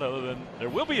whole lot other than there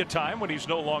will be a time when he's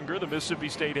no longer the Mississippi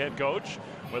State head coach,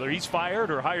 whether he's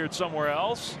fired or hired somewhere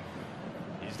else.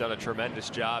 He's done a tremendous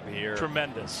job here.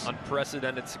 Tremendous.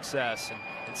 Unprecedented success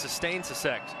and sustained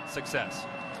success.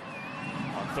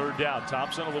 On 3rd down,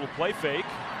 Thompson, a little play fake,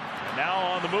 and now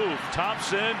on the move.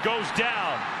 Thompson goes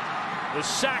down. The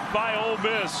sack by Ole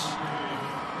Miss.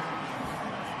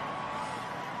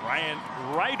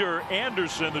 Ryder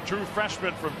Anderson, the true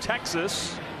freshman from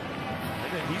Texas. I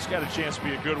think he's got a chance to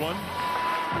be a good one.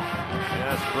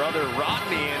 Yes, brother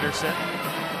Rodney Anderson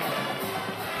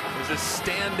is a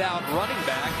standout running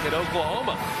back at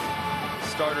Oklahoma.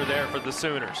 Starter there for the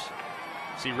Sooners.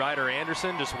 See Ryder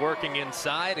Anderson just working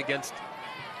inside against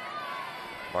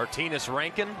Martinez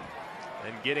Rankin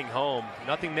and getting home.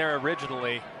 Nothing there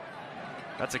originally.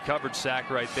 That's a coverage sack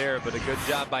right there, but a good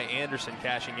job by Anderson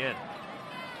cashing in.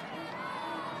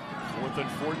 4th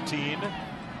and 14.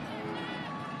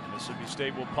 Mississippi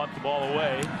State will punt the ball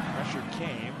away. Pressure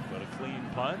came, but a clean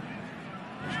punt.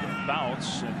 It's going to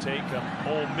bounce and take an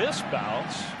Ole Miss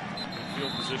bounce. Good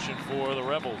field position for the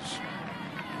Rebels.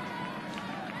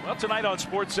 Well, tonight on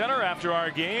SportsCenter after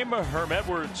our game, Herm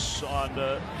Edwards on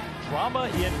drama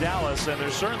in Dallas, and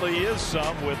there certainly is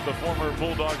some with the former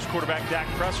Bulldogs quarterback Dak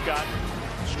Prescott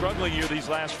struggling here these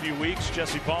last few weeks.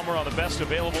 Jesse Palmer on the best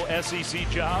available SEC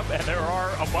job, and there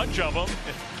are a bunch of them.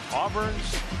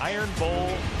 Auburn's Iron Bowl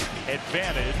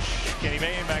advantage. Kenny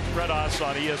May and Max Bredos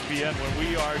on ESPN when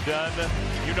we are done.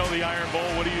 You know the Iron Bowl.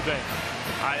 What do you think?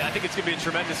 I think it's going to be a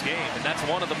tremendous game, and that's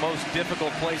one of the most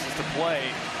difficult places to play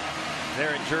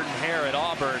there in Jordan-Hare at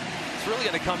Auburn. It's really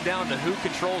going to come down to who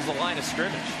controls the line of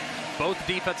scrimmage. Both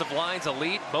defensive lines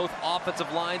elite, both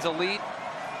offensive lines elite.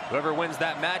 Whoever wins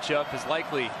that matchup is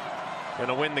likely going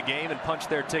to win the game and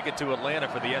punch their ticket to Atlanta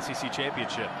for the SEC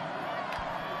championship.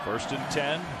 1st and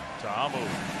 10. Ta'amu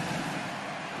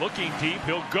looking deep.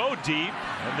 He'll go deep.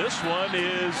 And this one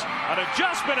is an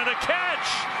adjustment and a catch.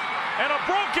 And a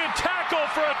broken tackle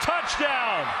for a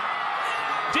touchdown.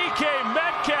 DK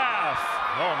Metcalf.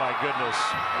 Oh, my goodness.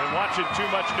 Been watching too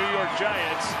much New York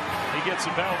Giants. He gets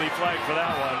a penalty flag for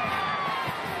that one.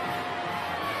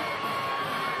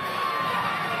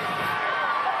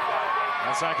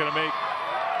 That's not going to make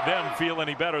them feel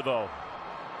any better, though.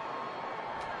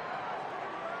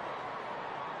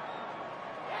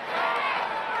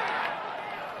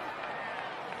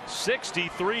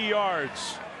 (63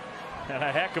 yards). And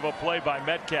a heck of a play by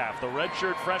Metcalf, the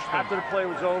redshirt freshman. After the play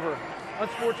was over,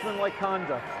 unsportsmanlike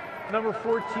conduct. Number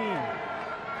 14,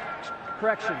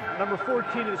 correction, number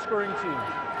 14 of the scoring team.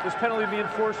 This penalty being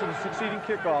enforced on the succeeding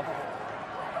kickoff.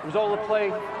 Result of the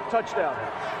play, touchdown.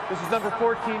 This is number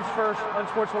 14's first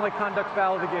unsportsmanlike conduct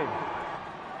foul of the game.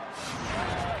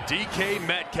 DK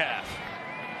Metcalf,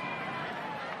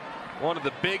 one of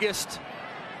the biggest,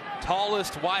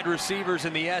 tallest wide receivers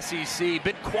in the SEC.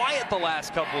 Been quiet the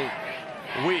last couple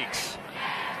weeks.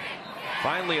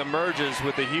 Finally emerges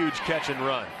with a huge catch and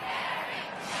run.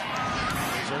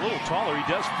 He's a little taller.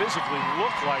 He does physically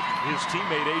look like his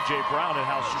teammate A.J. Brown and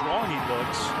how strong he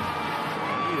looks.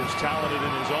 He is talented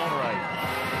in his own right.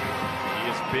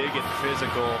 is big and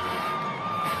physical.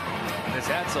 And has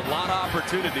had a lot of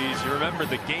opportunities. You remember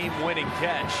the game-winning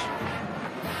catch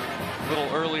a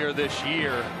little earlier this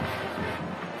year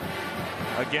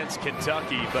against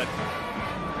Kentucky, but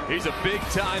he's a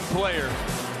big-time player.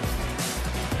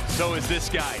 So is this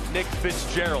guy, Nick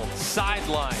Fitzgerald,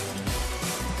 sideline.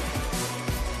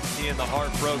 Seeing the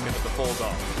heart broken at the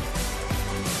Bulldog.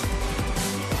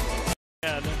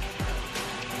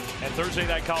 And Thursday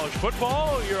Night College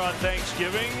Football here on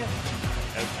Thanksgiving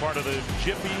as part of the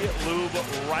Jiffy Lube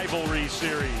Rivalry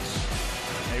Series.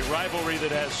 A rivalry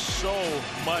that has so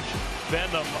much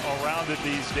venom around it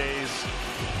these days.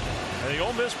 And the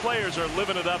Ole Miss players are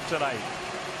living it up tonight.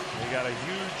 They got a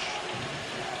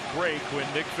huge break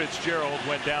when Nick Fitzgerald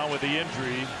went down with the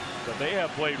injury, but they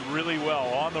have played really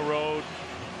well on the road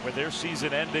with their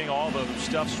season ending, all the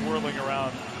stuff swirling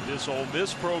around this Ole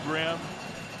Miss program.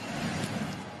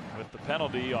 With the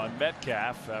penalty on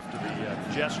Metcalf after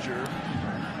the gesture,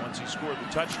 once he scored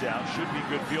the touchdown, should be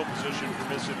good field position for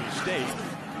Mississippi State,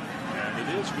 and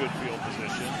it is good field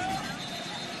position.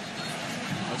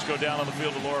 Let's go down on the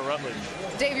field to Laura Rutledge.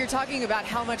 Dave, you're talking about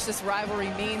how much this rivalry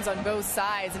means on both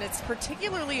sides, and it's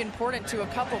particularly important to a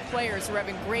couple players who are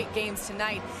having great games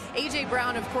tonight. A.J.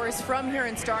 Brown, of course, from here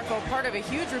in Starkville, part of a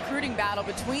huge recruiting battle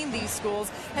between these schools.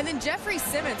 And then Jeffrey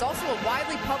Simmons, also a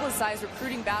widely publicized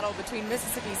recruiting battle between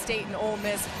Mississippi State and Ole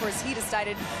Miss. Of course, he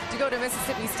decided to go to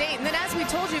Mississippi State. And then, as we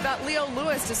told you about Leo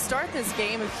Lewis to start this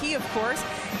game, he, of course,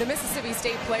 the Mississippi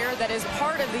State player that is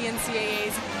part of the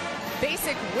NCAA's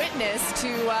basic witness to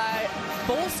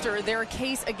bolster their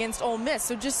case against Ole Miss.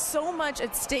 So just so much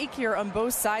at stake here on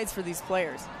both sides for these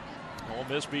players. Ole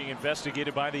Miss being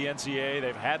investigated by the NCAA.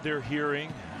 They've had their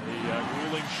hearing. The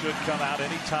ruling should come out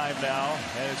any time now.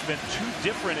 And it's been two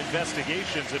different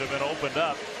investigations that have been opened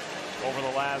up over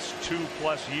the last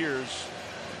 2+ years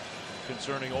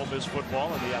concerning Ole Miss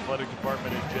football and the athletic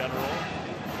department in general.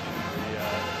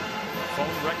 The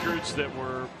phone records that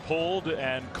were pulled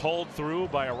and culled through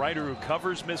by a writer who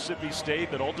covers Mississippi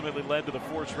State that ultimately led to the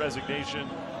forced resignation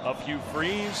of Hugh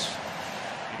Freeze.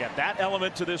 You got that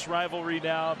element to this rivalry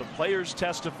now. The players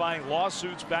testifying,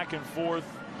 lawsuits back and forth.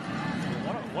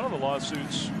 One of the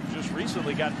lawsuits just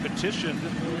recently got petitioned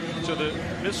to the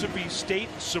Mississippi State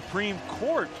Supreme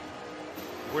Court,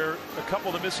 where a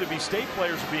couple of the Mississippi State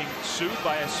players are being sued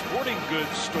by a sporting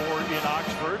goods store in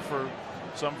Oxford for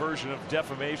some version of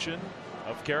defamation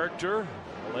of character,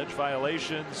 alleged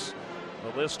violations.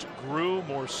 The list grew.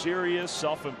 More serious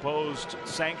self-imposed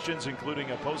sanctions, including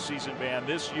a postseason ban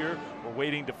this year. We're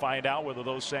waiting to find out whether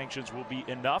those sanctions will be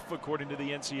enough according to the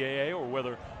NCAA or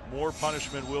whether more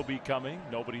punishment will be coming.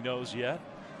 Nobody knows yet.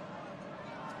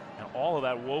 And all of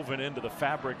that woven into the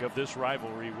fabric of this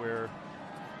rivalry, where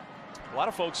a lot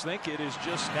of folks think it is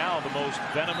just now the most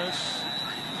venomous,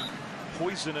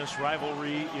 poisonous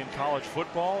rivalry in college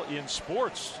football, in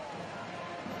sports.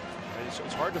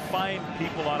 It's hard to find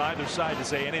people on either side to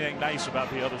say anything nice about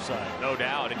the other side. No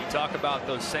doubt. And you talk about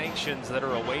those sanctions that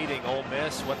are awaiting Ole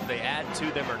Miss, whether they add to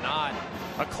them or not.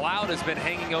 A cloud has been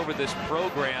hanging over this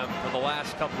program for the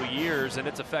last couple of years, and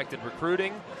it's affected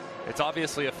recruiting. It's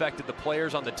obviously affected the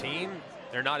players on the team.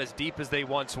 They're not as deep as they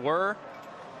once were.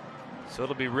 So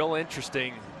it'll be real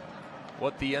interesting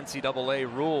what the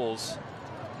NCAA rules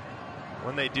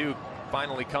when they do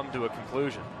finally come to a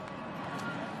conclusion.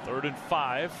 3rd and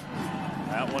 5.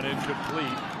 That one incomplete.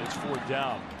 It's 4th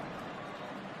down.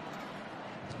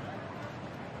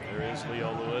 There is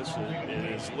Leo Lewis. It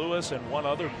is Lewis and one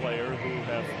other player who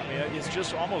have, I mean, it's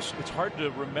just almost, it's hard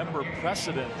to remember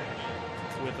precedent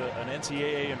with an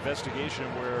NCAA investigation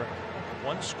where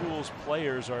one school's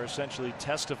players are essentially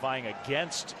testifying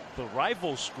against the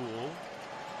rival school.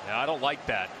 Yeah, I don't like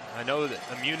that. I know that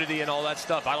immunity and all that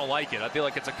stuff, I don't like it. I feel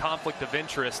like it's a conflict of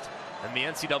interest, and the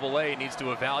NCAA needs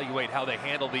to evaluate how they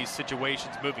handle these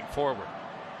situations moving forward.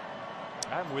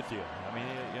 I'm with you. I mean,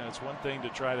 you know, it's one thing to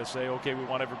try to say, okay, we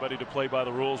want everybody to play by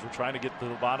the rules. We're trying to get to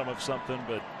the bottom of something,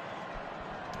 but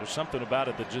there's something about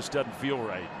it that just doesn't feel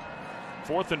right.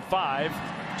 4th and 5.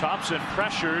 Thompson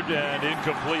pressured and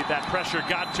incomplete. That pressure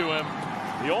got to him.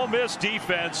 The Ole Miss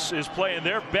defense is playing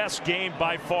their best game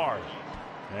by far.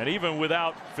 And even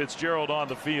without Fitzgerald on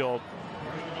the field,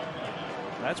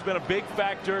 that's been a big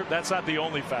factor. That's not the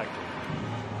only factor.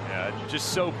 Yeah,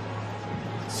 just so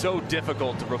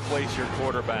difficult to replace your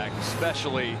quarterback,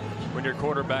 especially when your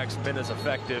quarterback's been as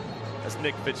effective as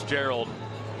Nick Fitzgerald.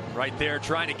 Right there,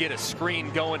 trying to get a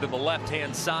screen going to the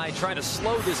left-hand side, trying to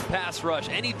slow this pass rush,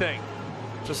 anything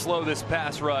to slow this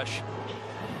pass rush.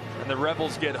 And the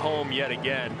Rebels get home yet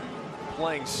again.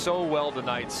 Playing so well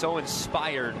tonight, so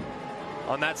inspired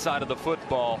on that side of the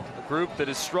football. The group that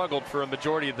has struggled for a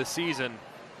majority of the seaon,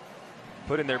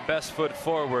 putting their best foot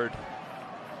forward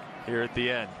here at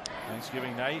the end.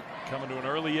 Thanksgiving night coming to an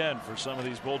early end for some of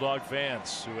these Bulldog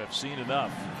fans who have seen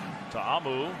enough.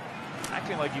 Ta'amu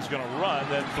acting like he's going to run,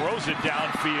 then throws it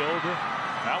downfield.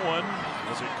 That one,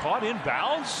 was it caught in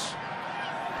bounds?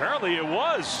 Apparently it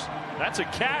was. That's a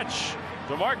catch.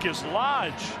 DeMarcus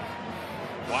Lodge.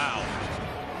 Wow.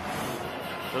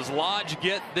 Does Lodge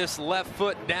get this left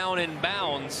foot down in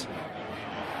bounds?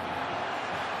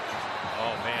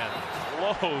 Oh, man.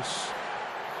 Close.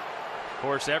 Of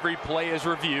course, every play is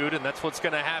reviewed, and that's what's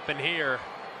going to happen here.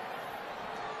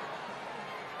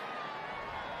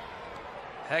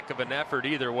 Heck of an effort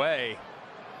either way.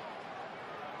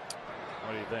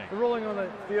 What do you think? The ruling on the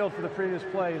field for the previous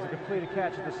play is a completed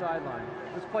catch at the sideline.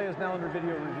 This play is now under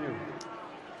video review.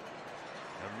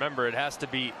 And remember, it has to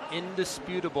be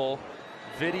indisputable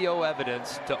video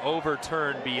evidence to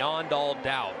overturn beyond all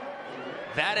doubt.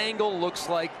 That angle looks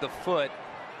like the foot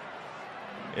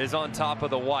is on top of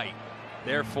the white.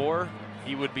 Therefore,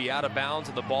 he would be out of bounds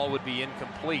and the ball would be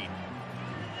incomplete.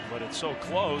 But it's so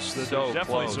close that there's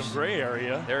definitely some gray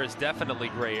area. There is definitely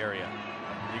gray area.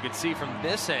 You can see from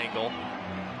this angle.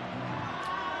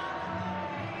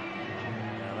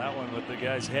 Now that one with the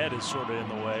guy's head is sort of in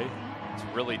the way. It's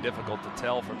really difficult to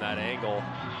tell from that angle.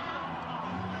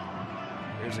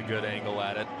 Here's a good angle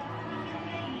at it.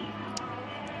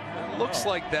 It looks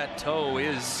like that toe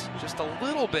is just a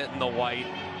little bit in the white.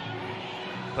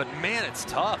 But man, it's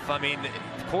tough. I mean,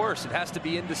 of course, it has to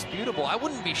be indisputable. I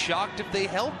wouldn't be shocked if they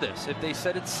held this, if they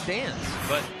said it stands.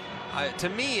 But to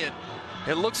me,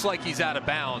 it looks like he's out of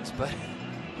bounds. But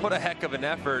what a heck of an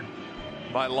effort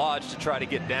by Lodge to try to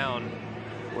get down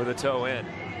with a toe in.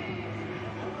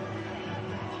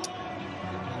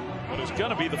 What is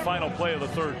going to be the final play of the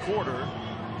third quarter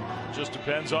just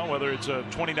depends on whether it's a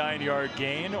 29-yard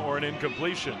gain or an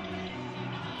incompletion.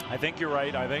 I think you're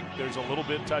right. I think there's a little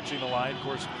bit touching the line. Of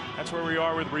course, that's where we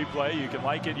are with replay. You can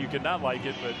like it, you can not like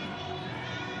it, but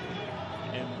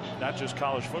in not just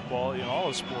college football, in all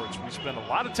of sports, we spend a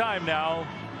lot of time now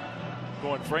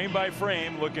going frame by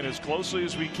frame, looking as closely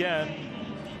as we can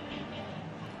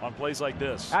on plays like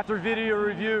this. After video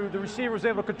review, the receiver was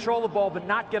able to control the ball but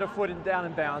not get a foot down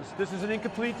in bounds. This is an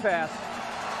incomplete pass.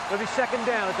 It'll be second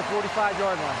down at the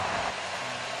 45-yard line.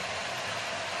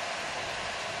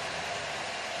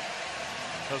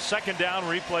 So second down,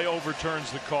 replay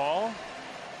overturns the call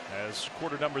as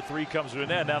quarter number 3 comes to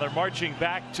an end. Now they're marching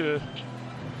back to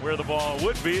where the ball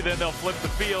would be. Then they'll flip the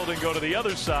field and go to the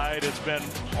other side. It's been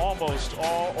almost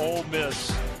all Ole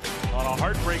Miss on a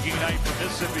heartbreaking night for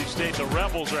Mississippi State. The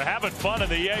Rebels are having fun in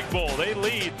the Egg Bowl. They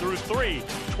lead through 3,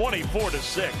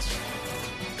 24-6.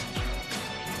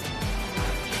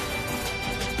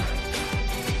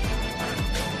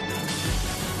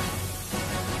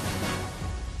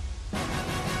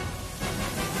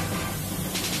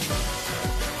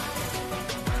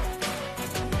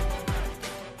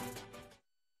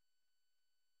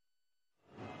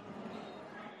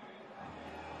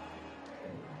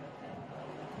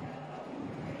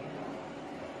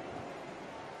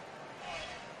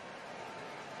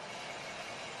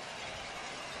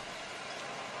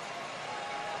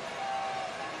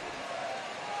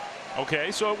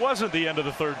 Okay, so it wasn't the end of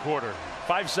the third quarter.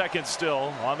 5 seconds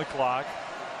still on the clock.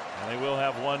 And they will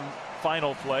have one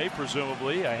final play,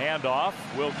 presumably. A handoff.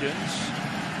 Wilkins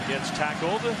gets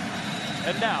tackled.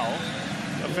 And now,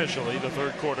 officially, the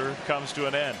third quarter comes to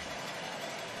an end.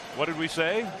 What did we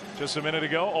say just a minute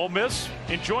ago? Ole Miss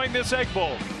enjoying this Egg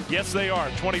Bowl. Yes, they are.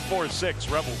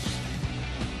 24-6 Rebels.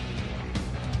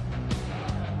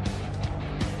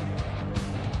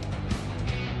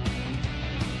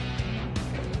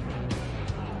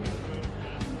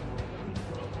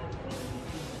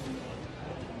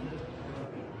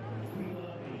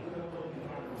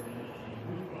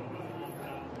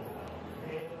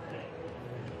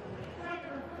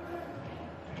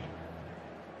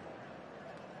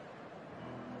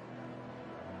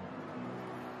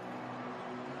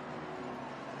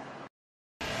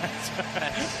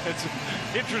 It's an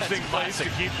interesting place to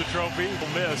keep the trophy.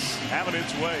 Ole Miss having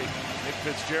its way. Nick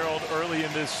Fitzgerald early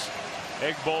in this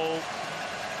Egg Bowl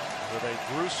with a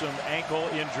gruesome ankle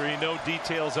injury. No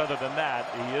details other than that.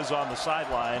 He is on the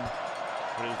sideline.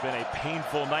 But it has been a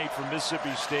painful night for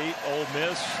Mississippi State. Ole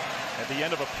Miss at the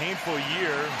end of a painful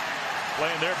year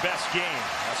playing their best game.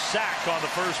 A sack on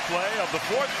the first play of the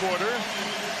fourth quarter.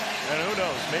 And who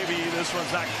knows, maybe this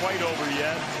one's not quite over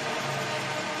yet.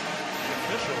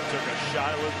 Official took a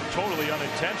shot. It was totally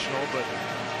unintentional, but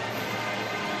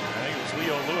I think it was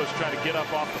Leo Lewis trying to get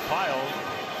up off the pile.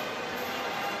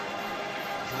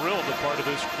 Drilled a part of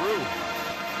this crew.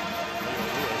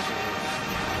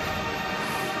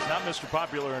 not Mr.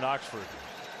 Popular in Oxford.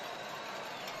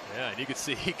 Yeah, and you can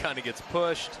see he kind of gets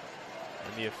pushed,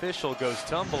 and the official goes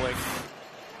tumbling.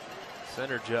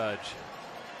 Center judge.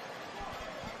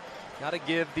 Got to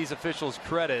give these officials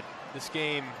credit. This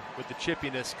game with the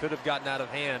chippiness could have gotten out of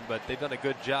hand, but they've done a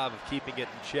good job of keeping it in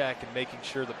check and making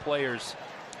sure the players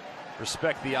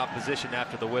respect the opposition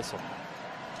after the whistle.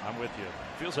 I'm with you.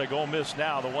 Feels like Ole Miss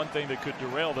now, the one thing that could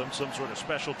derail them, some sort of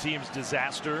special teams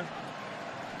disaster.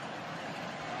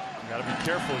 Got to be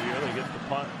careful here. They get the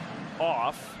punt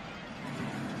off.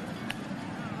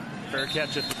 Fair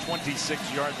catch at the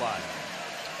 26-yard line.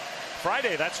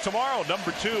 Friday, that's tomorrow.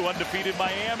 Number 2, undefeated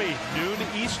Miami. Noon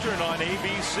Eastern on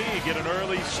ABC. Get an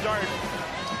early start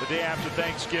the day after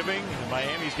Thanksgiving.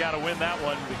 Miami's got to win that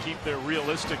one to keep their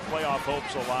realistic playoff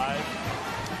hopes alive.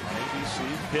 On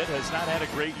ABC, Pitt has not had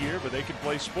a great year, but they can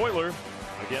play spoiler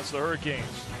against the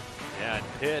Hurricanes. Yeah, and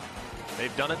Pitt,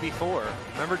 they've done it before.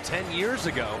 Remember 10 years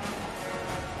ago,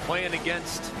 playing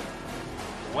against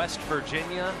West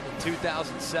Virginia in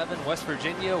 2007. West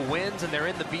Virginia wins, and they're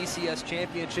in the BCS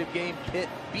championship game. Pitt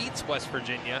beats West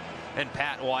Virginia and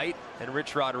Pat White and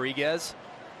Rich Rodriguez,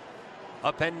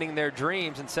 upending their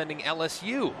dreams and sending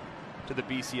LSU to the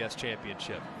BCS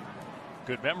championship.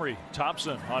 Good memory.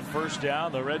 Thompson on first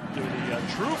down. The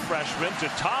true freshman to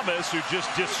Thomas, who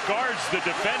just discards the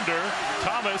defender.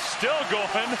 Thomas still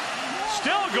going.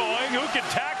 Who can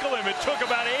tackle him? It took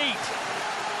about 8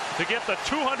 to get the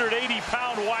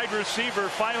 280-pound wide receiver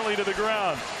finally to the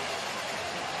ground.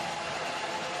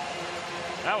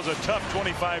 That was a tough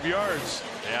 25 yards.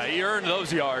 Yeah, he earned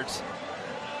those yards.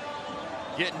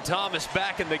 Getting Thomas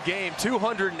back in the game.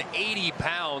 280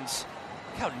 pounds.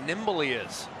 Look how nimble he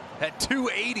is. At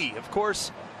 280, of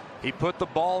course, he put the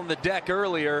ball in the deck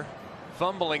earlier,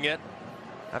 fumbling it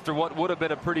after what would have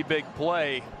been a pretty big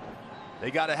play. They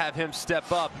got to have him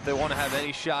step up if they want to have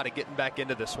any shot at getting back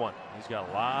into this one. He's got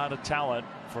a lot of talent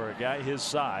for a guy his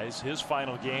size. His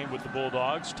final game with the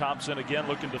Bulldogs. Thompson again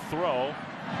looking to throw.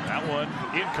 That one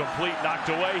incomplete, knocked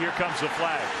away. Here comes the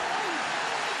flag.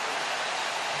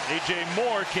 A.J.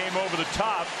 Moore came over the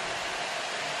top.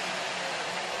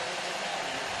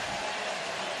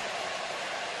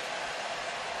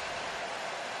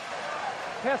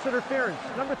 Pass interference,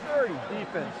 number 30,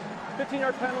 defense.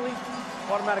 15-yard penalty,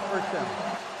 automatic first down.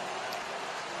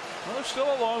 Well, there's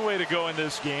still a long way to go in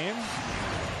this game.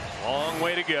 Long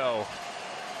way to go.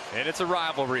 And it's a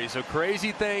rivalry, so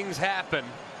crazy things happen.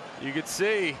 You could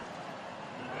see.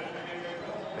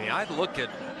 I mean, I look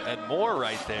at Moore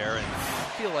right there, and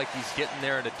I feel like he's getting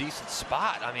there in a decent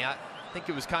spot. I mean, I think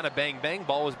it was kind of bang-bang.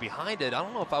 Ball was behind it. I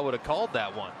don't know if I would have called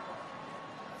that one.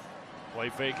 Play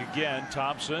fake again.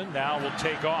 Thompson now will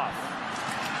take off.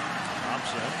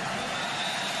 Thompson.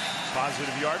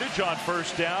 Positive yardage on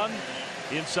first down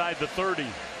inside the 30.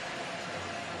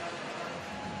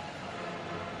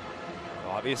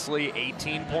 Obviously,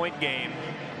 18-point game.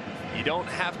 You don't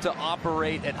have to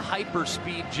operate at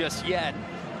hyperspeed just yet.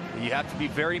 You have to be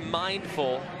very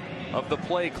mindful of the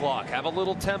play clock. Have a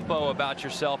little tempo about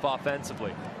yourself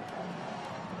offensively.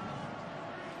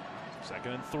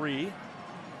 2nd and 3.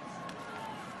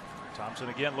 Thompson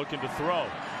again looking to throw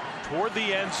toward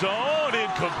the end zone.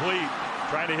 Incomplete.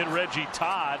 Trying to hit Reggie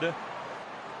Todd.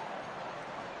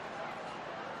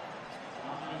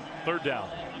 3rd down.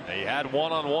 They had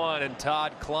one-on-one, and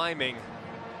Todd climbing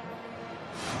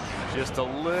just a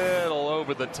little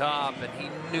over the top, and he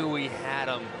knew he had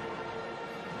him.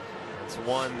 It's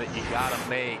one that you got to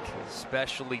make,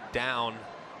 especially down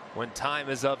when time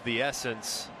is of the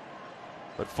essence.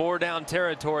 But 4-down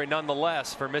territory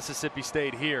nonetheless for Mississippi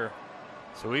State here.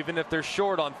 So even if they're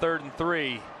short on 3rd and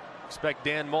 3, expect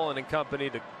Dan Mullen and company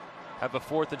to have a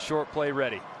 4th and short play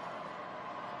ready.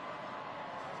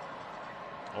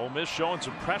 Ole Miss showing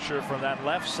some pressure from that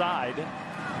left side.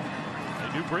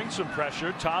 They do bring some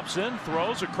pressure. Thompson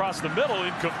throws across the middle,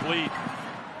 incomplete.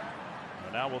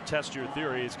 And now we'll test your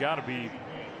theory. It's got to be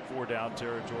 4-down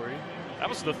territory. That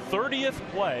was the 30th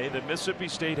play that Mississippi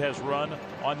State has run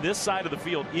on this side of the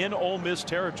field in Ole Miss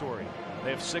territory. They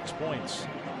have 6 points.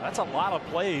 That's a lot of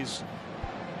plays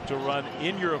to run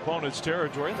in your opponent's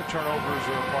territory, and the turnovers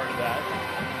are a part of that.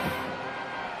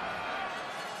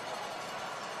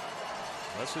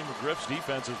 Leslie McGriff's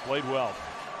defense has played well.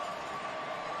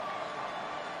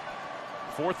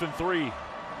 4th and 3.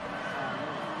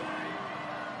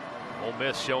 Ole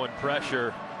Miss showing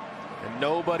pressure, and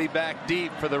nobody back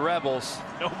deep for the Rebels.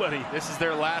 Nobody. This is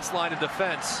their last line of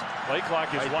defense. Play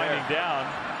clock is right winding there. down.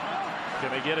 Can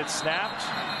they get it snapped?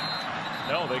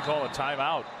 No, they call a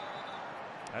timeout.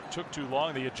 That took too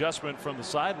long. The adjustment from the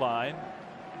sideline.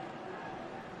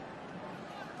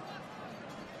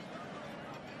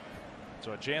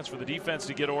 So a chance for the defense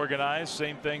to get organized.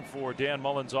 Same thing for Dan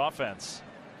Mullen's offense.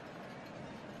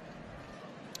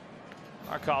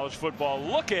 Our college football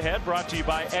look ahead brought to you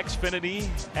by Xfinity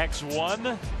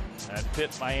X1. That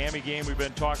Pitt-Miami game we've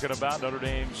been talking about. Notre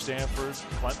Dame, Stanford,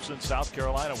 Clemson, South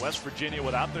Carolina, West Virginia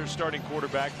without their starting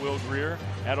quarterback Will Grier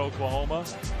at Oklahoma.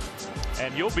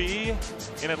 And you'll be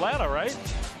in Atlanta, right?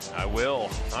 I will.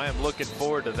 I am looking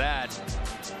forward to that.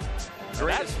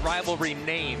 Greatest rivalry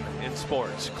name in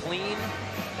sports. Clean,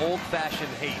 old-fashioned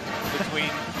hate between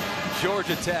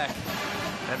Georgia Tech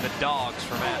and the Dogs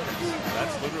from Athens.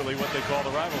 That's literally what they call the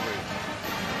rivalry.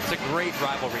 It's a great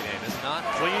rivalry name, is it not?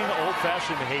 Clean,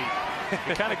 old-fashioned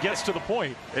hate. It kind of gets to the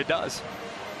point. It does.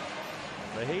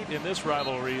 The hate in this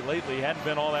rivalry lately hadn't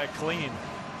been all that clean.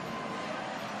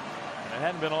 It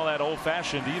hadn't been all that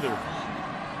old-fashioned either.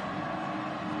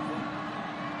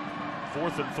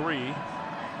 4th and 3.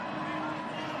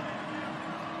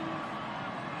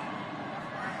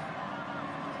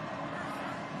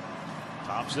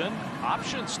 Thompson,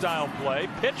 option style play,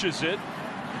 pitches it.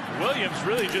 Williams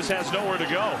really just has nowhere to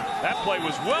go. That play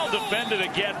was well defended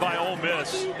again by Ole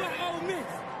Miss.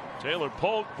 Taylor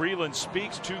Polk, Breland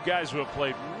Speaks, two guys who have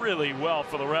played really well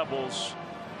for the Rebels,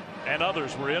 and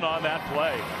others were in on that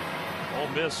play. Ole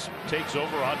Miss takes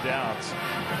over on downs.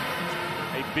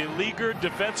 A beleaguered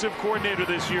defensive coordinator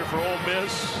this year for Ole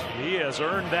Miss. He has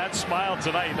earned that smile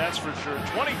tonight, that's for sure.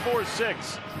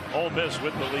 24-6, Ole Miss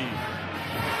with the lead.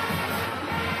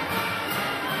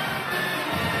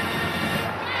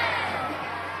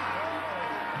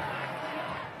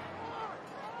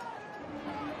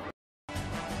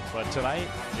 But tonight,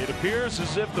 it appears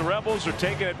as if the Rebels are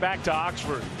taking it back to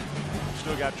Oxford.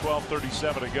 Still got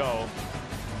 12:37 to go.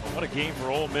 But what a game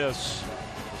for Ole Miss.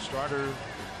 The starter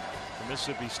from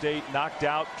Mississippi State knocked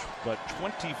out, but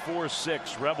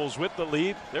 24-6. Rebels with the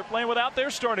lead. They're playing without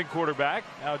their starting quarterback.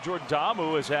 Now Jordan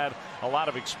Ta'amu has had a lot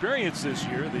of experience this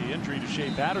year. The injury to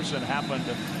Shea Patterson happened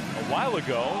a while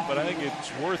ago, but I think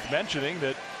it's worth mentioning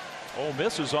that Ole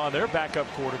Miss is on their backup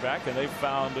quarterback, and they've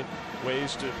found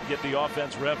ways to get the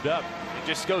offense revved up. It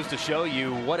just goes to show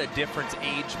you what a difference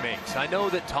age makes. I know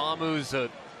that Ta'amu's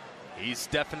he's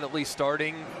definitely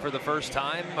starting for the first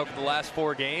time over the last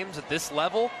 4 games at this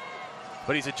level,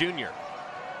 but he's a junior.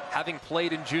 Having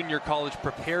played in junior college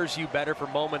prepares you better for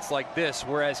moments like this,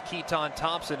 whereas Keaton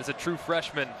Thompson is a true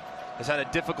freshman, has had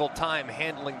a difficult time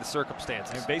handling the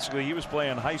circumstances. And basically, he was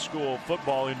playing high school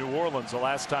football in New Orleans the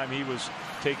last time he was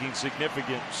taking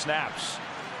significant snaps.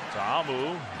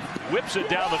 Ta'amu whips it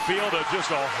down the field, just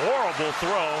a horrible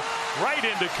throw right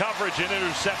into coverage and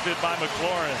intercepted by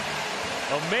McLaurin.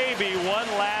 Well, maybe one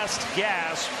last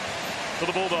gasp for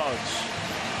the Bulldogs.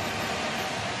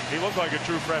 He looked like a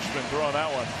true freshman throwing that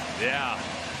one. Yeah.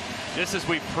 Just as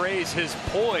we praise his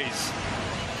poise,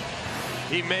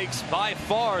 he makes by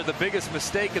far the biggest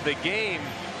mistake of the game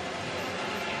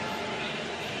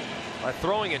by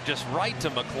throwing it just right to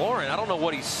McLaurin. I don't know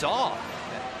what he saw.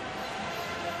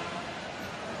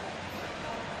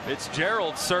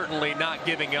 Fitzgerald certainly not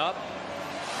giving up,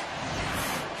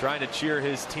 trying to cheer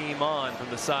his team on from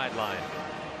the sideline.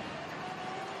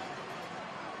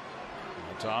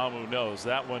 Ta'amu knows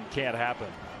that one can't happen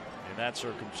in that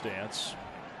circumstance.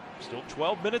 Still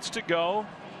 12 minutes to go.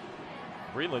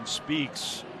 Breland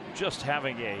Speaks just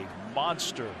having a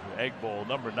monster Egg Bowl,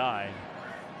 number 9.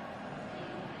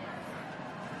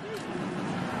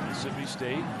 Mississippi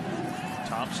State.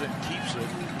 Thompson keeps it.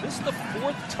 This is the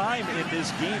 4th time in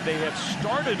this game they have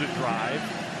started a drive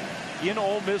in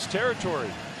Ole Miss territory.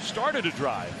 Started a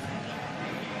drive.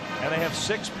 And they have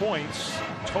 6 points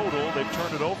total. They've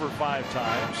turned it over 5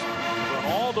 times. On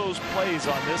all those plays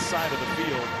on this side of the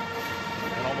field,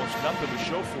 and almost nothing to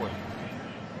show for it.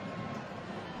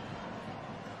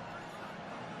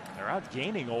 They're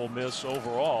outgaining Ole Miss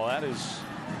overall. That is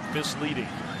misleading.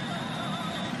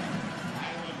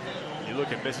 You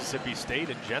look at Mississippi State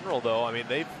in general, though. I mean,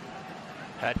 they've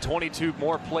had 22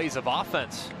 more plays of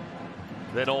offense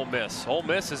than Ole Miss. Ole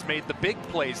Miss has made the big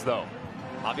plays, though.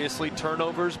 Obviously,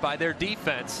 turnovers by their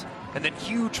defense, and then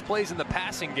huge plays in the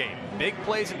passing game. Big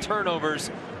plays and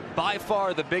turnovers, by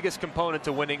far the biggest component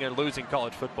to winning and losing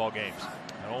college football games.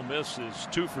 And Ole Miss is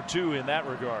 2 for 2 in that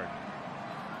regard.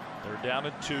 They're down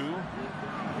at 2.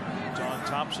 John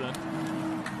Thompson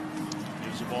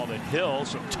gives the ball to Hill.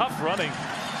 Some tough running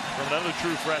from another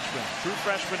true freshman. True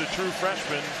freshman to true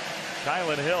freshman,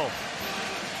 Kylan Hill.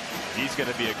 He's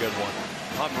going to be a good one.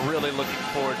 I'm really looking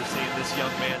forward to seeing this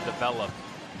young man develop.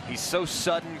 He's so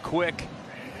sudden, quick.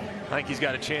 I think he's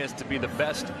got a chance to be the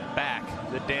best back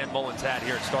that Dan Mullen's had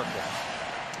here at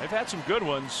Starkville. They've had some good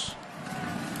ones.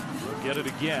 We'll get it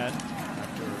again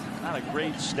after Not a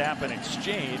great snap and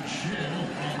exchange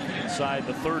inside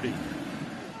the 30.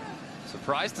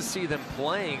 Surprised to see them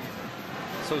playing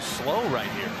so slow right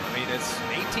here. I mean, it's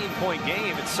an 18-point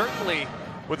game. It's certainly,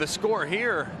 with a score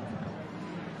here,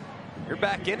 you're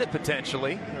back in it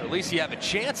potentially, or at least you have a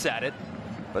chance at it.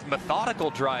 But methodical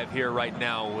drive here right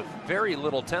now with very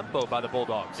little tempo by the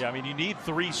Bulldogs. Yeah, I mean, you need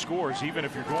 3 scores. Even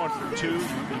if you're going for 2, you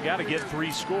got to get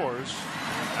 3 scores.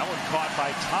 That one caught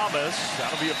by Thomas.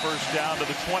 That'll be a first down to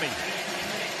the 20.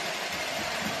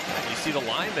 And you see the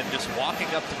lineman just walking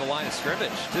up to the line of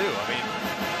scrimmage, too. I mean,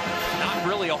 not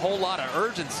really a whole lot of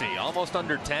urgency. Almost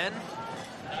under 10.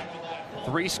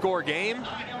 3-score game.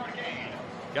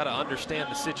 Got to understand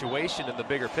the situation in the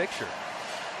bigger picture.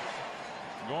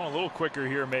 Going a little quicker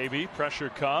here, maybe. Pressure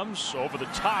comes over the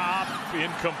top.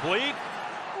 Incomplete.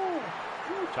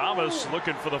 Thomas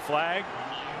looking for the flag.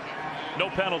 No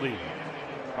penalty.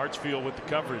 Hartsfield with the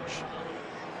coverage.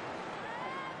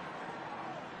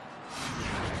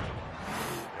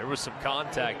 There was some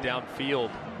contact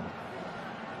downfield.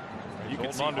 You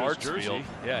can see Hartsfield.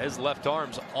 Yeah, his left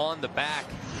arm's on the back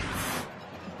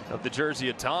of the jersey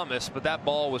of Thomas, but that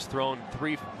ball was thrown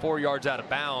 3-4 yards out of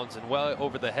bounds and well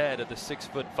over the head of the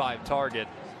 6'5" target.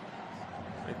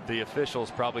 The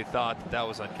officials probably thought that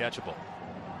was uncatchable.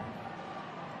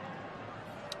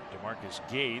 DeMarcus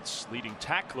Gates, leading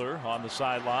tackler on the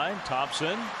sideline.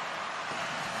 Thompson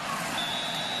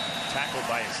tackled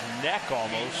by his neck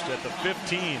almost at the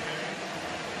 15.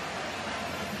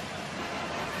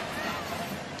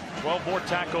 12 more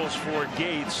tackles for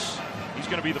Gates. He's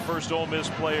going to be the first Ole Miss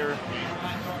player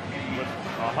with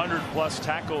 100+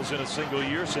 tackles in a single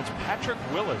year since Patrick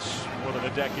Willis more than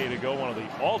a decade ago, one of the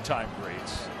all-time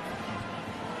greats.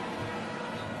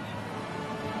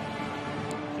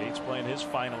 Gates playing his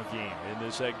final game in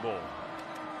this Egg Bowl.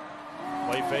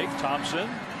 Play fake, Thompson,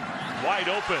 wide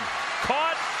open,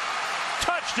 caught,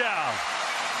 touchdown,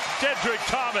 Dedrick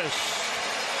Thomas.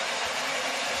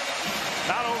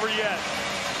 Not over yet.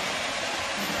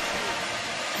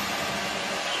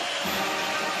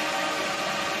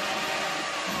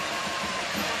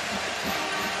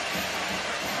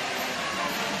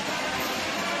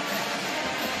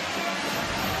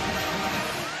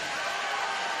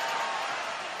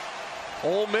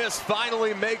 Ole Miss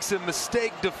finally makes a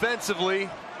mistake defensively,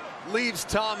 leaves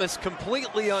Thomas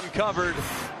completely uncovered.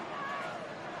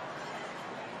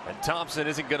 And Thompson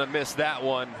isn't going to miss that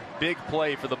one. Big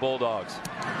play for the Bulldogs.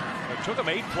 It took them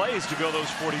 8 plays to go those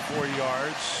 44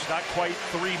 yards. Not quite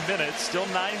 3 minutes. Still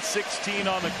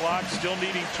 9:16 on the clock. Still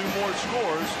needing 2 more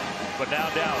scores. But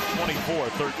now down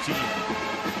 24-13.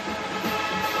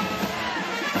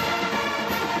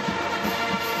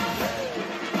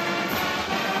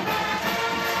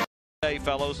 Hey,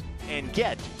 fellows, and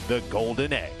get the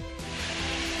golden egg.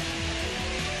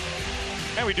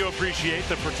 And we do appreciate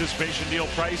the participation. Neil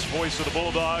Price, voice of the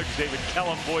Bulldogs. David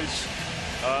Kellum, voice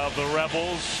of the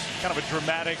Rebels. Kind of a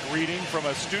dramatic reading from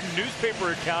a student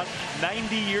newspaper account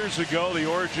 90 years ago. The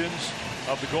origins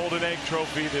of the Golden Egg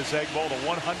Trophy, this Egg Bowl, the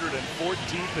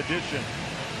 114th edition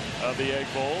of the Egg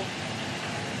Bowl.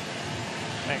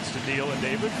 Thanks to Neil and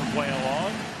David for playing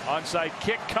along. Onside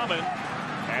kick coming.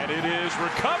 And it is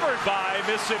recovered by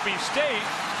Mississippi State.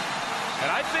 And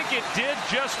I think it did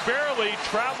just barely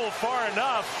travel far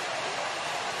enough.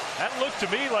 That looked to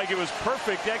me like it was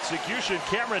perfect execution.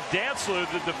 Cameron Dantzler,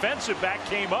 the defensive back,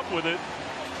 came up with it.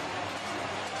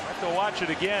 I have to watch it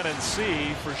again and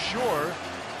see for sure.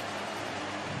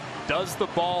 Does the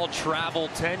ball travel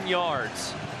 10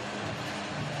 yards?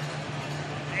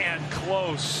 And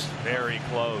close. Very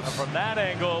close. From that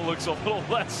angle, it looks a little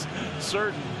less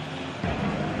certain.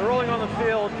 The ruling on the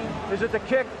field is that the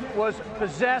kick was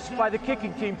possessed by the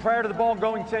kicking team prior to the ball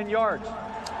going 10 yards.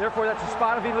 Therefore, that's a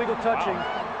spot of illegal touching.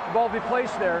 Wow. The ball will be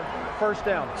placed there, first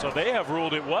down. So they have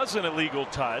ruled it was an illegal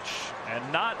touch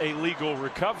and not a legal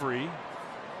recovery.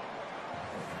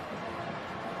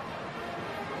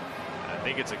 I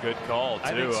think it's a good call, too.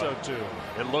 I think so, too.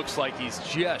 It looks like he's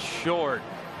just short.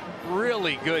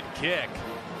 Really good kick.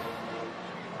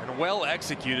 And well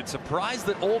executed. Surprised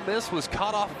that Ole Miss was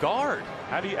caught off guard.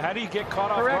 How do you get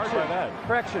caught off guard by that?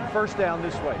 Correction, first down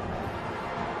this way.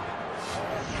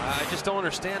 I just don't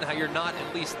understand how you're not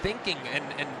at least thinking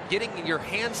and getting your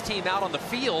hands team out on the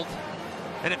field.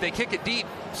 And if they kick it deep,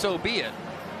 so be it.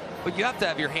 But you have to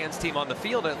have your hands team on the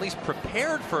field at least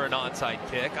prepared for an onside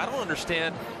kick. I don't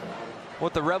understand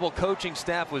what the Rebel coaching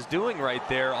staff was doing right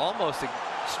there. Almost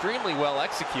extremely well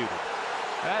executed.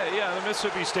 Yeah, the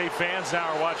Mississippi State fans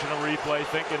now are watching a replay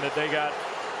thinking that they got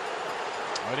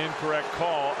an incorrect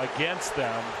call against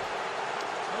them.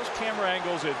 Those camera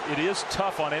angles, it is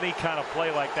tough on any kind of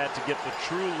play like that to get the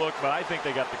true look, but I think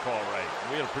they got the call right.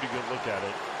 We had a pretty good look at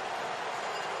it.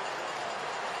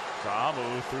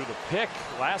 Ta'amu threw the pick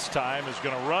last time, is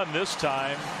going to run this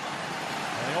time.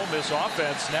 And the Ole Miss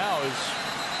offense now is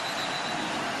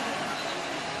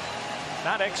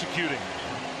not executing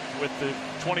with the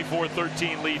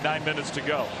 24-13 lead, 9 minutes to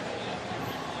go.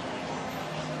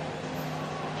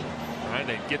 Trying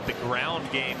to get the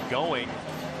ground game going.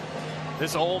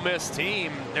 This Ole Miss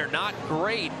team, they're not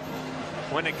great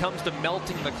when it comes to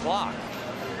melting the clock.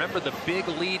 Remember the big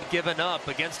lead given up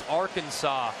against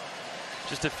Arkansas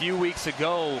just a few weeks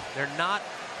ago. They're not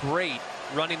great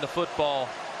running the football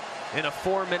in a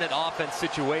 4-minute offense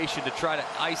situation to try to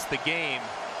ice the game.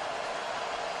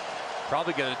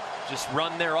 Probably going to just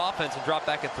run their offense and drop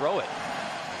back and throw it.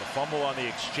 The fumble on the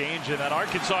exchange in that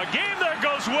Arkansas game. There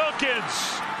goes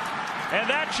Wilkins. And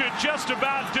that should just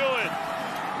about do it.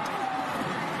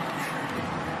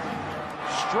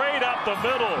 Straight up the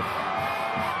middle.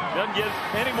 Doesn't get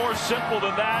any more simple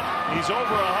than that. He's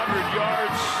over 100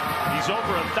 yards. He's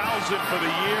over 1,000 for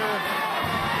the year.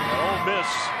 And Ole Miss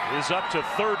is up to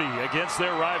 30 against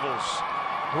their rivals.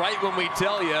 Right when we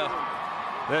tell you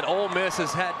that Ole Miss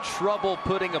has had trouble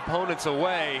putting opponents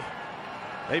away,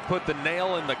 they put the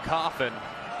nail in the coffin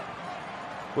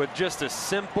with just a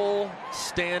simple,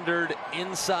 standard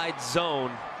inside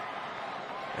zone.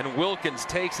 And Wilkins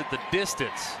takes it the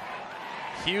distance.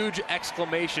 Huge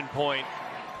exclamation point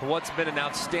for what's been an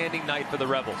outstanding night for the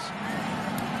Rebels.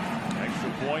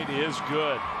 Extra point is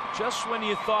good. Just when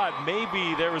you thought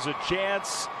maybe there was a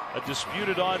chance, a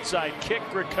disputed onside kick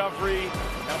recovery,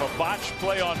 kind of a botched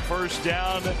play on first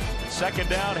down. Second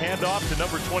down, handoff to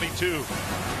number 22.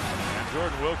 And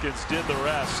Jordan Wilkins did the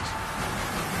rest.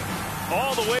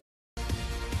 All the way.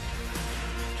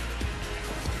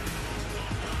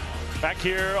 Back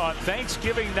here on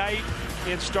Thanksgiving night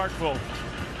in Starkville.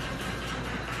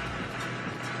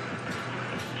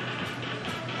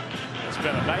 It's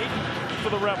been a night for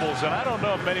the Rebels, and I don't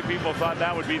know if many people thought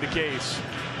that would be the case.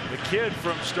 The kid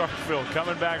from Starkville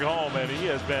coming back home, and he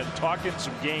has been talking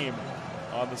some game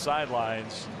on the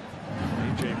sidelines.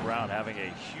 A.J. Brown having a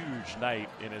huge night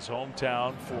in his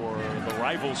hometown for the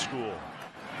rival school.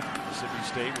 Mississippi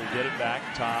State will get it back.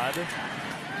 Todd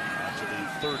out to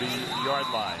the 30-yard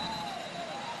line.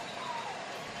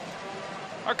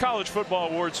 Our College Football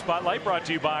Awards Spotlight brought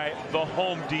to you by the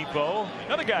Home Depot.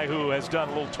 Another guy who has done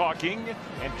a little talking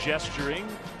and gesturing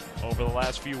over the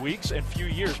last few weeks and few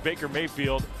years. Baker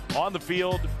Mayfield on the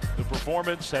field. The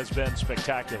performance has been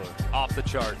spectacular. Off the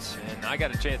charts. And I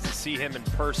got a chance to see him in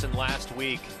person last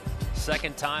week.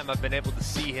 Second time I've been able to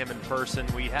see him in person.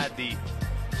 We had the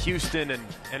Houston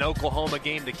and Oklahoma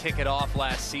game to kick it off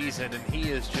last season, and he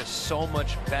is just so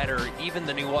much better even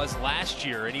than he was last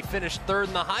year. And he finished third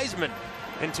in the Heisman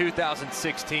in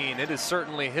 2016. It is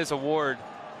certainly his award.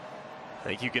 I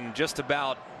think you can just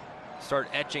about start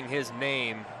etching his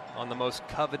name on the most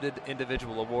coveted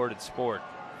individual award in sport.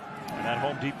 And that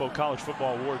Home Depot College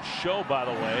Football Awards show, by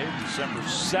the way, December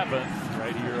 7th,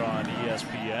 right here on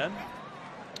ESPN.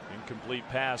 Incomplete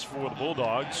pass for the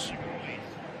Bulldogs.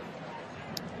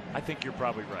 I think you're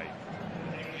probably right.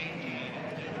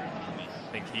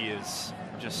 I think he is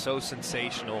just so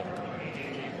sensational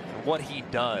for what he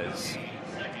does.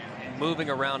 Moving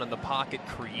around in the pocket,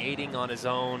 creating on his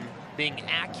own, being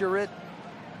accurate.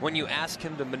 When you ask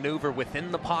him to maneuver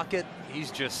within the pocket,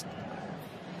 he's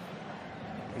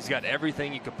got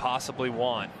everything you could possibly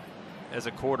want as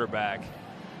a quarterback.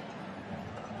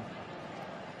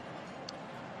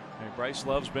 And Bryce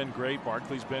Love's been great.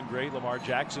 Barkley's been great. Lamar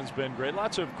Jackson's been great.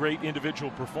 Lots of great individual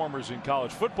performers in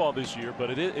college football this year, but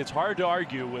it's hard to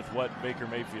argue with what Baker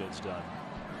Mayfield's done.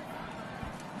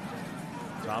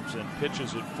 Thompson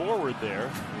pitches it forward there.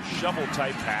 A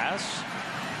shovel-type pass.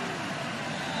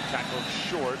 Tackled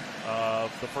short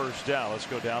of the first down. Let's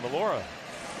go down to Laura.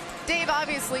 Dave,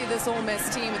 obviously this Ole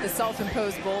Miss team with the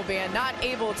self-imposed bowl ban not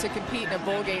able to compete in a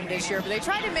bowl game this year, but they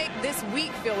tried to make this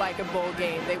week feel like a bowl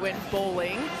game. They went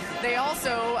bowling. They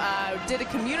also did a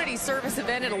community service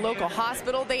event at a local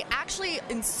hospital. They actually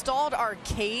installed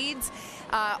arcades,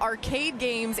 arcade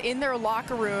games in their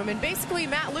locker room, and basically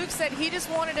Matt Luke said he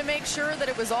just wanted to make sure that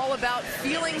it was all about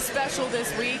feeling special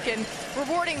this week and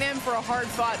rewarding them for a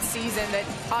hard-fought season that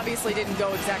obviously didn't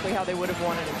go exactly how they would have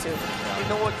wanted it to. You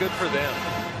know what? Good for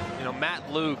them. You know,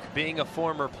 Matt Luke, being a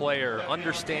former player,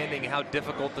 understanding how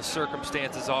difficult the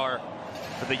circumstances are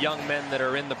for the young men that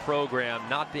are in the program,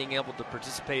 not being able to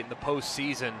participate in the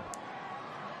postseason,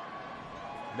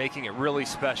 making it really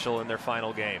special in their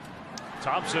final game.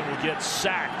 Thompson will get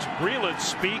sacked. Breland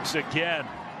speaks again.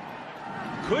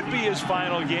 could be his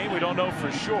final game. We don't know for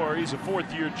sure. He's a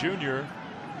fourth-year junior.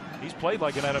 He's played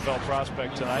like an NFL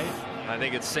prospect tonight. I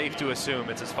think it's safe to assume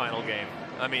it's his final game.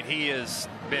 I mean, he has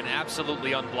been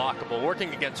absolutely unblockable,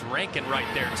 working against Rankin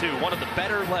right there too. One of the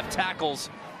better left tackles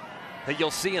that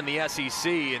you'll see in the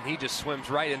SEC, and he just swims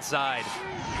right inside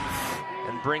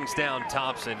and brings down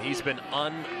Thompson. He's been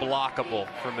unblockable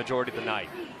for a majority of the night.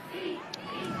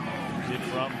 Kid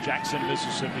from Jackson,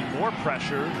 Mississippi. More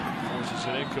pressure, forces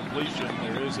an incompletion.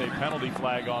 There is a penalty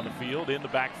flag on the field, in the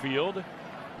backfield.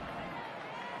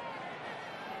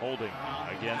 Holding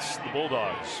against the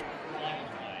Bulldogs.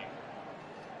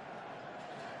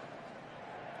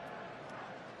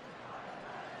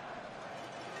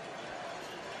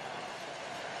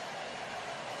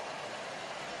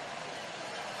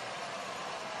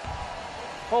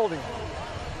 Holding.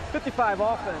 55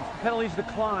 offense. Penalties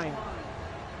decline.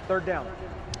 Third down.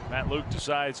 Matt Luke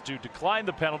decides to decline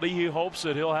the penalty. He hopes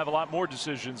that he'll have a lot more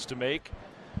decisions to make.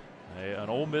 An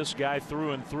Ole Miss guy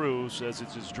through and through, says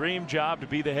it's his dream job to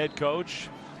be the head coach.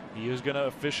 He is going to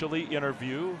officially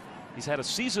interview. He's had a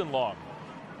season-long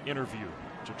interview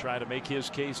to try to make his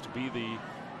case to be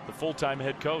the full-time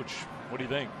head coach. What do you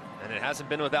think? And it hasn't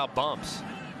been without bumps.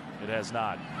 It has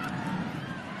not.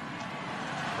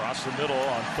 Across the middle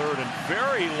on third and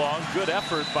very long. Good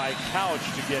effort by Couch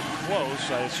to get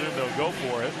close. I assume they'll go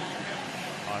for it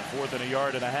on 4th and a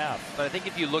yard and a half. But I think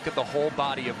if you look at the whole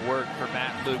body of work for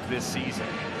Matt Luke this season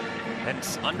and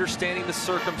understanding the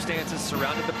circumstances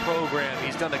surrounding the program,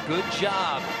 he's done a good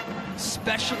job,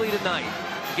 especially tonight,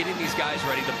 getting these guys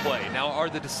ready to play. Now, are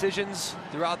the decisions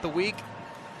throughout the week,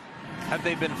 have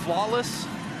they been flawless?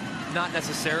 Not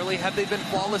necessarily. Have they been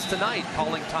flawless tonight?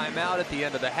 Calling timeout at the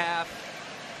end of the half,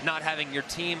 not having your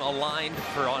team aligned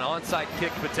for an onside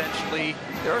kick potentially.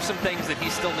 There are some things that he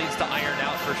still needs to iron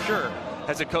out for sure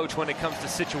as a coach when it comes to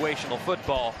situational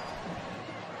football.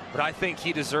 But I think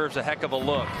he deserves a heck of a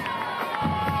look,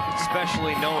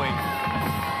 especially knowing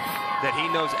that he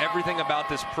knows everything about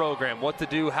this program, what to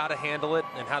do, how to handle it,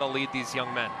 and how to lead these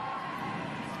young men.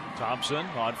 Thompson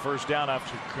on first down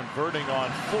after converting on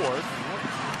 4th.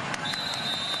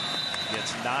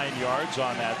 Gets 9 yards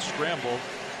on that scramble.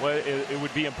 Well, it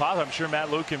would be impossible. I'm sure Matt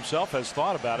Luke himself has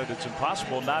thought about it. It's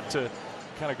impossible not to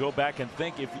kind of go back and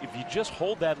think if you just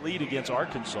hold that lead against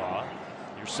Arkansas,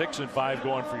 you're 6-5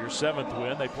 going for your 7th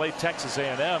win. They played Texas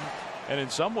A&M and in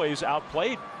some ways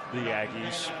outplayed the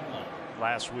Aggies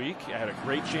last week. Had a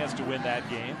great chance to win that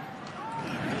game.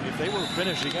 If they were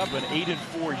finishing up an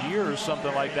 8-4 year or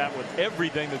something like that with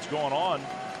everything that's going on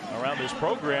around this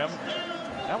program,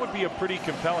 that would be a pretty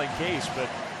compelling case. But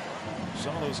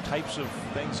some of those types of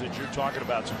things that you're talking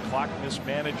about, some clock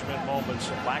mismanagement moments,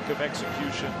 some lack of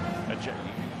execution, you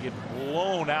get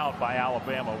blown out by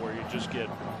Alabama where you just get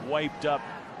wiped up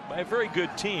by a very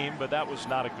good team, but that was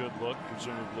not a good look,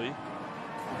 presumably.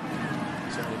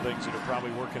 Some of the things that are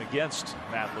probably working against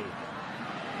Matt Luke.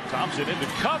 Thompson into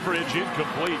coverage,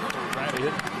 incomplete. Trying to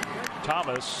hit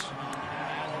Thomas.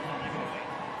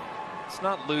 Let's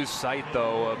not lose sight,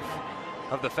 though,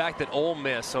 of the fact that Ole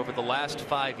Miss over the last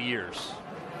 5 years,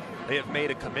 they have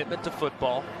made a commitment to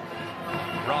football.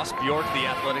 Ross Bjork, the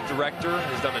athletic director,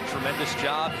 has done a tremendous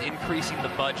job increasing the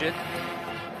budget.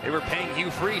 They were paying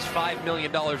Hugh Freeze $5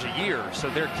 million a year, so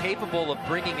they're capable of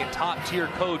bringing a top-tier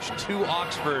coach to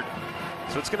Oxford.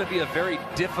 So it's going to be a very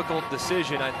difficult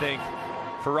decision, I think,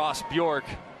 for Ross Bjork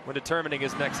when determining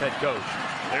his next head coach.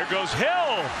 There goes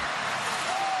Hill.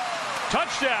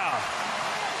 Touchdown.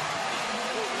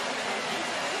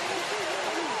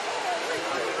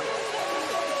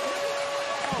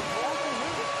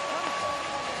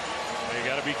 You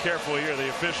got to be careful here. The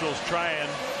officials trying.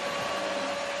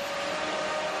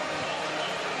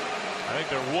 I think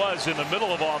there was, in the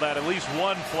middle of all that, at least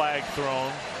one flag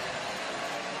thrown.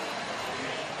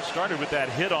 Started with that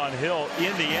hit on Hill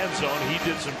in the end zone. He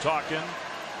did some talking.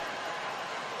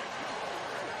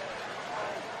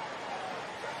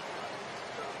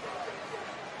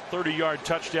 .30-yard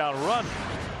touchdown run.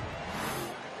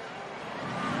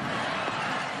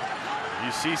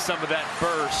 You see some of that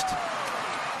burst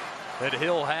that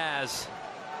Hill has.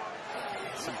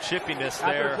 Some chippiness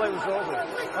there. After the play was over,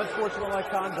 unsportsmanlike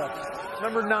conduct.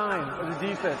 Number 9 of the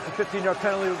defense. The 15-yard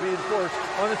penalty will be enforced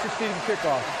on the succeeding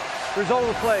kickoff. The result of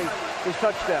the play is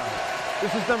touchdown.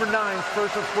 This is number 9's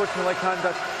first unsportsmanlike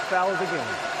conduct foul of the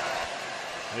game.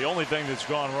 The only thing that's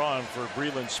gone wrong for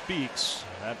Breland Speaks,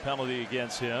 that penalty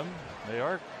against him. They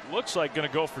are, looks like, going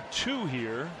to go for 2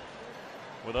 here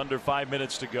with under 5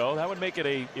 minutes to go. That would make it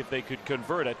if they could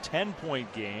convert, a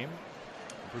 10-point game.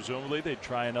 Presumably they'd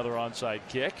try another onside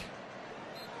kick.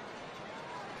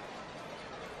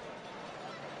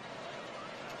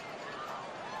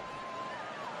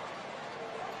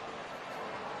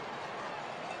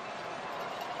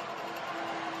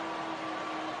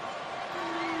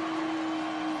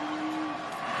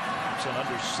 Thompson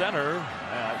under center.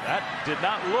 That did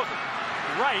not look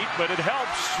right, but it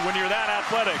helps when you're that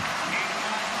athletic.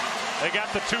 They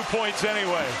got the 2 points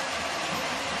anyway.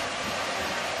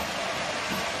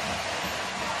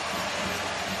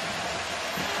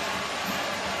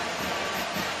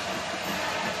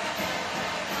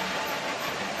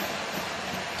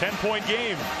 Ten-point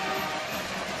game.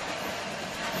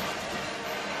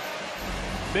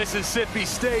 Mississippi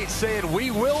State saying we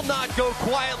will not go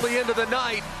quietly into the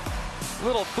night.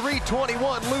 Little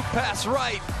 321 loop pass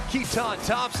right. Keaton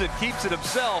Thompson keeps it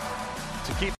himself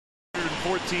to keep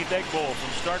 114th Egg Bowl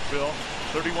from Starkville.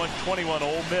 31-21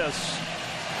 Ole Miss.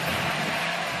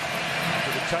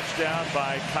 To the touchdown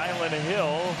by Kylan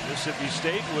Hill. Mississippi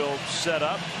State will set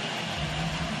up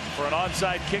for an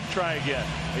onside kick try again.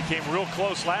 They came real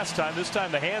close last time. This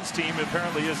time the hands team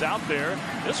apparently is out there.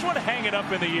 This one hanging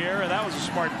up in the air, and that was a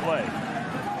smart play.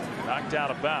 Knocked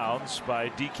out of bounds by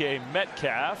DK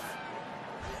Metcalf,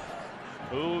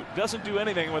 who doesn't do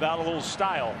anything without a little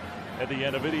style at the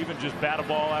end of it, even just bat a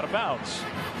ball out of bounds.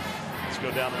 Let's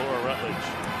go down to Laura Rutledge.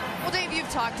 Well, Dave, you've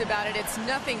talked about it. It's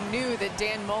nothing new that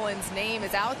Dan Mullen's name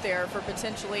is out there for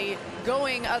potentially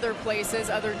going other places,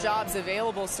 other jobs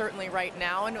available certainly right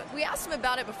now. And we asked him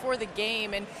about it before the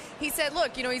game, and he said,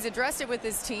 look, you know, he's addressed it with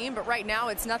his team, but right now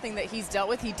it's nothing that he's dealt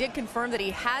with. He did confirm that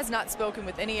he has not spoken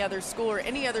with any other school or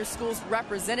any other school's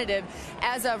representative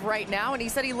as of right now. And he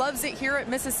said he loves it here at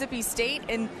Mississippi State.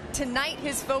 And tonight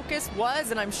his focus was,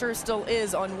 and I'm sure still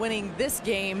is, on winning this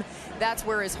game. That's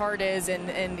where his heart is,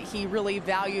 and he really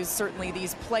values certainly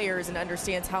these players and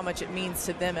understands how much it means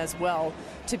to them as well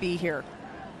to be here.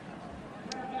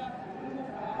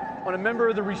 On a member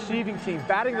of the receiving team,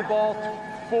 batting the ball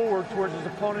forward towards his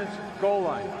opponent's goal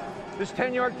line. This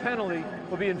 10-yard penalty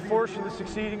will be enforced from the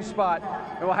succeeding spot,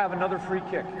 and we'll have another free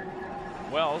kick.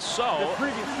 Well, so The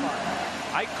previous spot.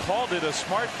 I called it a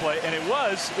smart play, and it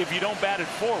was if you don't bat it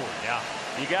forward. Yeah.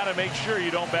 You got to make sure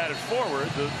you don't bat it forward.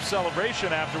 The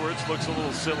celebration afterwards looks a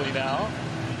little silly now.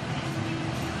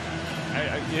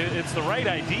 It's the right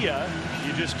idea.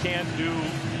 You just can't do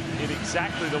it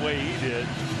exactly the way he did.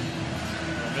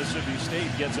 Mississippi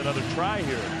State gets another try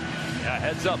here. Yeah,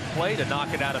 heads up play to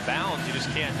knock it out of bounds. You just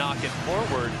can't knock it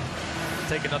forward.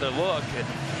 Take another look at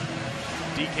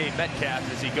DK Metcalf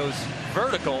as he goes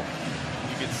vertical.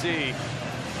 You can see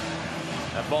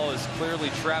that ball is clearly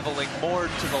traveling more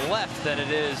to the left than it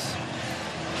is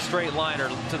straight line or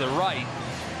to the right.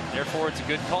 Therefore, it's a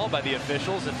good call by the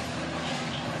officials, and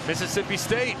Mississippi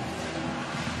State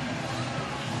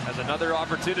has another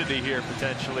opportunity here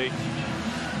potentially.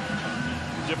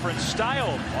 Different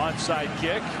style onside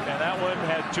kick, and that one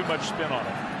had too much spin on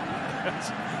it.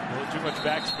 A little too much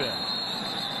backspin.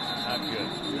 Not good.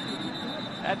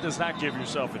 That does not give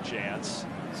yourself a chance.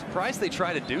 Surprised they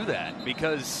try to do that,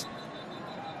 because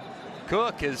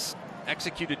Cook has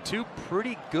executed two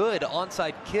pretty good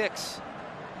onside kicks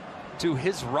to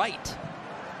his right.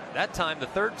 That time, the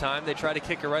third time, they tried to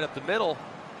kick it right up the middle,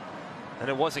 and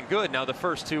it wasn't good. Now, the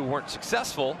first two weren't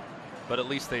successful, but at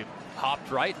least they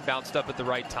hopped right and bounced up at the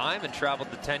right time and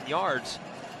traveled the 10 yards.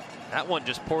 That one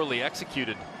just poorly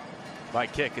executed by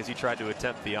Kick as he tried to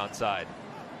attempt the onside.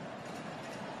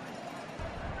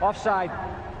 Offside,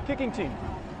 kicking team.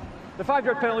 The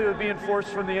 5-yard penalty will be enforced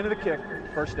from the end of the kick.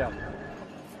 First down.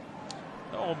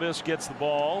 Ole Miss gets the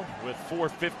ball with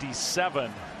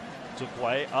 4:57 to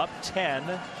play, up 10.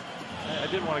 I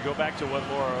did want to go back to what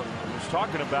Laura was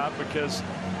talking about, because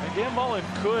Dan Mullen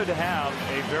could have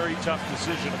a very tough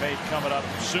decision to make coming up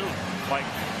soon, like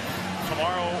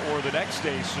tomorrow or the next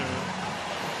day soon.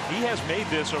 He has made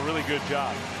this a really good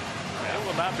job. And it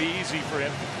will not be easy for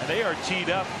him. And they are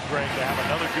teed up, Greg, to have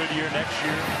another good year next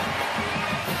year.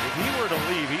 If he were to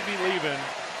leave, he'd be leaving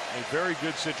a very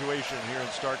good situation here in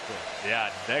Starkville.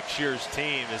 Yeah, next year's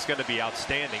team is going to be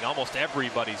outstanding. Almost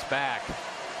everybody's back.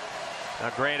 Now,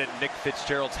 granted, Nick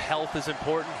Fitzgerald's health is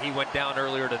important. He went down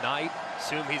earlier tonight.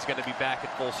 Assume he's going to be back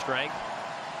at full strength.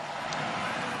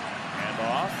 And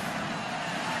off.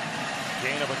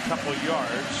 Gain of a couple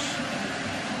yards.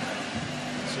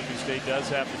 Mississippi State does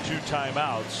have the 2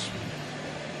 timeouts.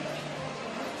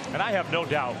 And I have no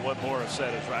doubt what Laura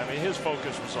said is right. I mean, his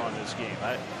focus was on this game.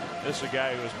 This is a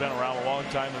guy who has been around a long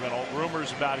time. There have been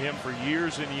rumors about him for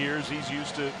years and years. He's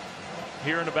used to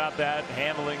hearing about that,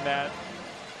 handling that.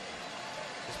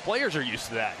 His players are used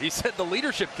to that. He said the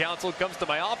leadership council comes to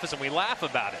my office and we laugh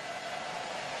about it.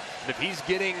 And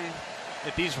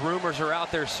if these rumors are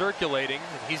out there circulating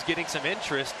and he's getting some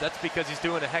interest, that's because he's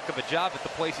doing a heck of a job at the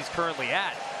place he's currently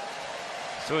at.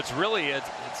 So it's really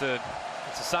it's a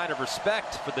sign of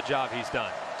respect for the job he's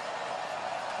done.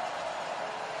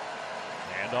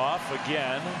 And off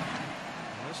again.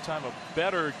 This time a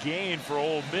better gain for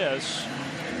Ole Miss.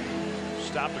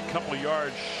 Stopped a couple of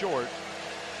yards short.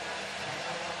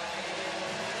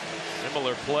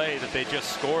 Similar play that they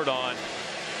just scored on.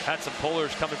 Had some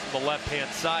pullers coming from the left-hand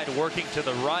side, working to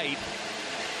the right.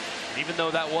 Even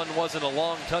though that one wasn't a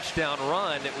long touchdown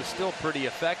run, it was still pretty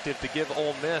effective to give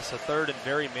Ole Miss a third and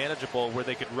very manageable where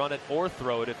they could run it or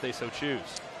throw it if they so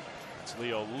choose. It's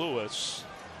Leo Lewis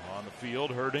on the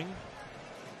field hurting.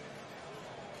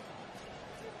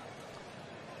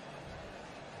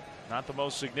 Not the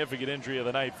most significant injury of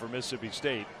the night for Mississippi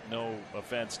State. No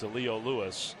offense to Leo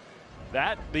Lewis.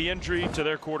 That, the injury to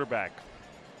their quarterback.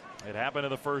 It happened in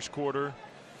the first quarter.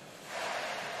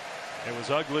 It was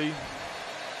ugly.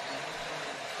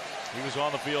 He was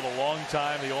on the field a long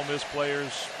time. The Ole Miss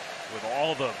players, with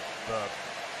all the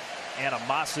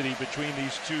animosity between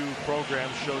these two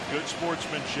programs, showed good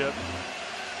sportsmanship.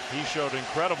 He showed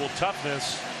incredible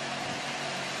toughness.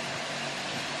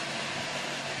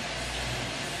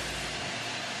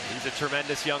 He's a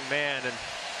tremendous young man, and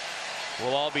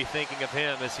we'll all be thinking of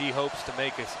him as he hopes to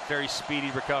make a very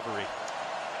speedy recovery.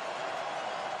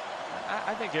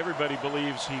 I think everybody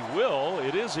believes he will.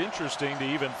 It is interesting to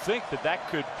even think that that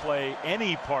could play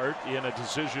any part in a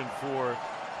decision for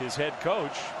his head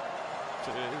coach.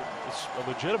 It's a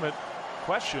legitimate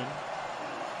question.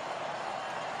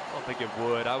 I don't think it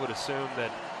would. I would assume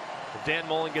that if Dan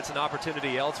Mullen gets an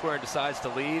opportunity elsewhere and decides to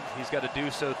leave, he's got to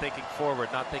do so thinking forward,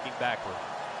 not thinking backward.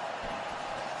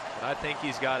 And I think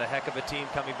he's got a heck of a team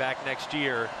coming back next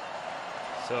year.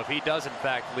 So if he does in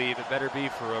fact leave, it better be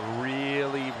for a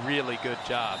really, really good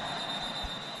job.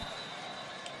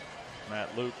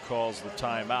 Matt Luke calls the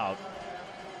timeout.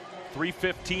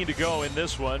 3:15 to go in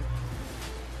this one.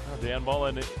 Dan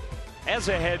Mullen, as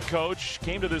a head coach,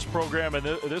 came to this program, and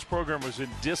this program was in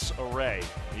disarray.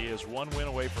 He is one win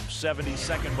away from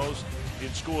 72nd most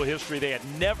in school history. They had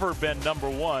never been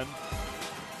 #1.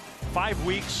 5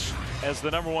 weeks as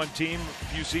the #1 team a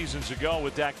few seasons ago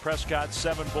with Dak Prescott.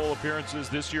 7 bowl appearances.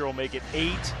 This year will make it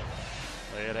 8.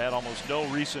 They had had almost no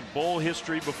recent bowl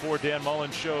history before Dan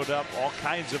Mullen showed up. All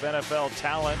kinds of NFL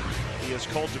talent. He has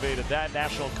cultivated that.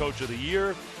 National Coach of the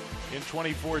Year in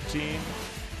 2014.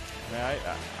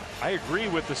 I agree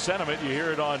with the sentiment. You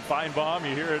hear it on Feinbaum.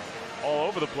 You hear it all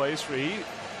over the place.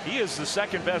 He is the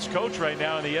second best coach right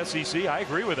now in the SEC. I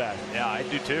agree with that. Yeah, I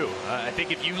do too. I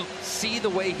think if you see the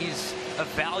way he's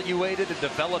evaluated and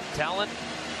developed talent,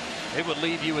 it would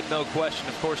leave you with no question.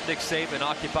 Of course, Nick Saban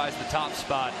occupies the top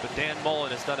spot, but Dan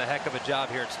Mullen has done a heck of a job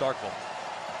here in Starkville.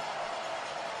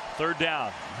 3rd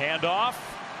down, handoff,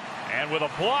 and with a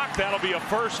block, that'll be a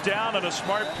first down and a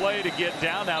smart play to get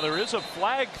down. Now there is a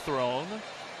flag thrown,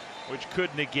 which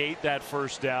could negate that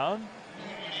first down.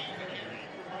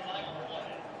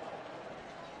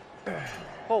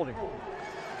 Holding.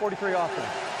 43 offense.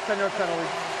 10-yard penalty.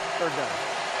 3rd down.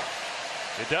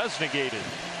 It does negate it.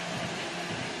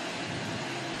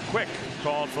 Quick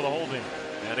called for the holding.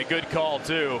 And a good call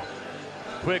too.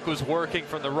 Quick was working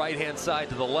from the right-hand side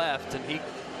to the left, and he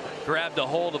grabbed a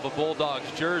hold of a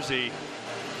Bulldogs jersey.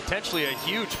 Potentially a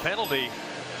huge penalty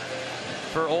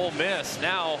for Ole Miss.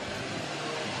 Now,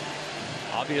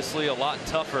 obviously a lot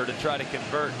tougher to try to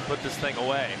convert and put this thing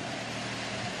away.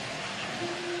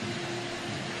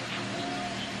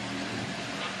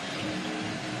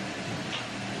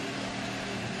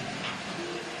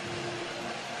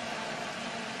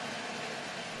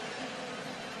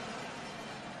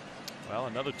 Well,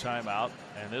 another timeout,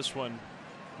 and this one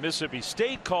Mississippi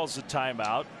State calls the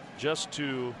timeout just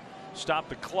to stop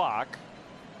the clock.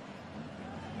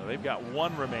 Now, they've got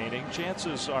 1 remaining.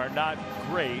 Chances are not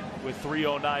great with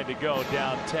 3:09 to go,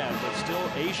 down 10, but still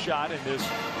a shot in this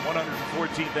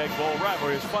 114th Egg Bowl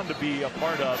rivalry. It's fun to be a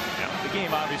part of. The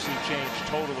game obviously changed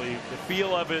totally. The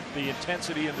feel of it, the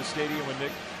intensity in the stadium when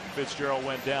Nick Fitzgerald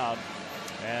went down,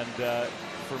 and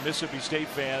for Mississippi State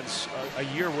fans, a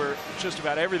year where just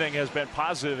about everything has been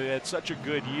positive. They had such a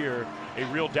good year. A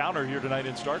real downer here tonight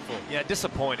in Starkville. Yeah,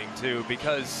 disappointing too,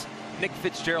 because Nick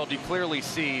Fitzgerald, you clearly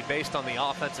see based on the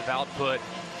offensive output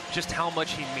just how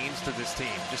much he means to this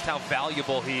team, just how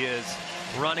valuable he is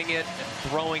running it and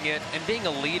throwing it and being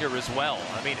a leader as well.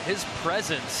 I mean, his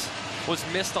presence was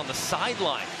missed on the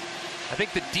sideline. I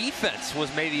think the defense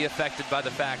was maybe affected by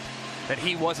the fact that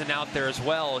he wasn't out there as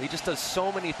well. He just does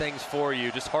so many things for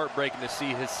you. Just heartbreaking to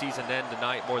see his season end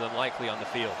tonight, more than likely on the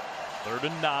field. 3rd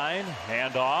and 9,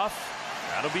 handoff.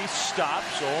 That'll be stopped,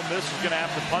 so Ole Miss is going to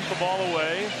have to punt the ball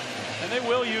away, and they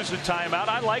will use a timeout.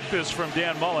 I like this from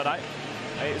Dan Mullen.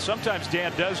 Sometimes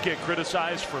Dan does get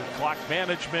criticized for clock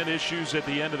management issues at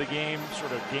the end of the game,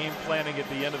 sort of game planning at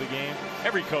the end of the game.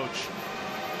 Every coach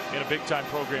in a big-time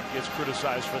program gets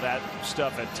criticized for that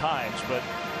stuff at times, but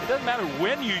it doesn't matter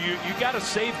when you got to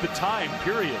save the time,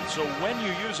 period. So when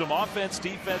you use them, offense,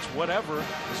 defense, whatever,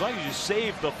 as long as you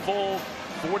save the full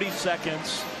 40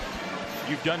 seconds,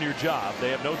 you've done your job. They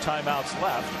have no timeouts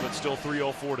left, but still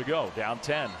 3:04 to go, down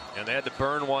 10. And they had to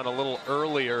burn one a little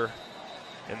earlier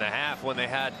in the half when they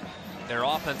had their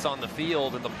offense on the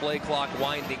field and the play clock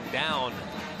winding down.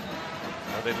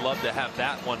 Well, they'd love to have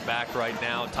that one back right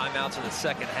now. Timeouts in the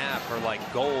second half are like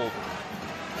gold.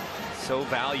 So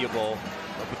valuable.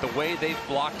 But with the way they've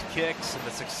blocked kicks and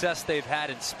the success they've had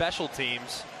in special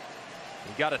teams,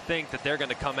 you got to think that they're going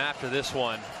to come after this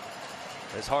one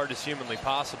as hard as humanly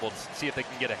possible to see if they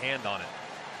can get a hand on it.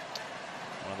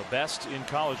 One of the best in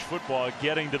college football at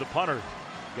getting to the punter.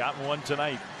 Gotten one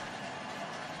tonight.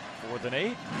 4th and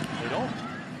 8. They don't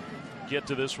get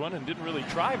to this one and didn't really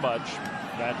try much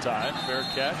that time. Fair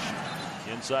catch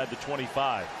inside the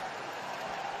 25.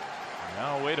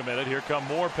 Now wait a minute, here come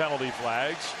more penalty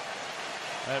flags.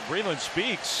 Breland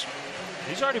Speaks,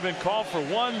 he's already been called for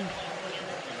one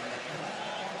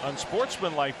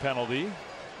unsportsmanlike penalty.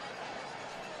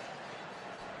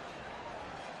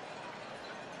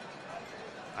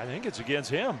 I think it's against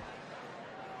him.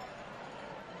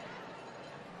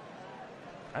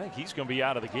 I think he's going to be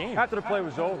out of the game. After the play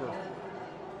was over,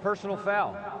 personal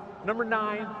foul. Number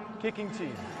 9, kicking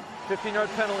team. 15-yard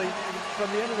penalty from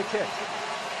the end of the kick.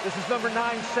 This is number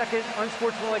 9's second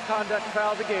unsportsmanlike conduct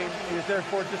foul of the game. He is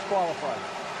therefore disqualified.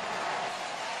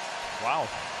 Wow.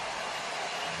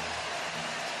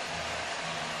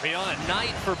 I mean, on a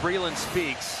night for Breland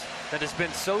Speaks that has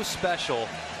been so special,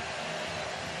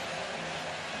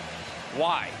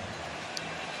 why?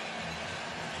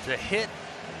 To hit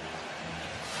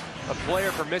a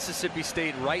player from Mississippi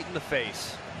State right in the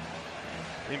face.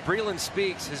 I mean, Breland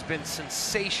Speaks has been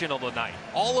sensational tonight,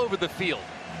 all over the field.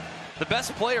 The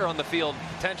best player on the field,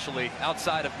 potentially,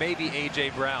 outside of maybe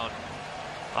A.J. Brown,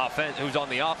 who's on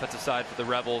the offensive side for the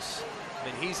Rebels. I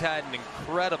mean, he's had an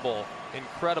incredible,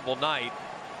 incredible night,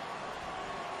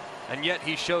 and yet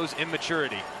he shows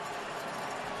immaturity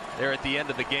there at the end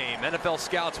of the game. NFL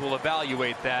scouts will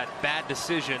evaluate that bad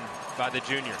decision by the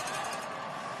junior.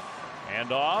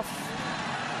 And off,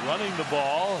 running the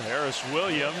ball, Harris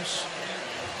Williams.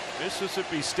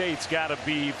 Mississippi State's got to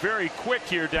be very quick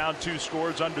here, down 2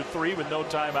 scores, under 3 with no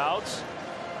timeouts.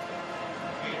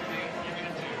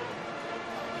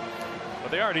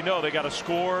 But they already know they got to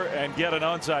score and get an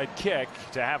onside kick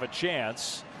to have a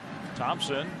chance.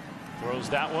 Thompson throws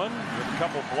that one with a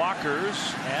couple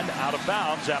blockers and out of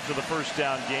bounds after the first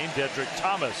down gain. Dedrick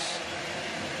Thomas.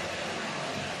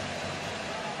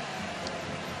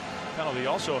 Penalty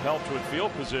also helped with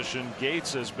field position.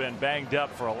 Gates has been banged up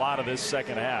for a lot of this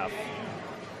second half.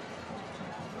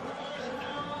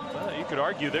 Well, you could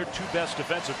argue their 2 best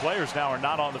defensive players now are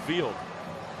not on the field.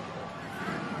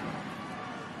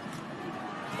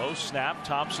 Low snap.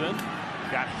 Thompson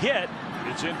got hit.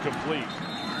 It's incomplete.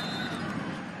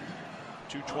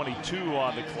 2:22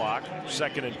 on the clock.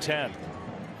 2nd and 10.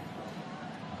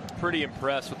 Pretty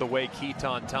impressed with the way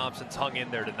Keaton Thompson's hung in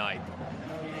there tonight.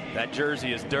 That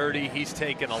jersey is dirty. He's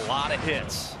taken a lot of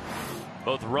hits,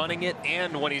 both running it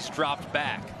and when he's dropped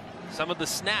back. Some of the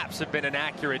snaps have been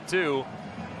inaccurate too.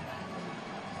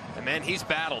 And man, he's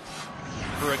battled.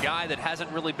 For a guy that hasn't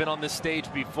really been on this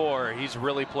stage before, he's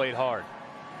really played hard.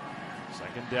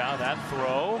 2nd down, that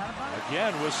throw.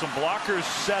 Again with some blockers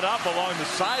set up along the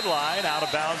sideline. Out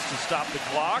of bounds to stop the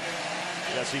clock.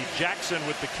 Jesse Jackson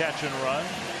with the catch and run.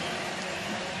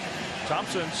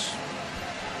 Thompson's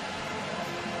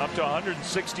up to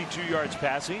 162 yards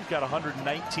passing. He's got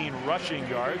 119 rushing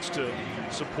yards to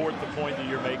support the point that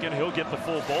you're making. He'll get the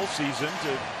full bowl season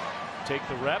to take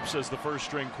the reps as the first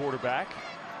string quarterback.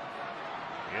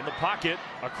 In the pocket,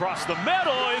 across the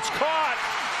middle, it's caught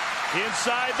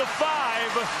inside the 5.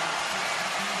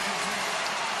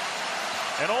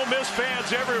 And Ole Miss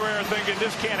fans everywhere are thinking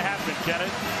this can't happen, can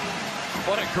it?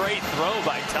 What a great throw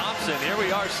by Thompson. Here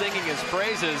we are singing his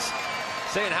praises,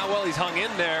 saying how well he's hung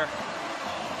in there.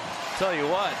 Tell you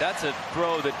what, that's a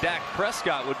throw that Dak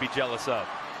Prescott would be jealous of.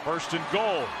 1st and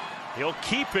goal. He'll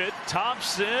keep it.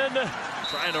 Thompson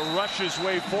trying to rush his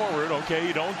way forward. Okay,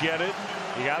 you don't get it.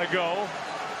 You got to go.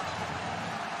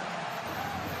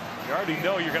 You already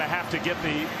know you're going to have to get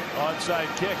the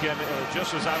onside kick. And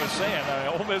just as I was saying,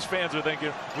 Ole Miss fans are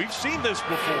thinking, we've seen this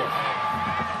before.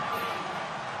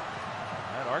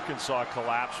 That Arkansas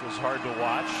collapse was hard to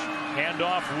watch.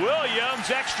 Handoff, Williams,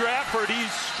 extra effort.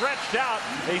 He's stretched out.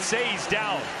 They say he's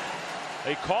down.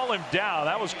 They call him down.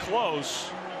 That was close.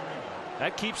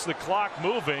 That keeps the clock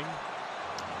moving.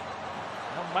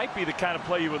 That might be the kind of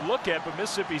play you would look at, but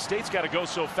Mississippi State's got to go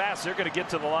so fast. They're going to get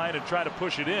to the line and try to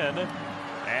push it in.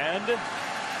 And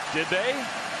did they?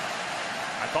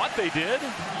 I thought they did.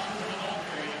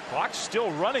 Clock's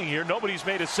still running here. Nobody's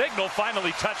made a signal.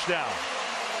 Finally, touchdown.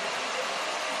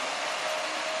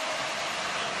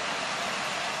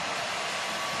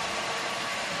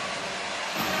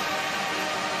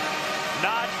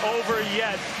 Not over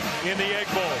yet in the Egg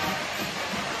Bowl.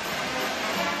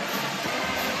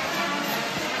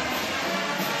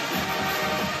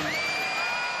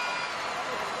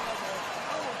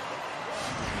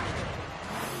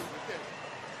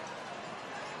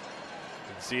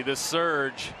 See the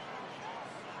surge.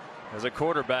 As a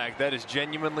quarterback, that is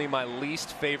genuinely my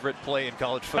least favorite play in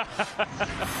college football.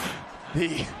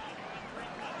 the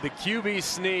QB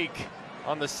sneak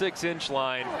on the 6-inch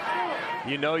line.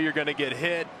 You know you're going to get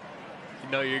hit. You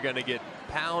know you're going to get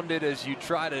pounded as you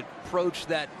try to approach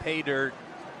that pay dirt.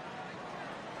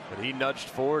 But he nudged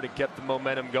forward and kept the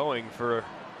momentum going for a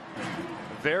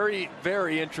very,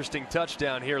 very interesting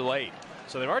touchdown here late.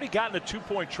 So they've already gotten a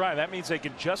 2-point try. That means they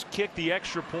can just kick the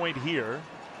extra point here.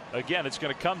 Again, it's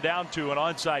going to come down to an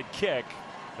onside kick.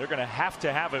 They're going to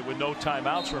have it with no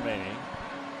timeouts remaining.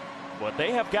 But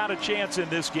they have got a chance in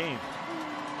this game.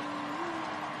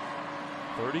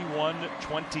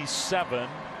 31-27.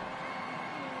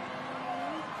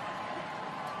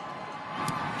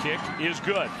 Kick is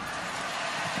good.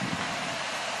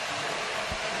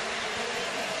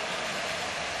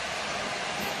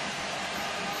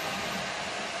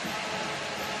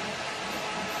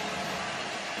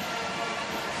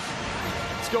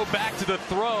 Go back to the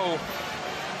throw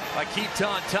by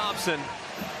Keaton Thompson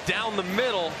down the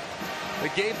middle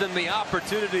that gave them the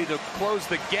opportunity to close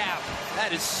the gap.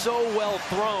 That is so well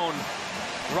thrown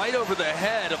right over the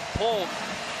head of Polk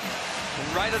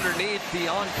and right underneath the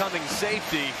oncoming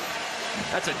safety.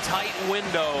 That's a tight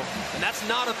window, and that's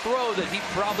not a throw that he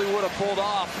probably would have pulled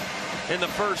off in the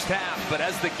first half. But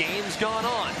as the game's gone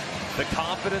on, the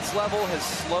confidence level has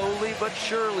slowly but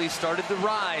surely started to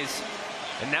rise.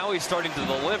 And now he's starting to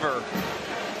deliver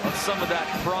on some of that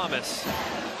promise.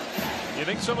 You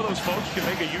think some of those folks can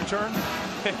make a U-turn?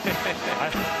 There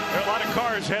are a lot of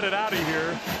cars headed out of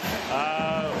here.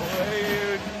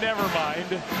 Never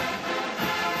mind.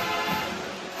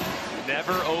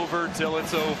 Never over till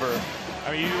it's over.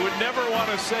 I mean, you would never want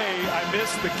to say, I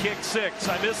missed the kick six.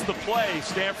 I missed the play,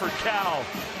 Stanford Cal.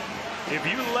 If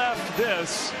you left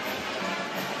this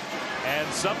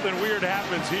and something weird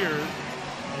happens here,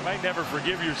 you might never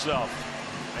forgive yourself.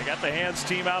 They got the hands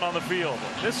team out on the field.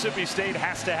 Mississippi State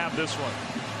has to have this one.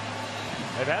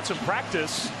 They've had some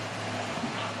practice.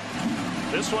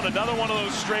 This one, another one of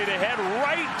those straight ahead,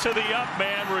 right to the up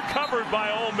man, recovered by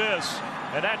Ole Miss,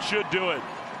 and that should do it.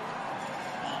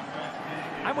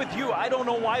 I'm with you. I don't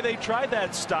know why they tried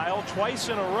that style twice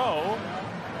in a row.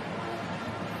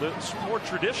 The more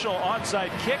traditional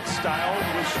onside kick style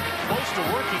was close to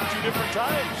working 2 different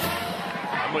times.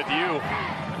 I'm with you.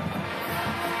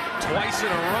 Twice in a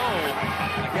row.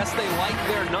 I guess they like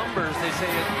their numbers. They say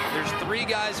there's 3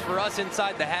 guys for us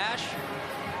inside the hash.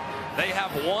 They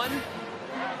have 1.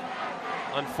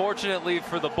 Unfortunately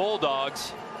for the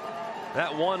Bulldogs,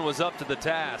 that 1 was up to the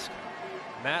task.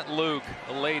 Matt Luke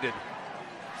elated.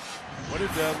 What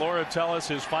did Laura tell us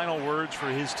his final words for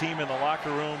his team in the locker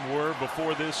room were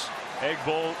before this Egg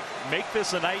Bowl? Make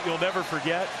this a night you'll never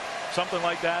forget. Something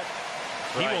like that.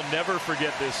 Right. He will never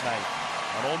forget this night.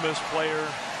 An Ole Miss player,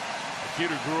 a kid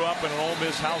who grew up in an Ole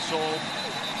Miss household,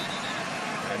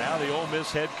 and now the Ole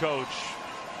Miss head coach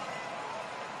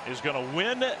is going to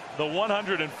win the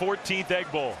 114th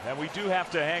Egg Bowl. And we do have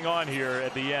to hang on here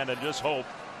at the end and just hope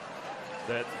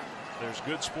that there's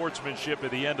good sportsmanship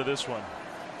at the end of this one.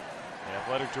 The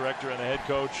athletic director and the head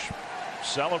coach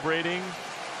celebrating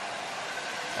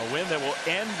a win that will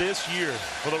end this year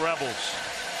for the Rebels.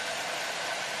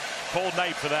 Cold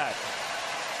night for that.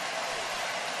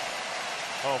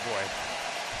 Oh boy.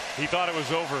 He thought it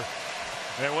was over,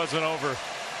 and it wasn't over.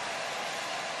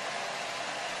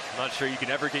 I'm not sure you can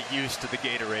ever get used to the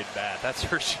Gatorade bat, that's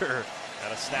for sure.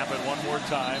 Gotta snap it one more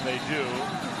time. They do.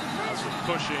 That's some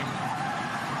pushing.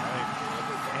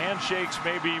 Handshakes,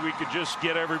 maybe we could just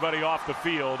get everybody off the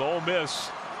field. Ole Miss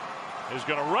is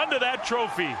going to run to that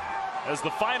trophy as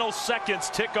the final seconds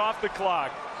tick off the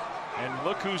clock. And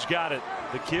look who's got it.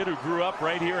 The kid who grew up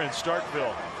right here in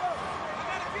Starkville,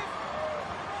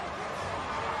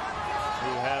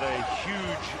 who had a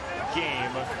huge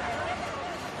game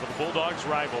for the Bulldogs'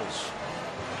 rivals.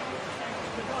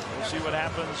 We'll see what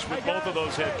happens with both of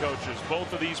those head coaches,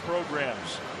 both of these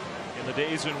programs, in the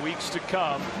days and weeks to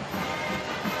come.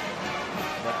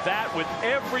 But that, with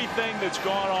everything that's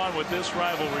gone on with this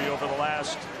rivalry over the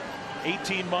last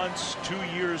 18 months, 2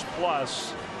 years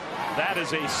plus, that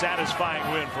is a satisfying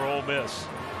win for Ole Miss.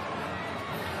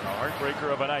 And a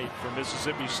heartbreaker of a night for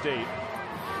Mississippi State.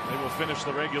 They will finish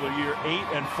the regular year 8-4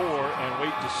 and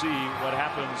wait to see what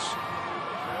happens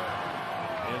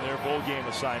in their bowl game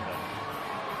assignment.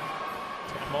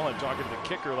 Dan Mullen talking to the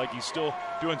kicker like he's still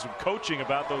doing some coaching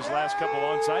about those last couple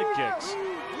onside kicks.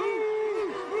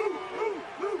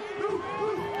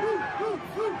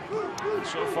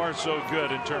 So far, so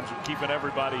good in terms of keeping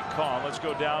everybody calm. Let's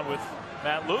go down with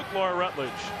Matt Luke, Laura Rutledge.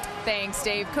 Thanks,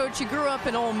 Dave. Coach, you grew up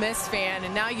an Ole Miss fan,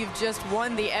 and now you've just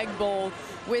won the Egg Bowl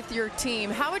with your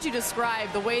team. How would you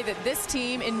describe the way that this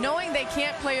team, in knowing they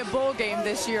can't play a bowl game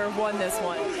this year, won this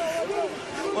one?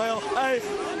 Well, hey,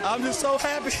 I'm just so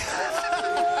happy.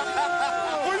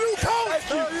 For you, coach.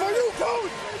 For you,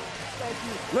 coach.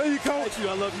 Love you, coach. Thank you.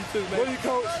 I love you too, man. Love you,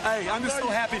 coach. Hey, I'm just so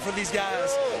happy for these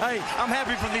guys. Hey, I'm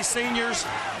happy for these seniors.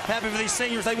 Happy for these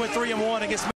seniors. They went 3-1 against